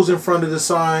WrestleMania, pose in front of the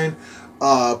sign,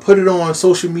 put it on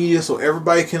social media so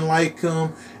everybody can like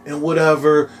them and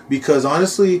whatever, because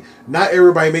honestly, not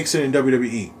everybody makes it in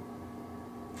WWE.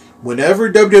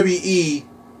 Whenever WWE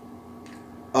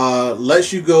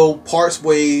lets you go parts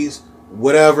ways,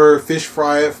 whatever, fish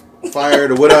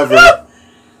fired or whatever,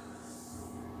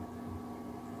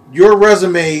 your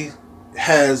resume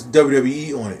has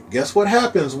WWE on it. Guess what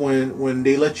happens when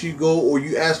they let you go or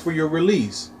you ask for your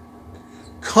release?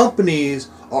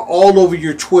 Companies are all over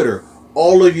your Twitter,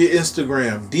 all of your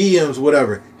Instagram, DMs,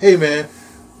 whatever. Hey man,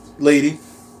 lady,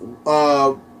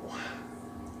 how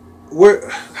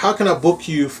can I book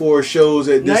you for shows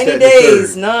at this 90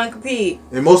 days, non-compete.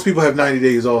 And most people have 90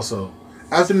 days also.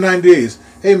 After 90 days,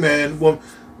 hey man, well,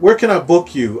 where can I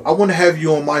book you? I want to have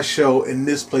you on my show in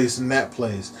this place and that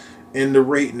place, and the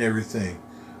rate and everything.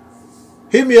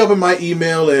 Hit me up in my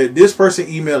email at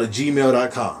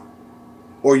thispersonemail@gmail.com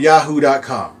or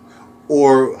yahoo.com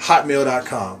or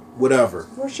hotmail.com, whatever.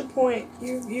 What's your point?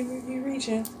 You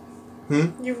reaching?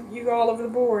 You go all over the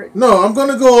board. No, I'm going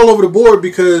to go all over the board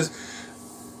because,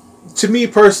 to me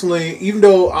personally, even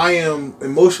though I am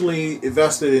emotionally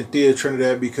invested in Thea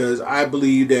Trinidad because I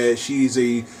believe that she's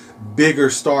a bigger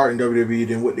star in WWE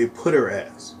than what they put her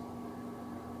as.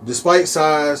 Despite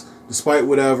size, despite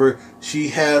whatever, she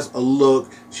has a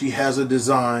look, she has a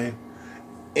design,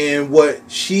 and what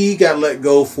she got let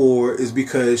go for is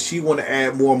because she wanted to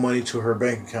add more money to her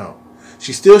bank account.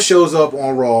 She still shows up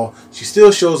on Raw, she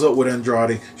still shows up with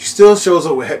Andrade, she still shows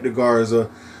up with Hector Garza,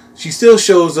 she still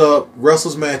shows up,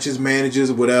 wrestles matches,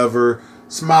 manages, whatever,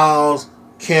 smiles,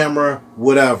 camera,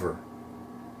 whatever.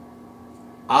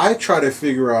 I try to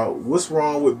figure out what's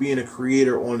wrong with being a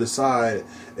creator on the side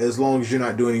as long as you're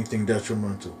not doing anything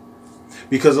detrimental.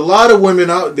 Because a lot of women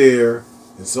out there,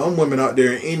 and some women out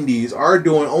there in indies, are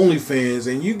doing OnlyFans,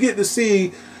 and you get to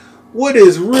see what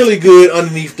is really good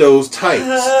underneath those tights.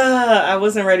 I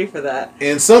wasn't ready for that.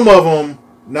 And some of them,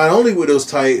 not only with those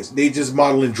tights, they just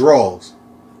modeling draws.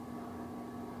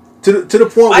 To the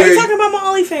point where... Why are you talking about my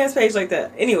OnlyFans page like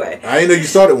that? Anyway. I didn't know you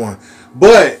started one.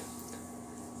 But...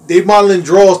 they modeling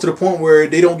draws to the point where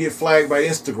they don't get flagged by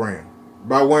Instagram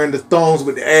by wearing the thongs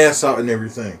with the ass out and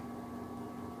everything.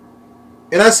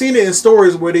 And I've seen it in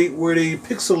stories where they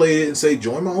pixelate it and say,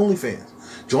 join my OnlyFans.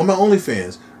 Join my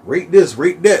OnlyFans. Rate this,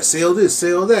 rate that, sell this,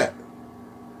 sell that.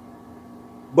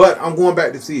 But I'm going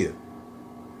back to Thea.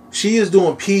 She is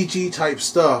doing PG type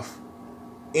stuff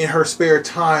in her spare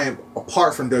time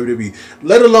apart from WWE.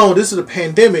 Let alone, this is a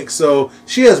pandemic, so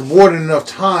she has more than enough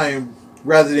time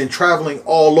rather than traveling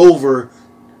all over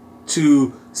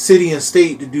to city and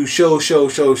state to do show.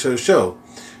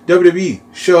 WWE,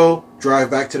 show, drive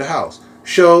back to the house.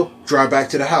 Show, drive back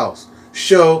to the house.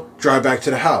 Show, drive back to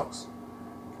the house.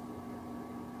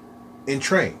 And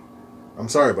train. I'm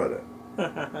sorry about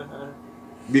that.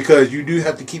 Because you do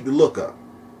have to keep the look up.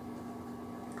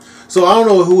 So I don't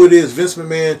know who it is, Vince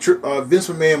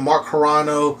McMahon, Mark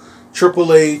Carrano,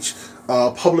 Triple H,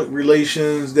 public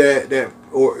relations,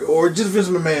 or just Vince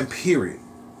McMahon, period.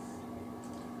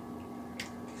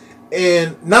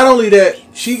 And not only that,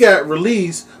 she got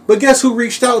released, but guess who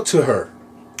reached out to her?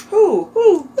 Who?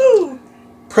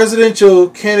 Presidential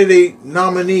candidate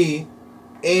nominee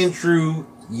Andrew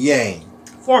Yang.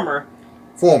 Former,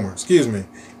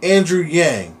 Andrew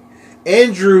Yang.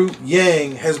 Andrew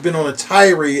Yang has been on a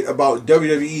tirade about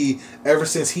WWE ever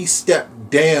since he stepped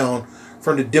down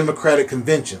from the Democratic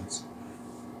conventions.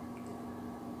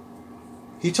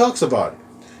 He talks about it.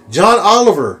 John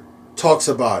Oliver talks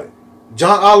about it.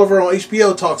 John Oliver on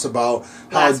HBO talks about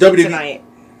how WWE...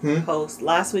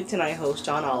 Last Week Tonight host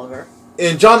John Oliver.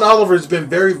 And John Oliver has been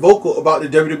very vocal about the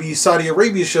WWE Saudi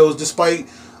Arabia shows despite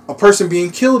a person being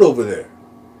killed over there.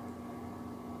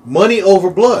 Money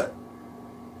over blood.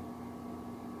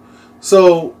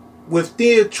 So, with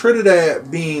Thea Trinidad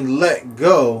being let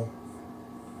go,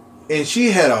 and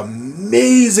she had a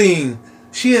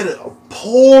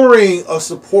pouring of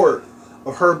support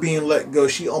of her being let go.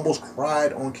 She almost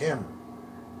cried on camera.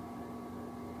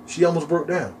 She almost broke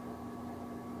down.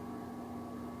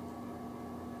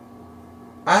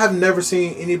 I have never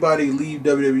seen anybody leave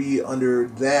WWE under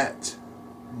that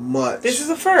much. This is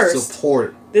a first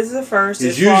support. This is a first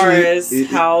as far as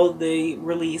how the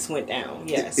release went down.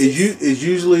 Yes. It's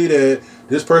usually that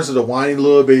this person's a whiny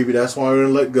little baby, that's why we're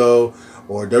going to let go.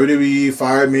 or WWE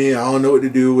fired me, I don't know what to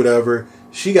do, whatever.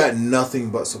 She got nothing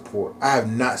but support. I have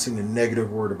not seen a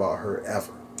negative word about her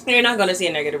ever. You're not going to see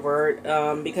a negative word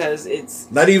because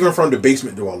it's... Not even from the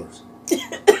basement dwellers.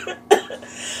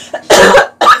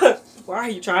 Why are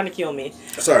you trying to kill me?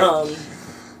 Sorry.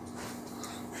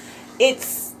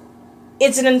 It's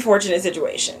an unfortunate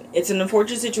situation. It's an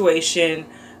unfortunate situation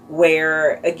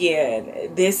where,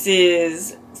 again, this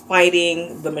is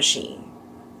fighting the machine.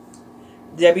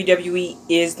 WWE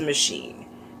is the machine.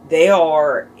 They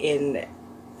are, in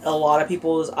a lot of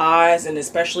people's eyes, and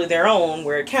especially their own,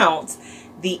 where it counts,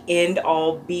 the end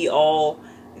all be all.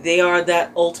 They are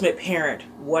that ultimate parent.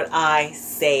 What I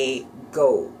say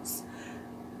goes.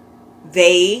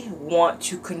 They want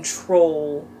to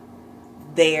control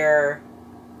their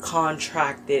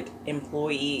contracted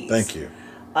employees. Thank you.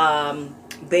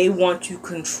 They want to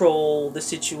control the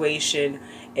situation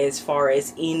as far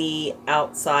as any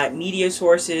outside media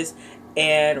sources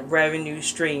and revenue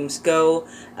streams go,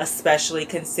 especially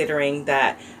considering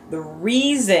that the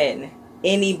reason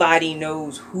anybody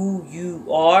knows who you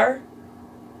are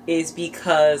is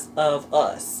because of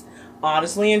us.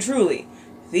 Honestly and truly,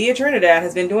 Thea Trinidad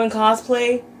has been doing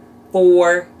cosplay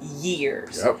for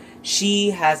years. Yep.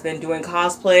 She has been doing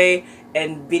cosplay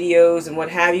and videos and what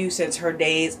have you since her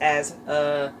days as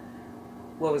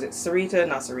what was it? Sarita?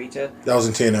 Not Sarita. That was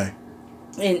in TNA.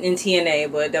 In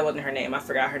TNA, but that wasn't her name. I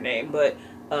forgot her name, but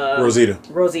Rosita.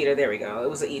 Rosita, there we go. It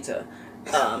was Aita.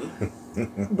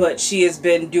 But she has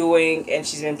been doing, and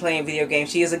she's been playing video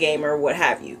games. She is a gamer, what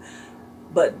have you.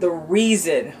 But the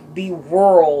reason the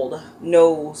world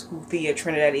knows who Thea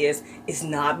Trinidad is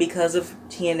not because of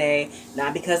TNA,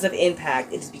 not because of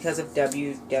Impact. It is because of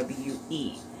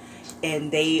WWE.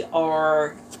 And they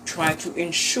are trying to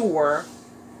ensure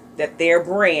that their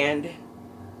brand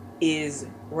is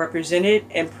represented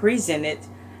and presented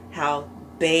how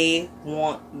they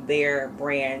want their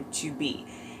brand to be.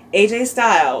 AJ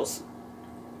Styles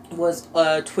was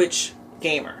a Twitch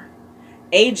gamer.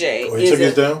 AJ he took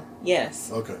his down?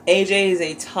 Yes. Okay. AJ is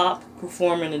a top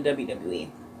performer in the WWE.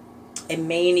 A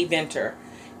main eventer.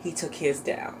 He took his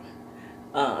down.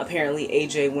 Apparently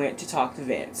AJ went to talk to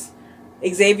Vince.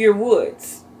 Xavier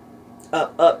Woods.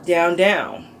 Up, up, down,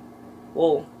 down.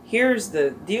 Well, here's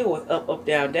the deal with up, up,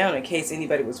 down, down. In case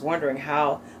anybody was wondering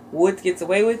how Woods gets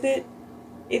away with it.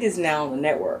 It is now on the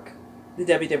network. The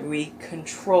WWE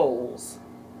controls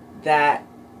that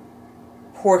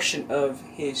portion of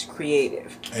his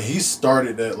creative. And he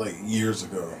started that like years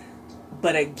ago.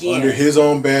 But again, under his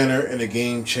own banner, and the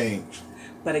game changed.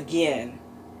 But again,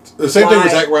 the same thing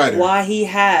with Zack Ryder. Why he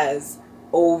has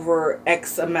over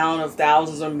X amount of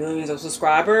thousands or millions of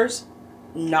subscribers,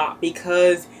 not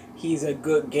because he's a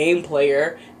good game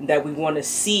player that we want to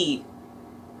see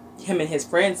him and his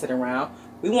friends sit around.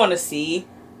 We want to see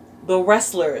the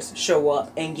wrestlers show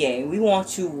up and game. We want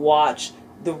to watch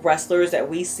the wrestlers that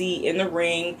we see in the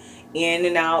ring, in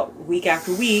and out, week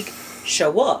after week,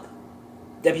 show up.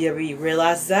 WWE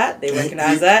realizes that. They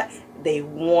recognize that. They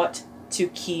want to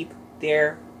keep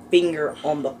their finger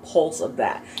on the pulse of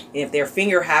that. And if their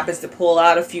finger happens to pull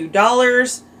out a few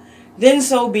dollars, then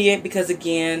so be it, because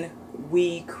again,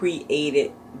 we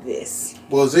created this.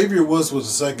 Well, Xavier Woods was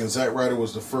the second. Zack Ryder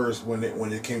was the first when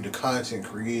it came to content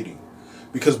creating,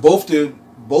 because both the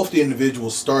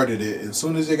individuals started it. As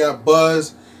soon as they got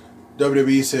buzz,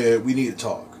 WWE said, we need to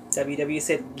talk. WWE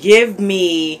said, give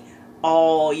me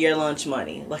all your lunch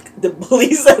money. Like the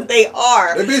bullies that they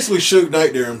are. They basically Suge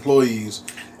Knight their employees.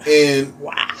 And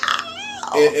wow.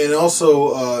 And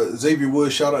also Xavier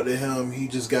Woods, shout out to him. He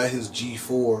just got his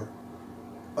G4.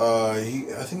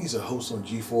 I think he's a host on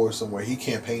G4 somewhere. He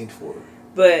campaigned for it.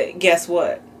 But guess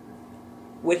what?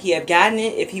 Would he have gotten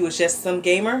it if he was just some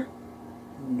gamer?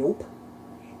 Nope.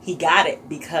 He got it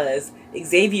because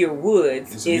Xavier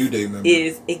Woods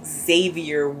is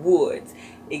Xavier Woods.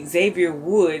 Xavier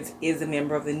Woods is a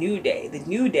member of the New Day. The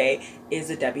New Day is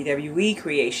a WWE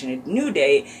creation. The New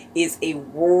Day is a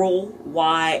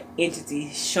worldwide entity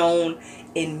shown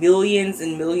in millions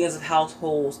and millions of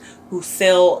households who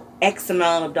sell X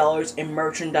amount of dollars in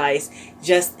merchandise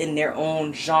just in their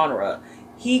own genre.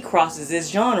 He crosses this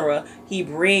genre. He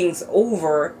brings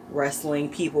over wrestling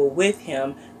people with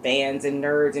him, fans and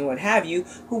nerds and what have you,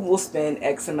 who will spend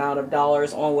X amount of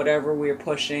dollars on whatever we're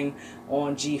pushing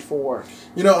on G4.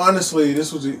 You know, honestly,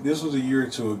 this was a year or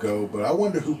two ago, but I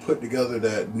wonder who put together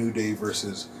that New Day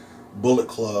versus Bullet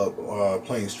Club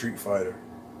playing Street Fighter.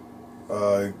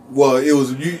 Well, it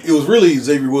was really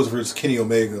Xavier Woods versus Kenny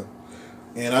Omega,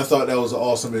 and I thought that was an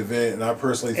awesome event. And I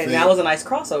personally think that was a nice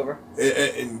crossover.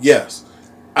 And yes.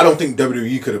 I don't think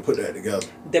WWE could have put that together.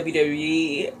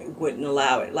 WWE wouldn't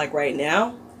allow it. Like right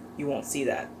now, You won't see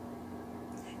that.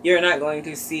 You're not going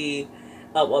to see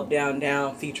Up, Up, Down,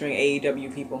 Down featuring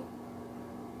AEW people.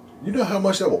 You know how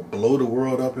much that will blow the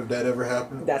world up if that ever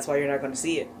happened? That's why you're not going to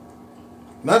see it.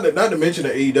 Not to mention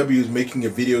that AEW is making a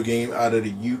video game out of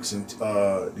the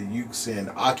Ukes and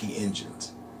Aki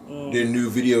engines. Their new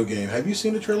video game. Have you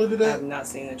seen the trailer to that? I have not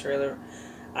seen the trailer.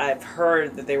 I've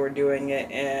heard that they were doing it,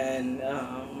 and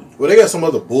well, they got some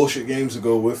other bullshit games to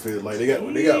go with it. Like they got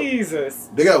one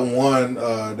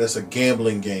that's a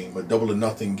gambling game, a double or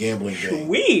nothing gambling game.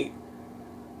 Sweet.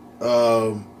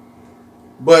 But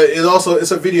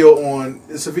it's a video on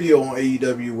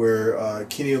AEW where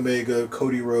Kenny Omega,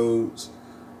 Cody Rhodes,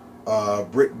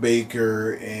 Britt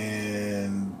Baker,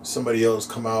 and somebody else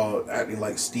come out acting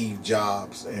like Steve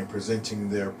Jobs and presenting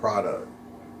their product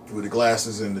with the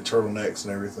glasses and the turtlenecks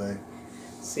and everything.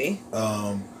 See?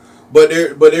 But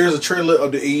there's a trailer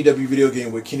of the AEW video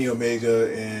game with Kenny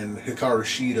Omega and Hikaru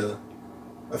Shida.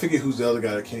 I forget who's the other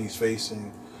guy that Kenny's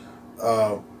facing.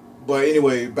 But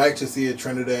anyway, back to Thea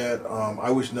Trinidad.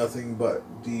 I wish nothing but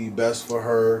the best for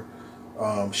her.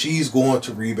 She's going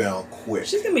to rebound quick.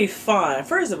 She's going to be fine.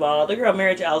 First of all, the girl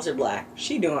married to Aleister Black.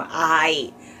 She doing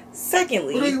aight.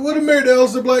 Secondly... What did married to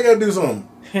Aleister Black got to do something?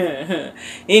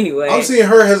 Anyway... I'm seeing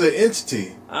her as an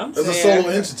entity. As a solo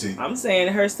entity. I'm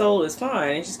saying her soul is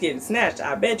fine and she's getting snatched.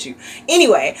 I bet you.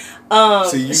 Anyway,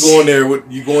 see, you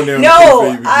going there?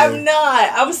 No, I'm not.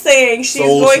 I'm saying she's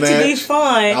going to be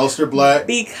fine. Aleister Black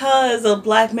because of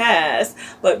Black Mass,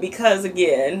 but because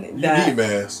again you need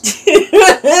Mass.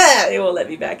 They won't let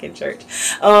me back in church.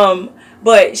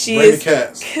 But she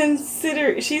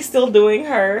she's still doing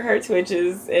her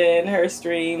Twitches and her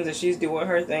streams, and she's doing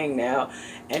her thing now,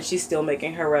 and she's still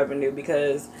making her revenue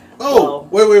because. Oh,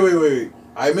 wait.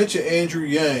 I mentioned Andrew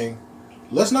Yang.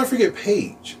 Let's not forget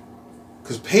Paige.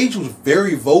 Because Paige was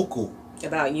very vocal.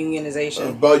 About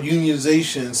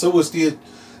unionization. So was Thea.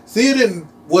 Thea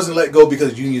wasn't let go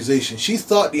because of unionization. She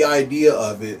thought the idea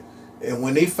of it. And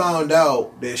when they found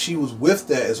out that she was with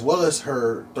that, as well as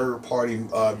her third-party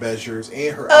measures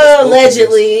and her...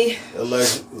 Allegedly,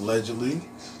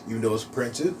 even though it's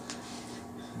printed,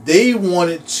 they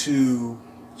wanted to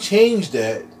change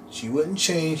that. She wouldn't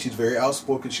change. She's very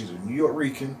outspoken. She's a New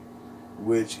York-Rican,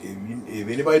 which if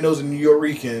anybody knows a New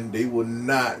York-Rican, they will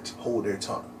not hold their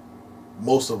tongue.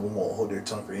 Most of them won't hold their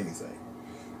tongue for anything.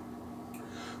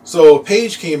 So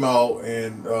Paige came out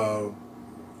and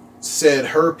said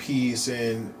her piece,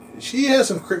 and she had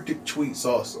some cryptic tweets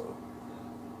also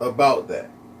about that.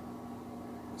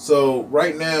 So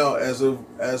right now, as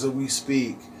of we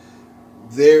speak,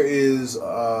 there is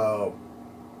a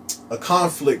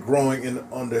conflict growing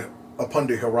upon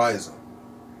the horizon.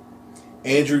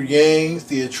 Andrew Yang,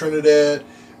 Thea Trinidad,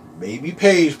 maybe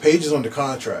Paige. Paige is under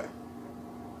contract.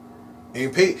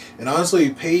 And honestly,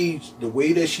 Paige, the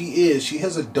way that she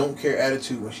has a don't care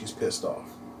attitude when she's pissed off.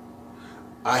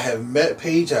 I have met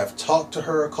Paige. I've talked to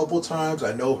her a couple times.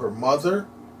 I know her mother.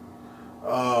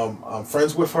 I'm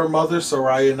friends with her mother,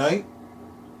 Soraya Knight.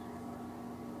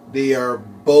 They are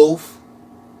both,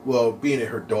 well, being it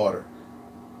her daughter,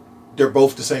 they're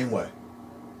both the same way.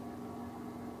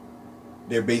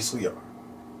 They basically are.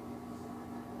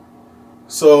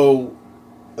 So,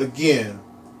 again,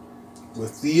 with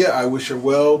Thea, I wish her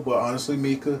well, but honestly,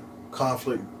 Mika,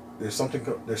 conflict. There's something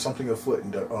afoot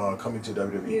in coming to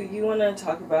WWE. You want to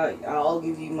talk about? I'll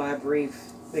give you my brief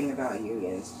thing about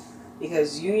unions,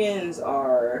 because unions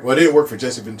are. Well, it didn't work for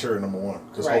Jesse Ventura, number one,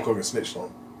 because right. Hulk Hogan snitched on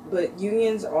him. But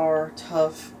unions are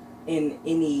tough in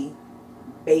any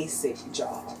basic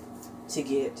job to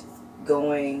get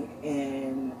going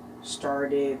and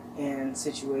started and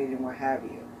situated and what have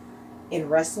you. In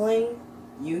wrestling,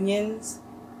 unions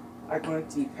are going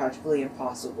to be practically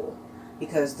impossible.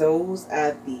 Because those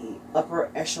at the upper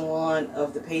echelon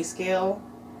of the pay scale,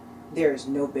 there is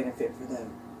no benefit for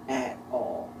them at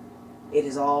all. It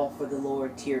is all for the lower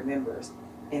tier members.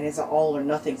 And it's an all or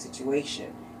nothing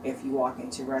situation if you walk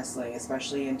into wrestling,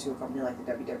 especially into a company like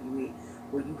the WWE,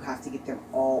 where you have to get them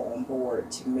all on board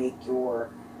to make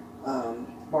your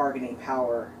bargaining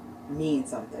power mean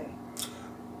something.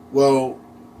 Well,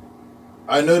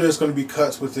 I know there's going to be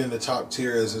cuts within the top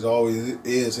tier, as it always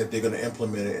is, if they're going to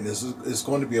implement it. And it's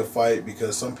going to be a fight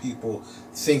because some people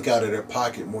think out of their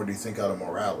pocket more than they think out of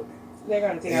morality. They're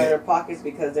going to think out of their pockets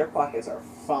because their pockets are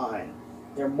fine.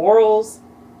 Their morals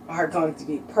are going to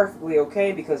be perfectly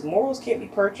okay because morals can't be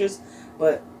purchased,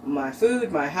 but my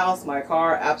food, my house, my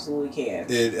car absolutely can.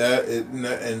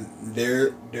 And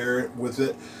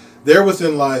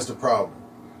therein lies the problem.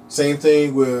 Same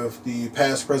thing with the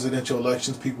past presidential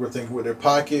elections. People were thinking with their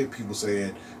pocket. People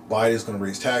saying Biden's going to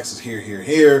raise taxes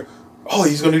here. Oh,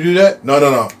 he's going to do that?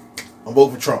 No. I'm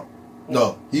voting for Trump.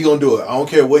 No, he gonna do it. I don't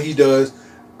care what he does.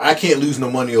 I can't lose no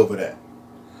money over that.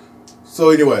 So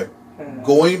anyway,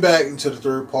 going back into the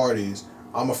third parties,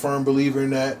 I'm a firm believer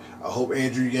in that. I hope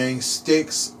Andrew Yang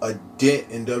sticks a dent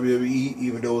in WWE,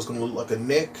 even though it's gonna look like a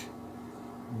nick.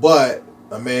 But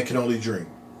a man can only dream.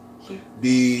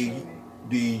 The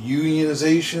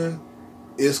unionization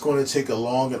is going to take a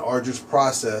long and arduous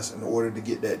process in order to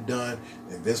get that done,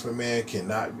 and Vince McMahon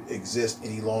cannot exist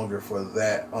any longer for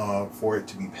that for it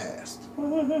to be passed,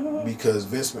 because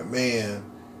Vince McMahon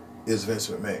is Vince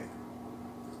McMahon.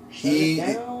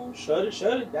 Shut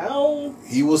it down.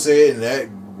 He will say it in that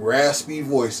raspy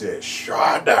voice that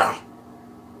shut down.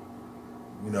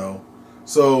 You know,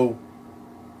 so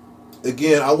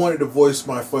again, I wanted to voice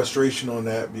my frustration on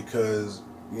that because,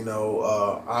 you know,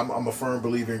 I'm a firm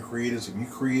believer in creatives. If you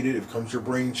create it, if it comes your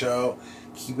brainchild,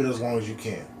 keep it as long as you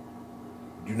can.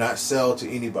 Do not sell to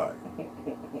anybody.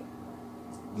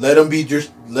 Let them be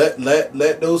just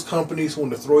let those companies who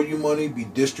want to throw you money be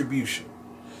distribution.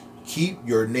 Keep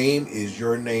your name is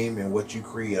your name and what you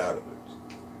create out of it.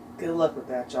 Good luck with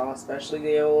that, y'all. Especially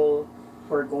the old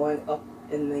who are going up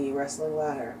in the wrestling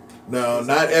ladder. No,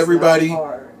 not everybody.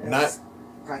 Not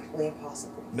practically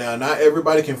impossible. Now, not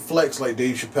everybody can flex like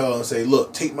Dave Chappelle and say,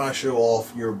 "Look, take my show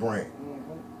off your brand."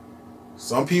 Mm-hmm.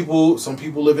 Some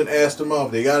people live in ass to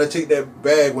mouth. They got to take that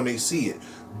bag when they see it.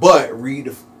 But read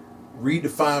the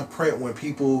fine print when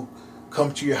people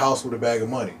come to your house with a bag of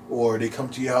money, or they come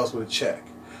to your house with a check,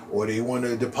 or they want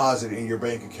to deposit it in your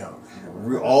bank account.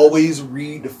 Always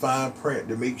read the fine print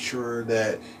to make sure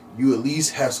that you at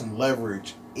least have some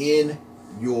leverage in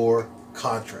your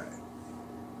contract.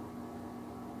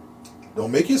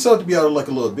 Don't make yourself to be out like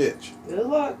a little bitch. Good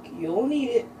luck. You'll need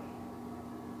it.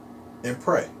 And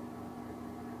pray.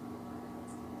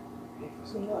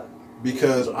 Some luck.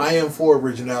 Because I am for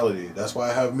originality. That's why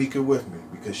I have Mika with me.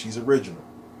 Because she's original.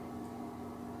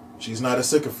 She's not a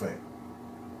sycophant.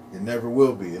 It never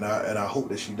will be. And I hope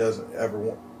that she doesn't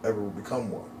ever become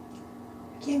one.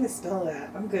 I can't even spell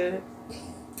that. I'm good.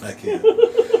 I can't.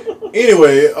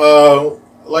 Anyway,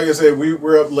 like I said,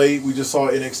 we're up late. We just saw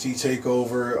NXT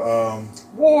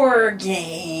TakeOver. War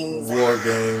Games.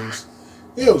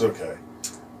 Yeah, it was okay.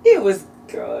 It was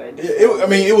good.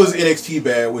 It was NXT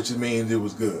bad, which means it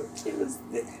was good.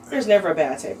 There's never a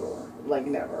bad TakeOver. Like,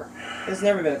 never. There's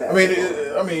never been a bad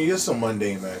TakeOver. It's some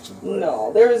mundane matches. But.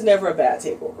 No, there was never a bad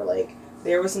TakeOver. Like,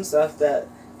 there was some stuff that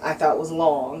I thought was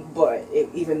long, but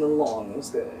even the long was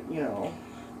good, you know.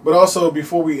 But also,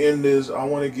 before we end this, I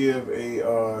want to give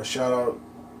a shout out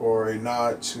or a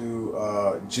nod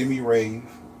to Jimmy Rave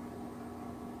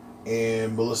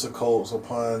and Melissa Coates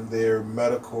upon their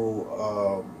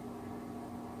medical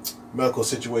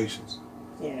situations.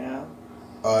 Yeah.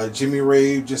 Jimmy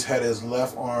Rave just had his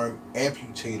left arm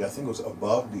amputated. I think it was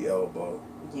above the elbow.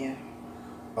 Yeah.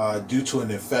 Due to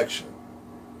an infection,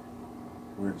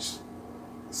 which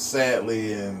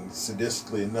sadly and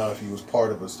sadistically enough, he was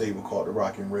part of a stable called the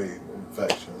Rock and Rave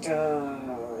Infection.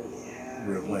 Oh yeah.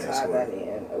 He tied that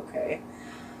in. Okay.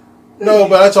 No,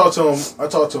 but I talked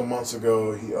to him months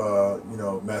ago. He,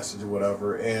 messaged or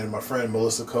whatever. And my friend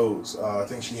Melissa Coates, I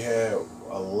think she had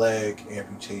a leg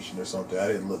amputation or something. I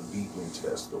didn't look deeply into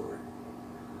that story.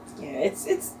 Yeah, it's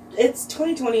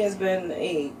 2020 has been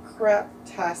a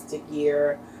craptastic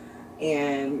year,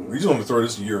 and we just want to throw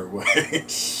this year away.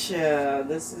 Yeah,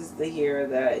 this is the year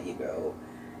that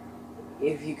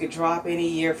if you could drop any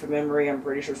year from memory, I'm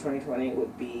pretty sure 2020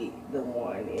 would be the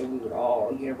one, and we would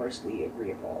all universally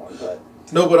agree upon.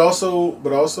 But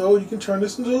also, you can turn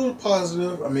this into a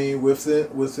positive. I mean,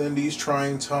 within these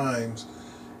trying times,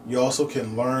 you also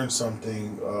can learn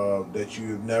something that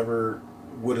you never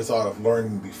would have thought of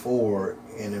learning before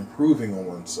and improving on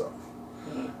oneself.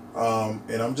 Mm-hmm.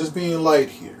 And I'm just being light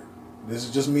here. This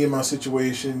is just me and my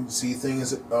situation. See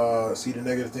the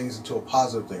negative things into a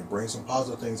positive thing. Bring some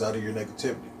positive things out of your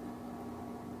negativity.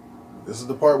 This is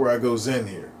the part where I go zen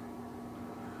here.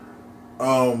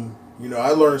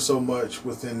 I learned so much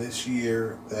within this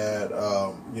year that,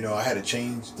 I had to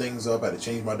change things up. I had to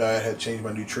change my diet. I had to change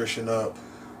my nutrition up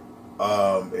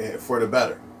for the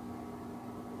better.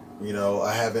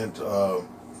 I haven't...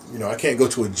 I can't go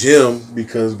to a gym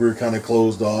because we're kind of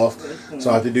closed off. Mm-hmm. So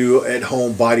I have to do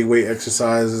at-home body weight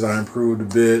exercises. I improved a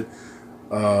bit.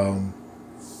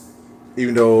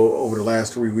 Even though over the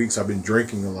last 3 weeks I've been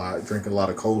drinking a lot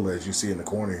of cola, as you see in the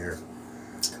corner here.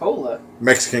 Cola?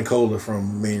 Mexican cola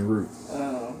from Main Root.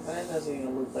 Oh, that doesn't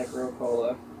even look like real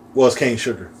cola. Well, it's cane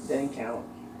sugar. Doesn't count.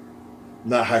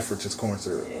 Not high fructose corn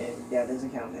syrup. Yeah, it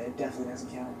doesn't count. It definitely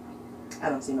doesn't count. I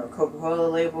don't see no Coca-Cola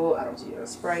label. I don't see no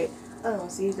Sprite. I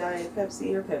don't see Diet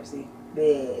Pepsi or Pepsi.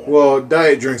 Bleh. Well,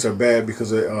 diet drinks are bad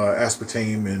because of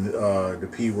aspartame and the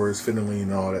P words, phenylene,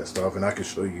 and all that stuff. And I can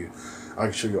show you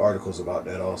articles about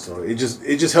that also. It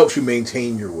just helps you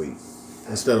maintain your weight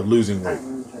instead of losing weight. I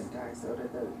really drink diet soda.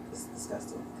 It's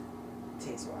disgusting,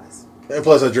 taste wise. And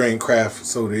plus, I drink craft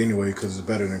soda anyway because it's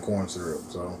better than corn syrup.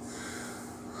 So,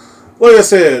 like I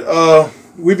said,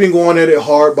 we've been going at it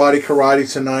hard body karate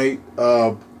tonight.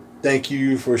 Thank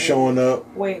you for showing up.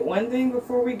 Wait, one thing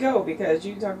before we go, because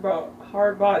you talk about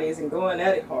hard bodies and going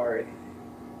at it hard.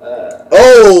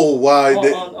 Why?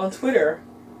 On Twitter,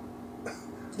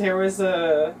 there was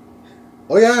a.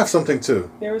 Oh yeah, I have something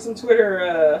too. There was some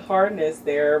Twitter hardness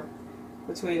there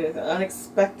between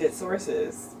unexpected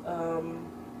sources.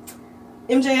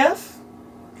 MJF.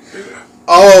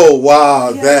 Oh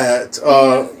wow, Yeah. that.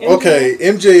 Okay,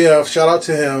 MJF. Shout out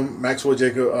to him, Maxwell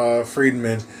Jacob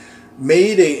Friedman.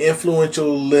 Made a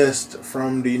influential list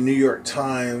from the New York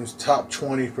Times top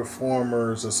 20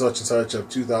 performers of such and such of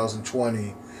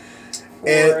 2020.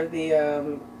 For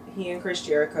the he and Chris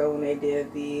Jericho when they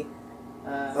did the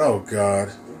oh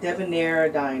God, Debonair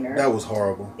Diner. that was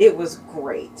horrible. It was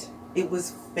great. It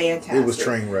was fantastic. It was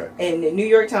train wreck. And the New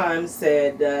York Times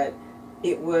said that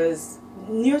it was.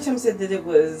 New York Times said that there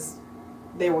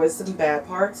was some bad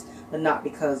parts, but not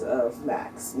because of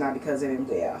Max, not because of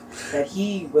MJF. That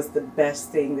he was the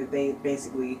best thing that they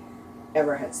basically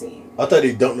ever had seen. I thought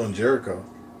he dumped on Jericho.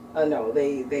 No,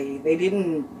 they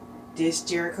didn't diss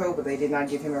Jericho, but they did not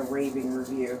give him a raving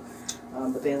review.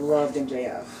 But they loved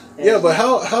MJF. And Yeah, but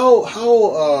how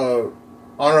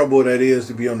honorable that is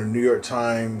to be on the New York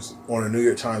Times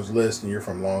list, and you're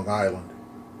from Long Island.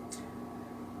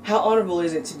 how honorable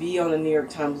is it to be on the New York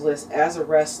Times list as a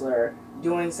wrestler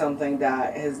doing something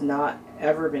that has not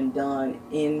ever been done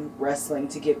in wrestling,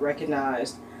 to get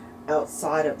recognized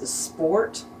outside of the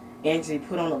sport and to be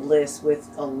put on a list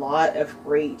with a lot of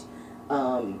great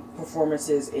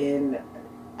performances in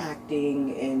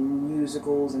acting and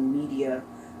musicals and media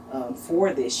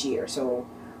for this year. So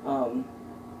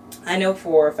I know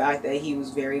for a fact that he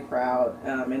was very proud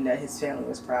and that his family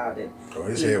was proud. And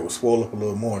His head was swollen up a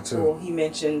little more too. well, he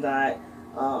mentioned that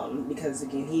because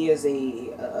again he is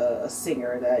a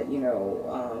singer that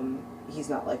he's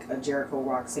not like a Jericho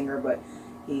rock singer, but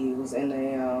he was in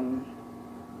a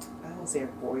I don't say a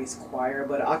boys choir,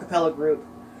 but an a cappella group.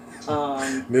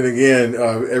 Then again,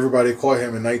 everybody caught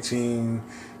him in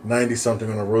 1990 something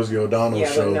on a Rosie O'Donnell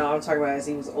show. But no, I'm talking about as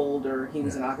he was older. He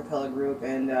was in an a cappella group,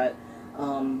 and that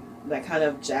kind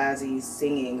of jazzy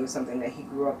singing was something that he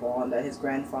grew up on, that his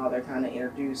grandfather kind of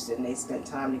introduced, and they spent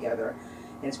time together.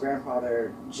 His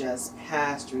grandfather just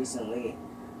passed recently,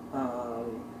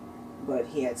 but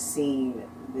he had seen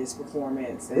this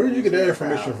performance. Where did you get that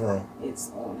information from?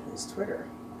 It's on his Twitter.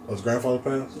 Oh, his grandfather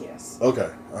passed? Yes. Okay,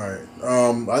 alright.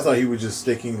 I thought he was just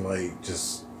sticking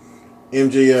just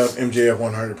MJF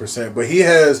 100%. But he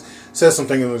has said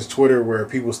something on his Twitter where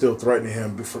people still threaten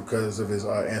him because of his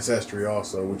ancestry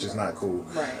also, which is not cool.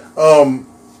 Right.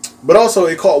 But also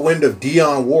it caught wind of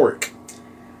Dionne Warwick.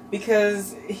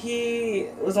 Because he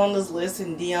was on this list,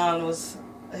 and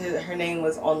her name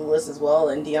was on the list as well,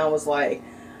 and Dionne was like,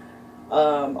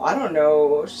 I don't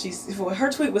know,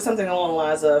 her tweet was something along the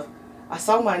lines of, I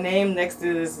saw my name next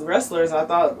to this wrestlers, and I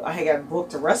thought I had got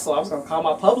booked to wrestle. I was going to call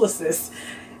my publicist.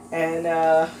 And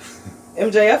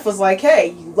MJF was like,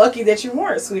 hey, you lucky that you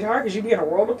weren't, sweetheart, because you'd be in a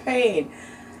world of pain.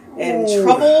 And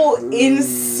trouble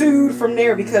ensued from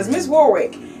there, because Miss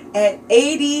Warwick, at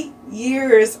 80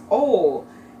 years old,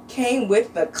 came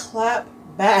with the clap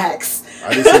backs.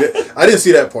 I didn't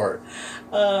see that part.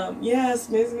 Yes,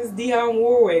 Miss Dionne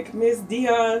Warwick, Miss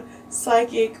Dionne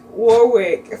Psychic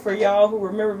Warwick, for y'all who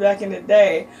remember back in the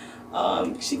day.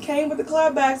 She came with the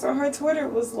clapbacks on her Twitter.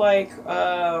 It was like,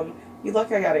 you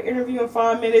lucky I got an interview in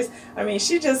 5 minutes. I mean,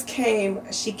 she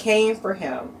came for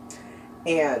him.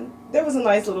 And there was a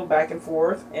nice little back and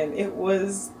forth, and it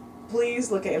was,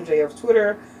 please look at MJF's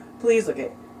Twitter, please look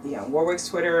at Dionne Warwick's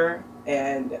Twitter,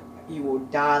 and you will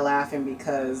die laughing,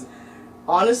 because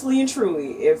honestly and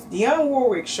truly, if Dionne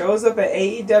Warwick shows up at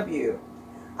AEW,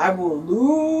 I will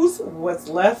lose what's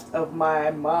left of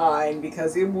my mind,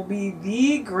 because it will be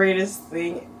the greatest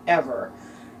thing ever.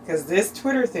 Because this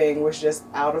Twitter thing was just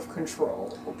out of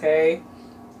control, okay?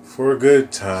 For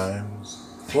good times,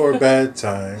 for bad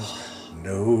times,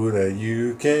 know that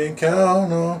you can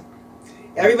count on.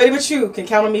 Everybody but you can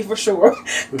count on me for sure.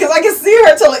 Because I can see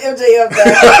her telling MJF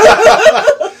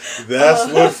that.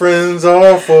 That's what friends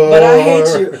are for. But I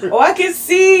hate you. Oh, I can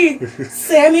see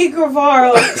Sammy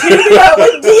Guevara teaming up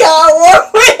with Dionne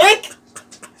Warwick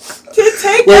to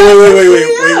take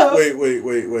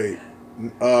Wait.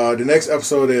 The next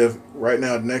episode right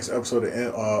now, the next episode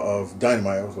of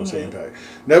Dynamite, I was going to say Impact.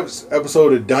 Next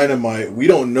episode of Dynamite, we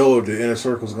don't know if the Inner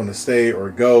Circle is going to stay or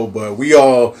go, but we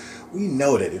know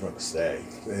that they're going to stay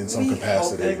in some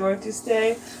capacity. Hope they're going to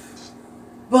stay.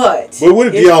 But what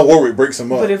if Dionne Warwick breaks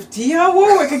them up? But if Dionne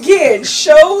Warwick again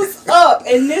shows up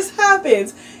and this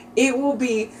happens, it will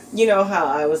be, you know how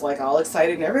I was like all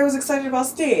excited and everybody was excited about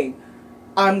Sting.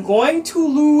 I'm going to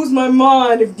lose my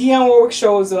mind if Dionne Warwick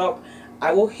shows up.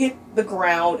 I will hit the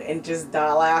ground and just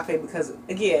die laughing because,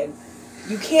 again,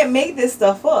 you can't make this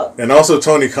stuff up. And also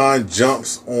Tony Khan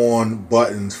jumps on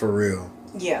buttons for real.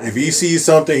 Yeah. If he sees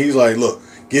something, he's like, look,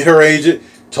 get her agent,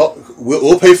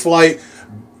 we'll pay flight,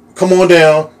 come on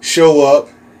down, show up,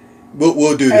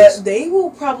 we'll do this. They will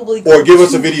probably or give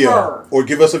us a video. Or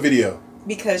give us a video.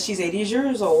 Because she's 80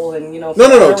 years old and, you know.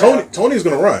 No. Tony's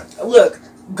going to run. Look,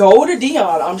 go to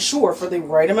Dionne, I'm sure, for the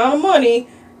right amount of money.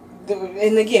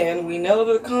 And again, we know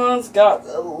the Khans got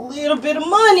a little bit of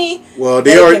money. Well,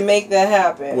 they can make that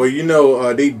happen. Well, you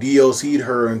know, they DLC'd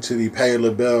her into the Patti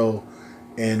LaBelle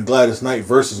and Gladys Knight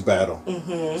versus battle.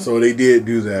 Mm-hmm. So they did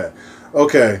do that.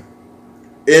 Okay.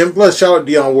 And plus, shout out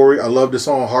Dionne Warwick. I love the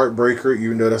song Heartbreaker,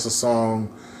 even though that's a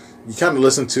song you kind of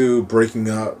listen to breaking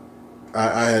up.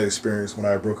 I had experience when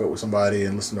I broke up with somebody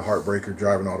and listened to Heartbreaker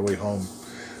driving all the way home.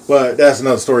 But that's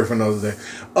another story for another day.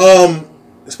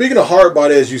 Speaking of hard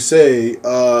body, as you say,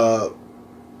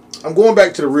 I'm going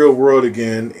back to the real world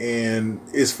again, and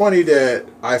it's funny that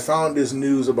I found this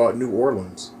news about New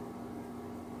Orleans.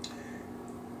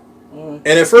 And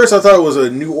at first I thought it was a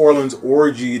New Orleans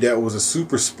orgy that was a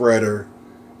super spreader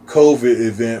COVID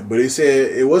event, but they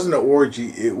said it wasn't an orgy,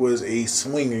 it was a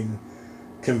swinging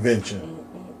convention.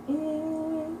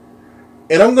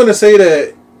 And I'm going to say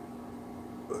that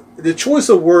the choice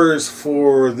of words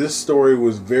for this story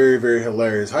was very, very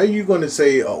hilarious. How are you going to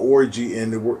say a orgy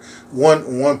in the word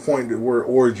one point the word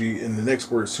orgy and the next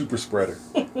word super spreader?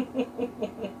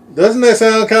 Doesn't that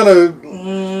sound kind of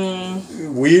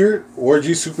weird?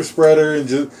 Orgy, super spreader, and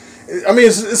just I mean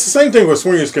it's the same thing with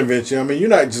swingers convention. I mean you're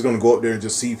not just going to go up there and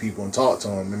just see people and talk to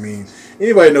them. I mean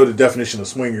anybody know the definition of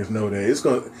swingers know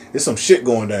that it's some shit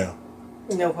going down.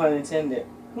 No pun intended.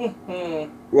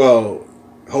 Well.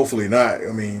 Hopefully not.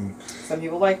 I mean... Some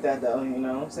people like that, though, you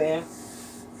know what I'm saying?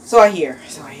 So I hear.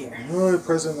 Well, the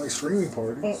president likes streaming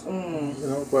parties. You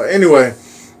know? But anyway,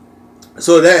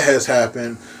 so that has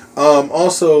happened.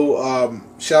 Also,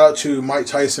 shout out to Mike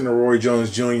Tyson and Roy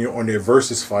Jones Jr. on their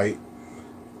Versus fight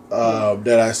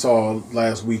that I saw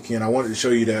last weekend. I wanted to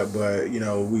show you that, but, you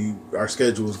know, our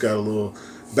schedules got a little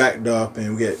backed up,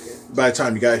 and by the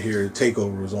time you got here,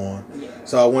 TakeOver was on. Yeah.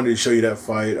 So I wanted to show you that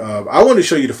fight. I wanted to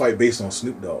show you the fight based on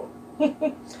Snoop Dogg.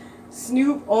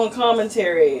 Snoop on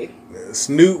commentary.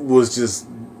 Snoop was just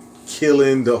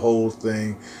killing the whole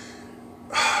thing.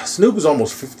 Snoop is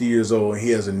almost 50 years old, and he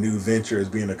has a new venture as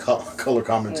being a color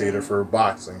commentator for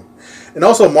boxing. And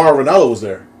also, Mauro Ranallo was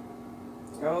there.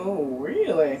 Oh,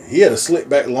 really? He had a slick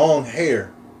back, long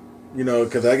hair. You know,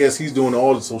 because I guess he's doing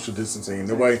all the social distancing.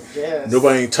 Nobody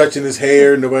ain't touching his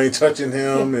hair. Nobody ain't touching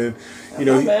him. And, you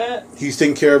know, he's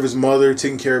taking care of his mother,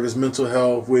 taking care of his mental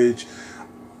health, which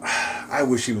I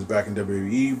wish he was back in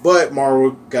WWE. But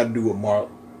Mauro's got to do what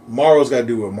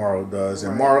Mauro does.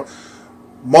 And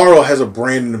Mauro has a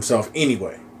brand in himself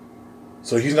anyway.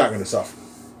 So he's not going to suffer.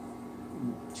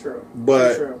 True.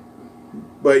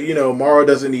 But, you know, Mauro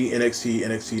doesn't need NXT.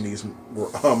 NXT needs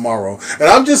Mauro. And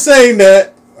I'm just saying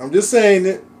that. I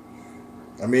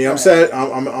mean, I'm sad.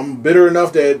 I'm bitter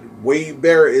enough that Wade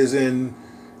Barrett is in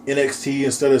NXT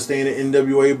instead of staying in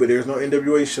NWA, but there's no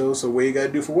NWA show, so what you got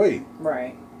to do for Wade?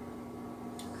 Right.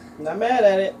 Not mad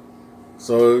at it.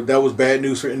 So that was bad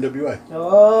news for NWA.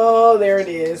 Oh, there it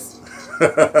is.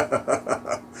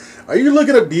 Are you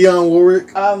looking up Dionne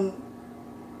Warwick?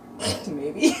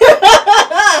 Maybe.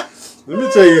 Let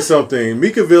me tell you something.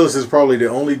 Mika Villas is probably the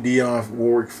only Dionne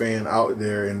Warwick fan out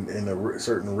there in a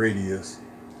certain radius.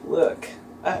 Look,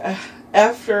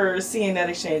 after seeing that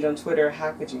exchange on Twitter,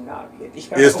 how could you not be a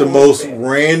Dionne It's the Warwick most fan?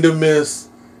 randomest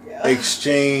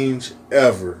exchange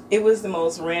ever. It was the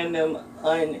most random.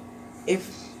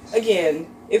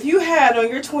 If you had on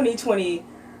your 2020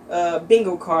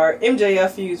 bingo card MJF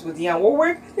fused with Dionne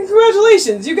Warwick, then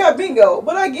congratulations, you got bingo.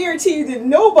 But I guarantee you that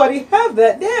nobody have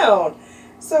that down.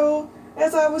 So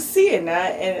as I was seeing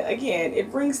that, and again,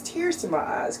 it brings tears to my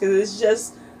eyes because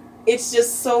it's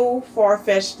just so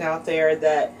far-fetched out there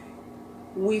that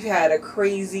we've had a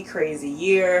crazy, crazy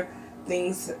year.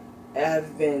 Things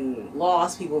have been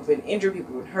lost. People have been injured.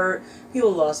 People have been hurt.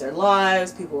 People lost their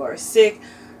lives. People are sick.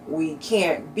 We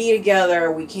can't be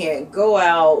together. We can't go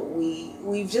out.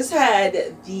 We've just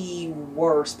had the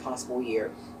worst possible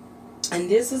year. And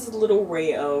this is a little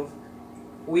ray of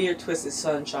weird, twisted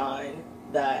sunshine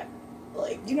that,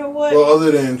 like, you know what? Well,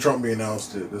 other than Trump being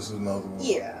ousted, this is another one.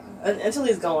 Yeah. Until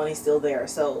he's gone, he's still there.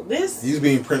 So this... He's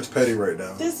being Prince Petty right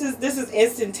now. This is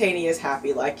instantaneous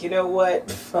happy. Like, you know what?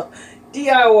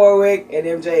 Dionne Warwick and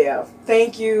MJF.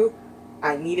 Thank you.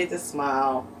 I needed to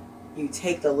smile. You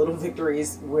take the little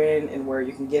victories when and where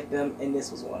you can get them, and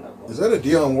this was one of them. Is that a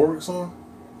Dionne Warwick song?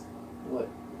 What?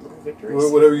 Little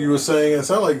victories? Whatever you were saying. It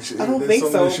sounded like I don't think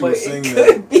so, but it could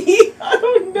that. be. I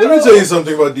don't know. Let me tell you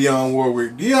something about Dionne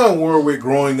Warwick. Dionne Warwick,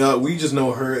 growing up, we just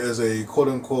know her as a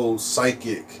quote-unquote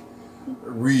psychic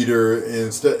reader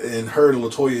and heard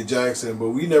LaToya Jackson, but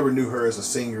we never knew her as a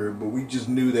singer. But we just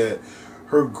knew that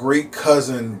her great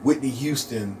cousin Whitney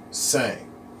Houston sang.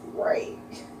 Right.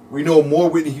 We know more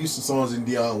Whitney Houston songs than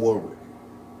Dionne Warwick.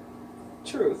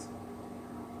 Truth.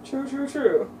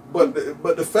 True. But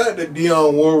the fact that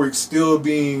Dionne Warwick still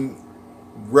being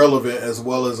relevant as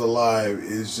well as alive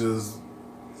is just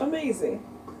amazing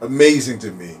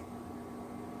to me.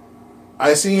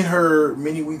 I seen her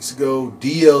many weeks ago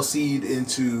DLC'd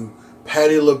into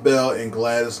Patti LaBelle and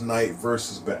Gladys Knight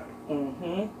versus battle.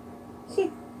 Mm-hmm.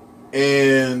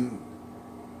 And,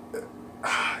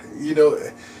 you know,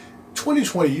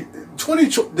 2020,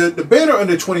 the banner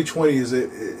under 2020 is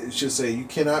it should say, you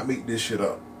cannot make this shit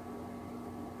up.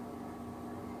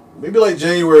 Maybe like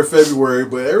January, February,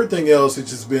 but everything else,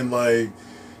 it's just been like,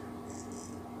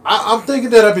 I'm thinking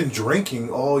that I've been drinking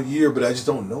all year, but I just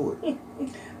don't know it.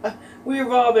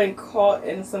 We've all been caught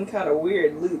in some kind of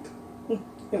weird loop,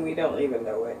 and we don't even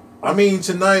know it. I mean,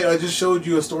 tonight I just showed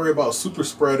you a story about super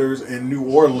spreaders in New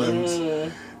Orleans,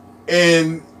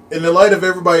 and in the light of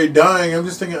everybody dying, I'm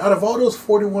just thinking, out of all those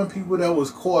 41 people that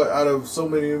was caught, out of so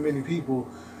many people,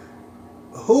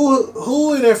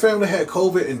 who in their family had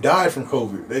COVID and died from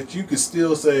COVID that you could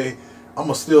still say, I'm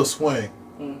gonna still swing,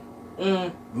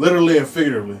 literally and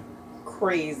figuratively?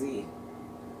 Crazy.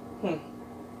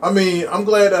 I mean, I'm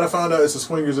glad that I found out it's a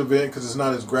swingers event because it's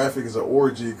not as graphic as an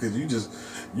orgy. Because you just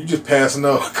passing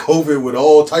out COVID with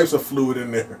all types of fluid in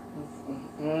there.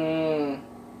 And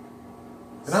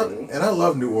I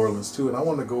love New Orleans too, and I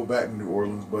want to go back to New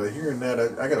Orleans. But hearing that,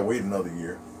 I gotta wait another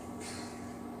year.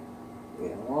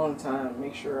 Yeah, a long time.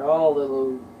 Make sure all the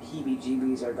little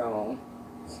heebie-jeebies are gone.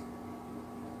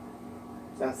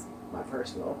 That's my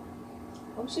personal.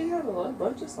 Oh, she has a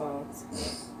bunch of songs.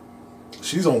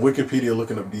 She's on Wikipedia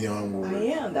looking up Dionne Warwick. I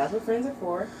am. That's what friends are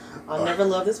for. I'll never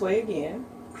love this way again.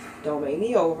 Don't make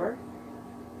me over.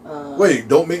 Wait,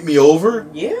 Don't Make Me Over?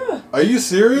 Yeah. Are you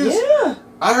serious? Yeah.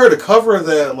 I heard a cover of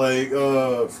that, like,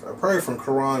 probably from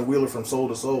Karan Wheeler from Soul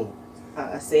to Soul.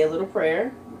 I say a little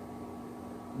prayer.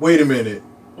 Wait a minute.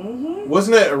 Mm-hmm.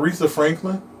 Wasn't that Aretha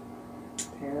Franklin?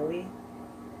 Apparently.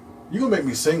 You gonna make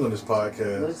me sing on this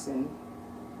podcast. Listen.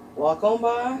 Walk on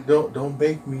by. Don't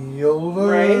make me over.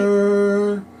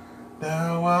 Right.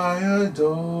 Now I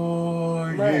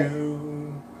adore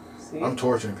you. See? I'm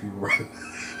torturing people right now.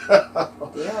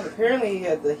 Yeah, apparently he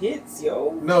had the hits,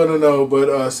 yo. No,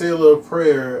 but say a little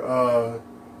prayer.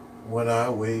 When I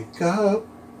wake up,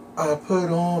 I put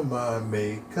on my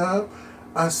makeup.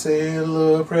 I say a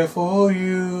little prayer for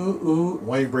you. Ooh.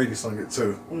 Wayne Brady sung it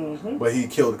too. Mm-hmm. But he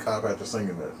killed the cop after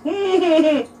singing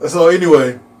that. So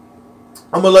anyway,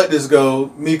 I'm going to let this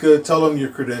go. Mika, tell them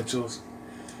your credentials.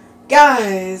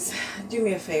 Guys, do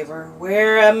me a favor.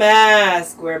 Wear a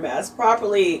mask. Wear a mask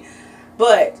properly.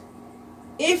 But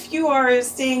if you are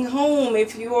staying home,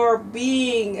 if you are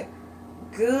being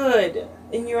good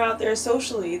and you're out there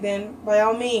socially, then by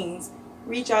all means,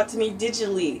 reach out to me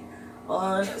digitally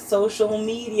on social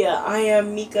media. I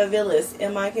am Mika Villas,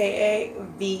 MIKA,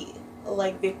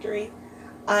 like victory,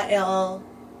 ILL.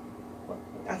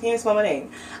 I can't even spell my name.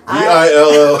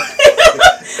 VILLAS.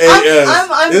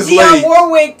 I'm Dionne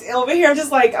Warwick over here. I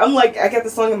got the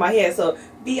song in my head. So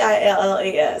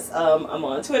VILLAS. I'm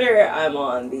on Twitter. I'm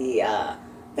on the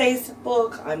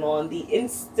Facebook. I'm on the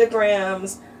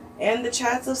Instagrams and the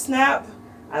chats of Snap.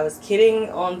 I was kidding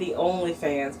on the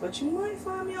OnlyFans, but you might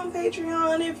find me on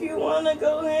Patreon if you want to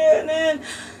go ahead and,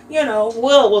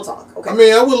 we'll talk.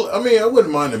 Okay. I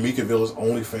wouldn't mind the Mika Villas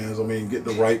OnlyFans. I mean, get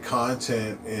the right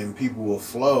content and people will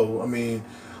flow. I mean,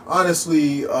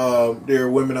 honestly, there are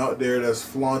women out there that's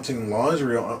flaunting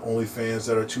lingerie on OnlyFans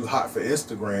that are too hot for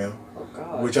Instagram. Oh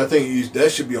God. Which I think that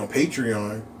should be on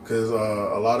Patreon because a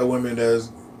lot of women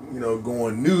that's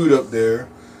going nude up there.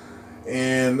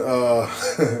 And a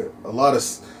lot of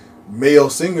male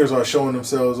singers are showing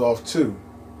themselves off too.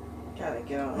 Gotta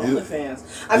get on OnlyFans.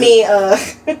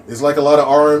 It's like a lot of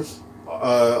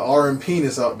RM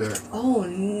penis out there. Oh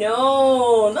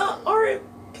no, not RM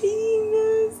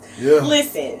penis. Yeah.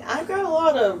 Listen, I've got a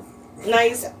lot of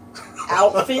nice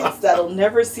outfits that'll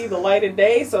never see the light of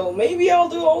day. So maybe I'll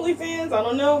do OnlyFans. I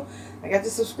don't know. I got the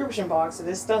subscription box of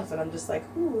this stuff, and I'm just like,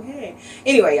 ooh, hey.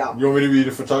 Anyway, y'all. You want me to be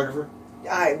the photographer?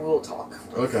 I will talk.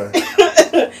 Okay.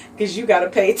 Because you got to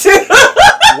pay too.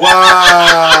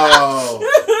 Wow.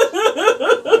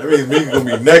 That means me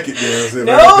gonna be naked then.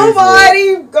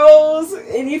 Nobody goes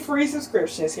any free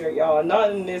subscriptions here, y'all.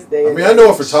 Not in this day. I mean, I know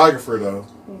a photographer though.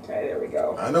 Okay, there we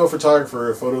go. I know a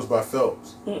photographer. Photos by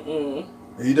Phelps. Mm-mm.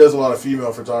 He does a lot of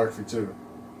female photography too.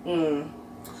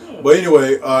 But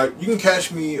anyway, you can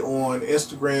catch me on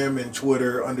Instagram and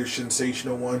Twitter under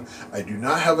Sensational1. I do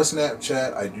not have a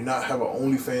Snapchat. I do not have an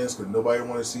OnlyFans because nobody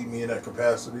want to see me in that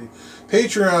capacity.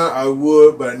 Patreon, I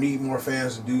would, but I need more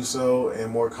fans to do so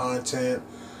and more content.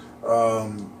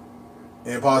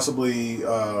 And possibly,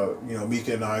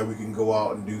 Mika and I, we can go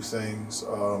out and do things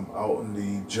out in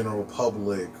the general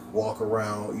public, walk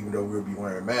around, even though we'll be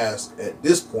wearing masks at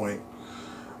this point.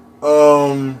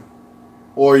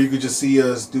 Or you could just see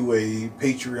us do a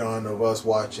Patreon of us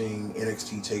watching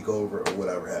NXT TakeOver or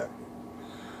whatever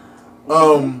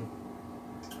happened.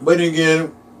 But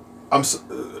again,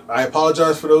 I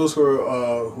apologize for those who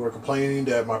are complaining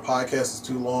that my podcast is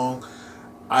too long.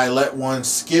 I let one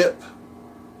skip,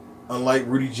 unlike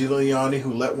Rudy Giuliani,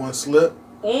 who let one slip.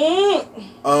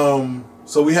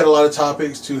 So we had a lot of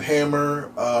topics to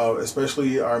hammer,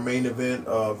 especially our main event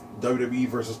of WWE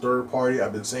versus Third Party.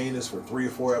 I've been saying this for 3 or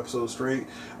 4 episodes straight.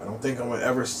 I don't think I'm going to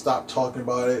ever stop talking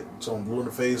about it until I'm blue in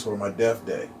the face or my death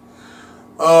day.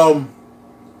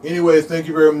 Anyway, thank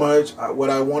you very much. What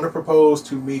I want to propose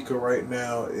to Mika right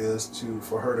now is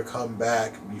for her to come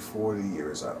back before the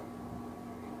year is out.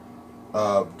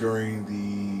 During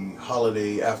the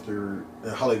holiday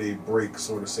break,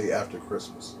 so to say, after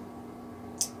Christmas.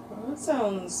 That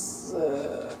sounds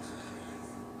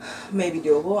maybe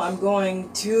doable. I'm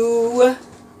going to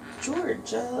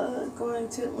Georgia, going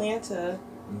to Atlanta,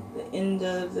 the end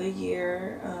of the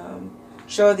year.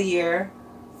 Show of the year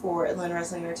for Atlanta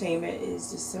Wrestling Entertainment is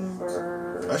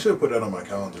December. I should have put that on my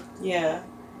calendar. Yeah,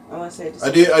 I want to say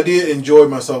December. I did enjoy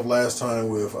myself last time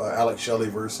with Alex Shelley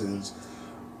versus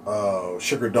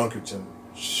Sugar Dunkerton.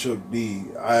 Should be.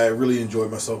 I really enjoyed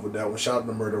myself with that one. Shout out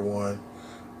to Murder One.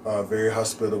 Very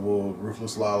hospitable,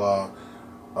 Ruthless Lala,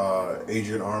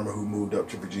 Adrian Armour, who moved up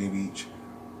to Virginia Beach.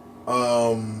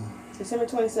 December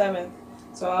 27th.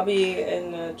 So I'll be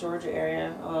in the Georgia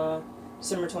area.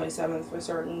 December 27th for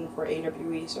certain for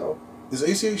AWE. So is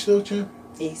ACH still champ?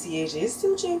 ACH is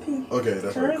still champion. Okay,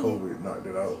 that's right. COVID knocked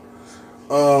it out.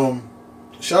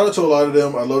 Shout out to a lot of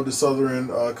them. I love the Southern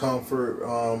comfort.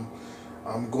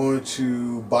 I'm going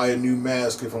to buy a new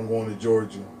mask if I'm going to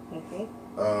Georgia.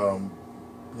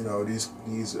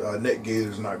 These net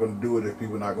gators are not going to do it if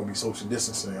people are not going to be social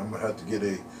distancing. I'm going to have to get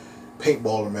a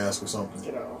paintballer mask or something.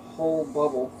 Get a whole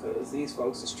bubble because these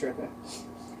folks is tripping.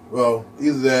 Well,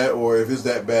 either that or if it's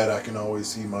that bad, I can always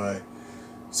see my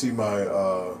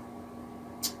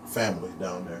family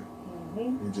down there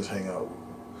and just hang out with them.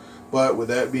 But with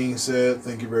that being said,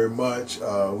 thank you very much.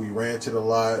 We ranted a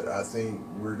lot. I think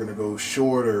we're going to go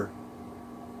shorter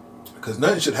because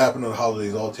nothing should happen on the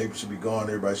holidays. All tapes should be gone.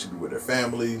 Everybody should be with their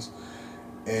families.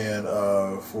 And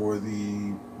for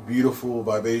the beautiful,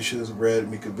 vivacious, red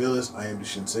Mika Villas, I am the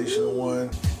Sensational One.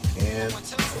 And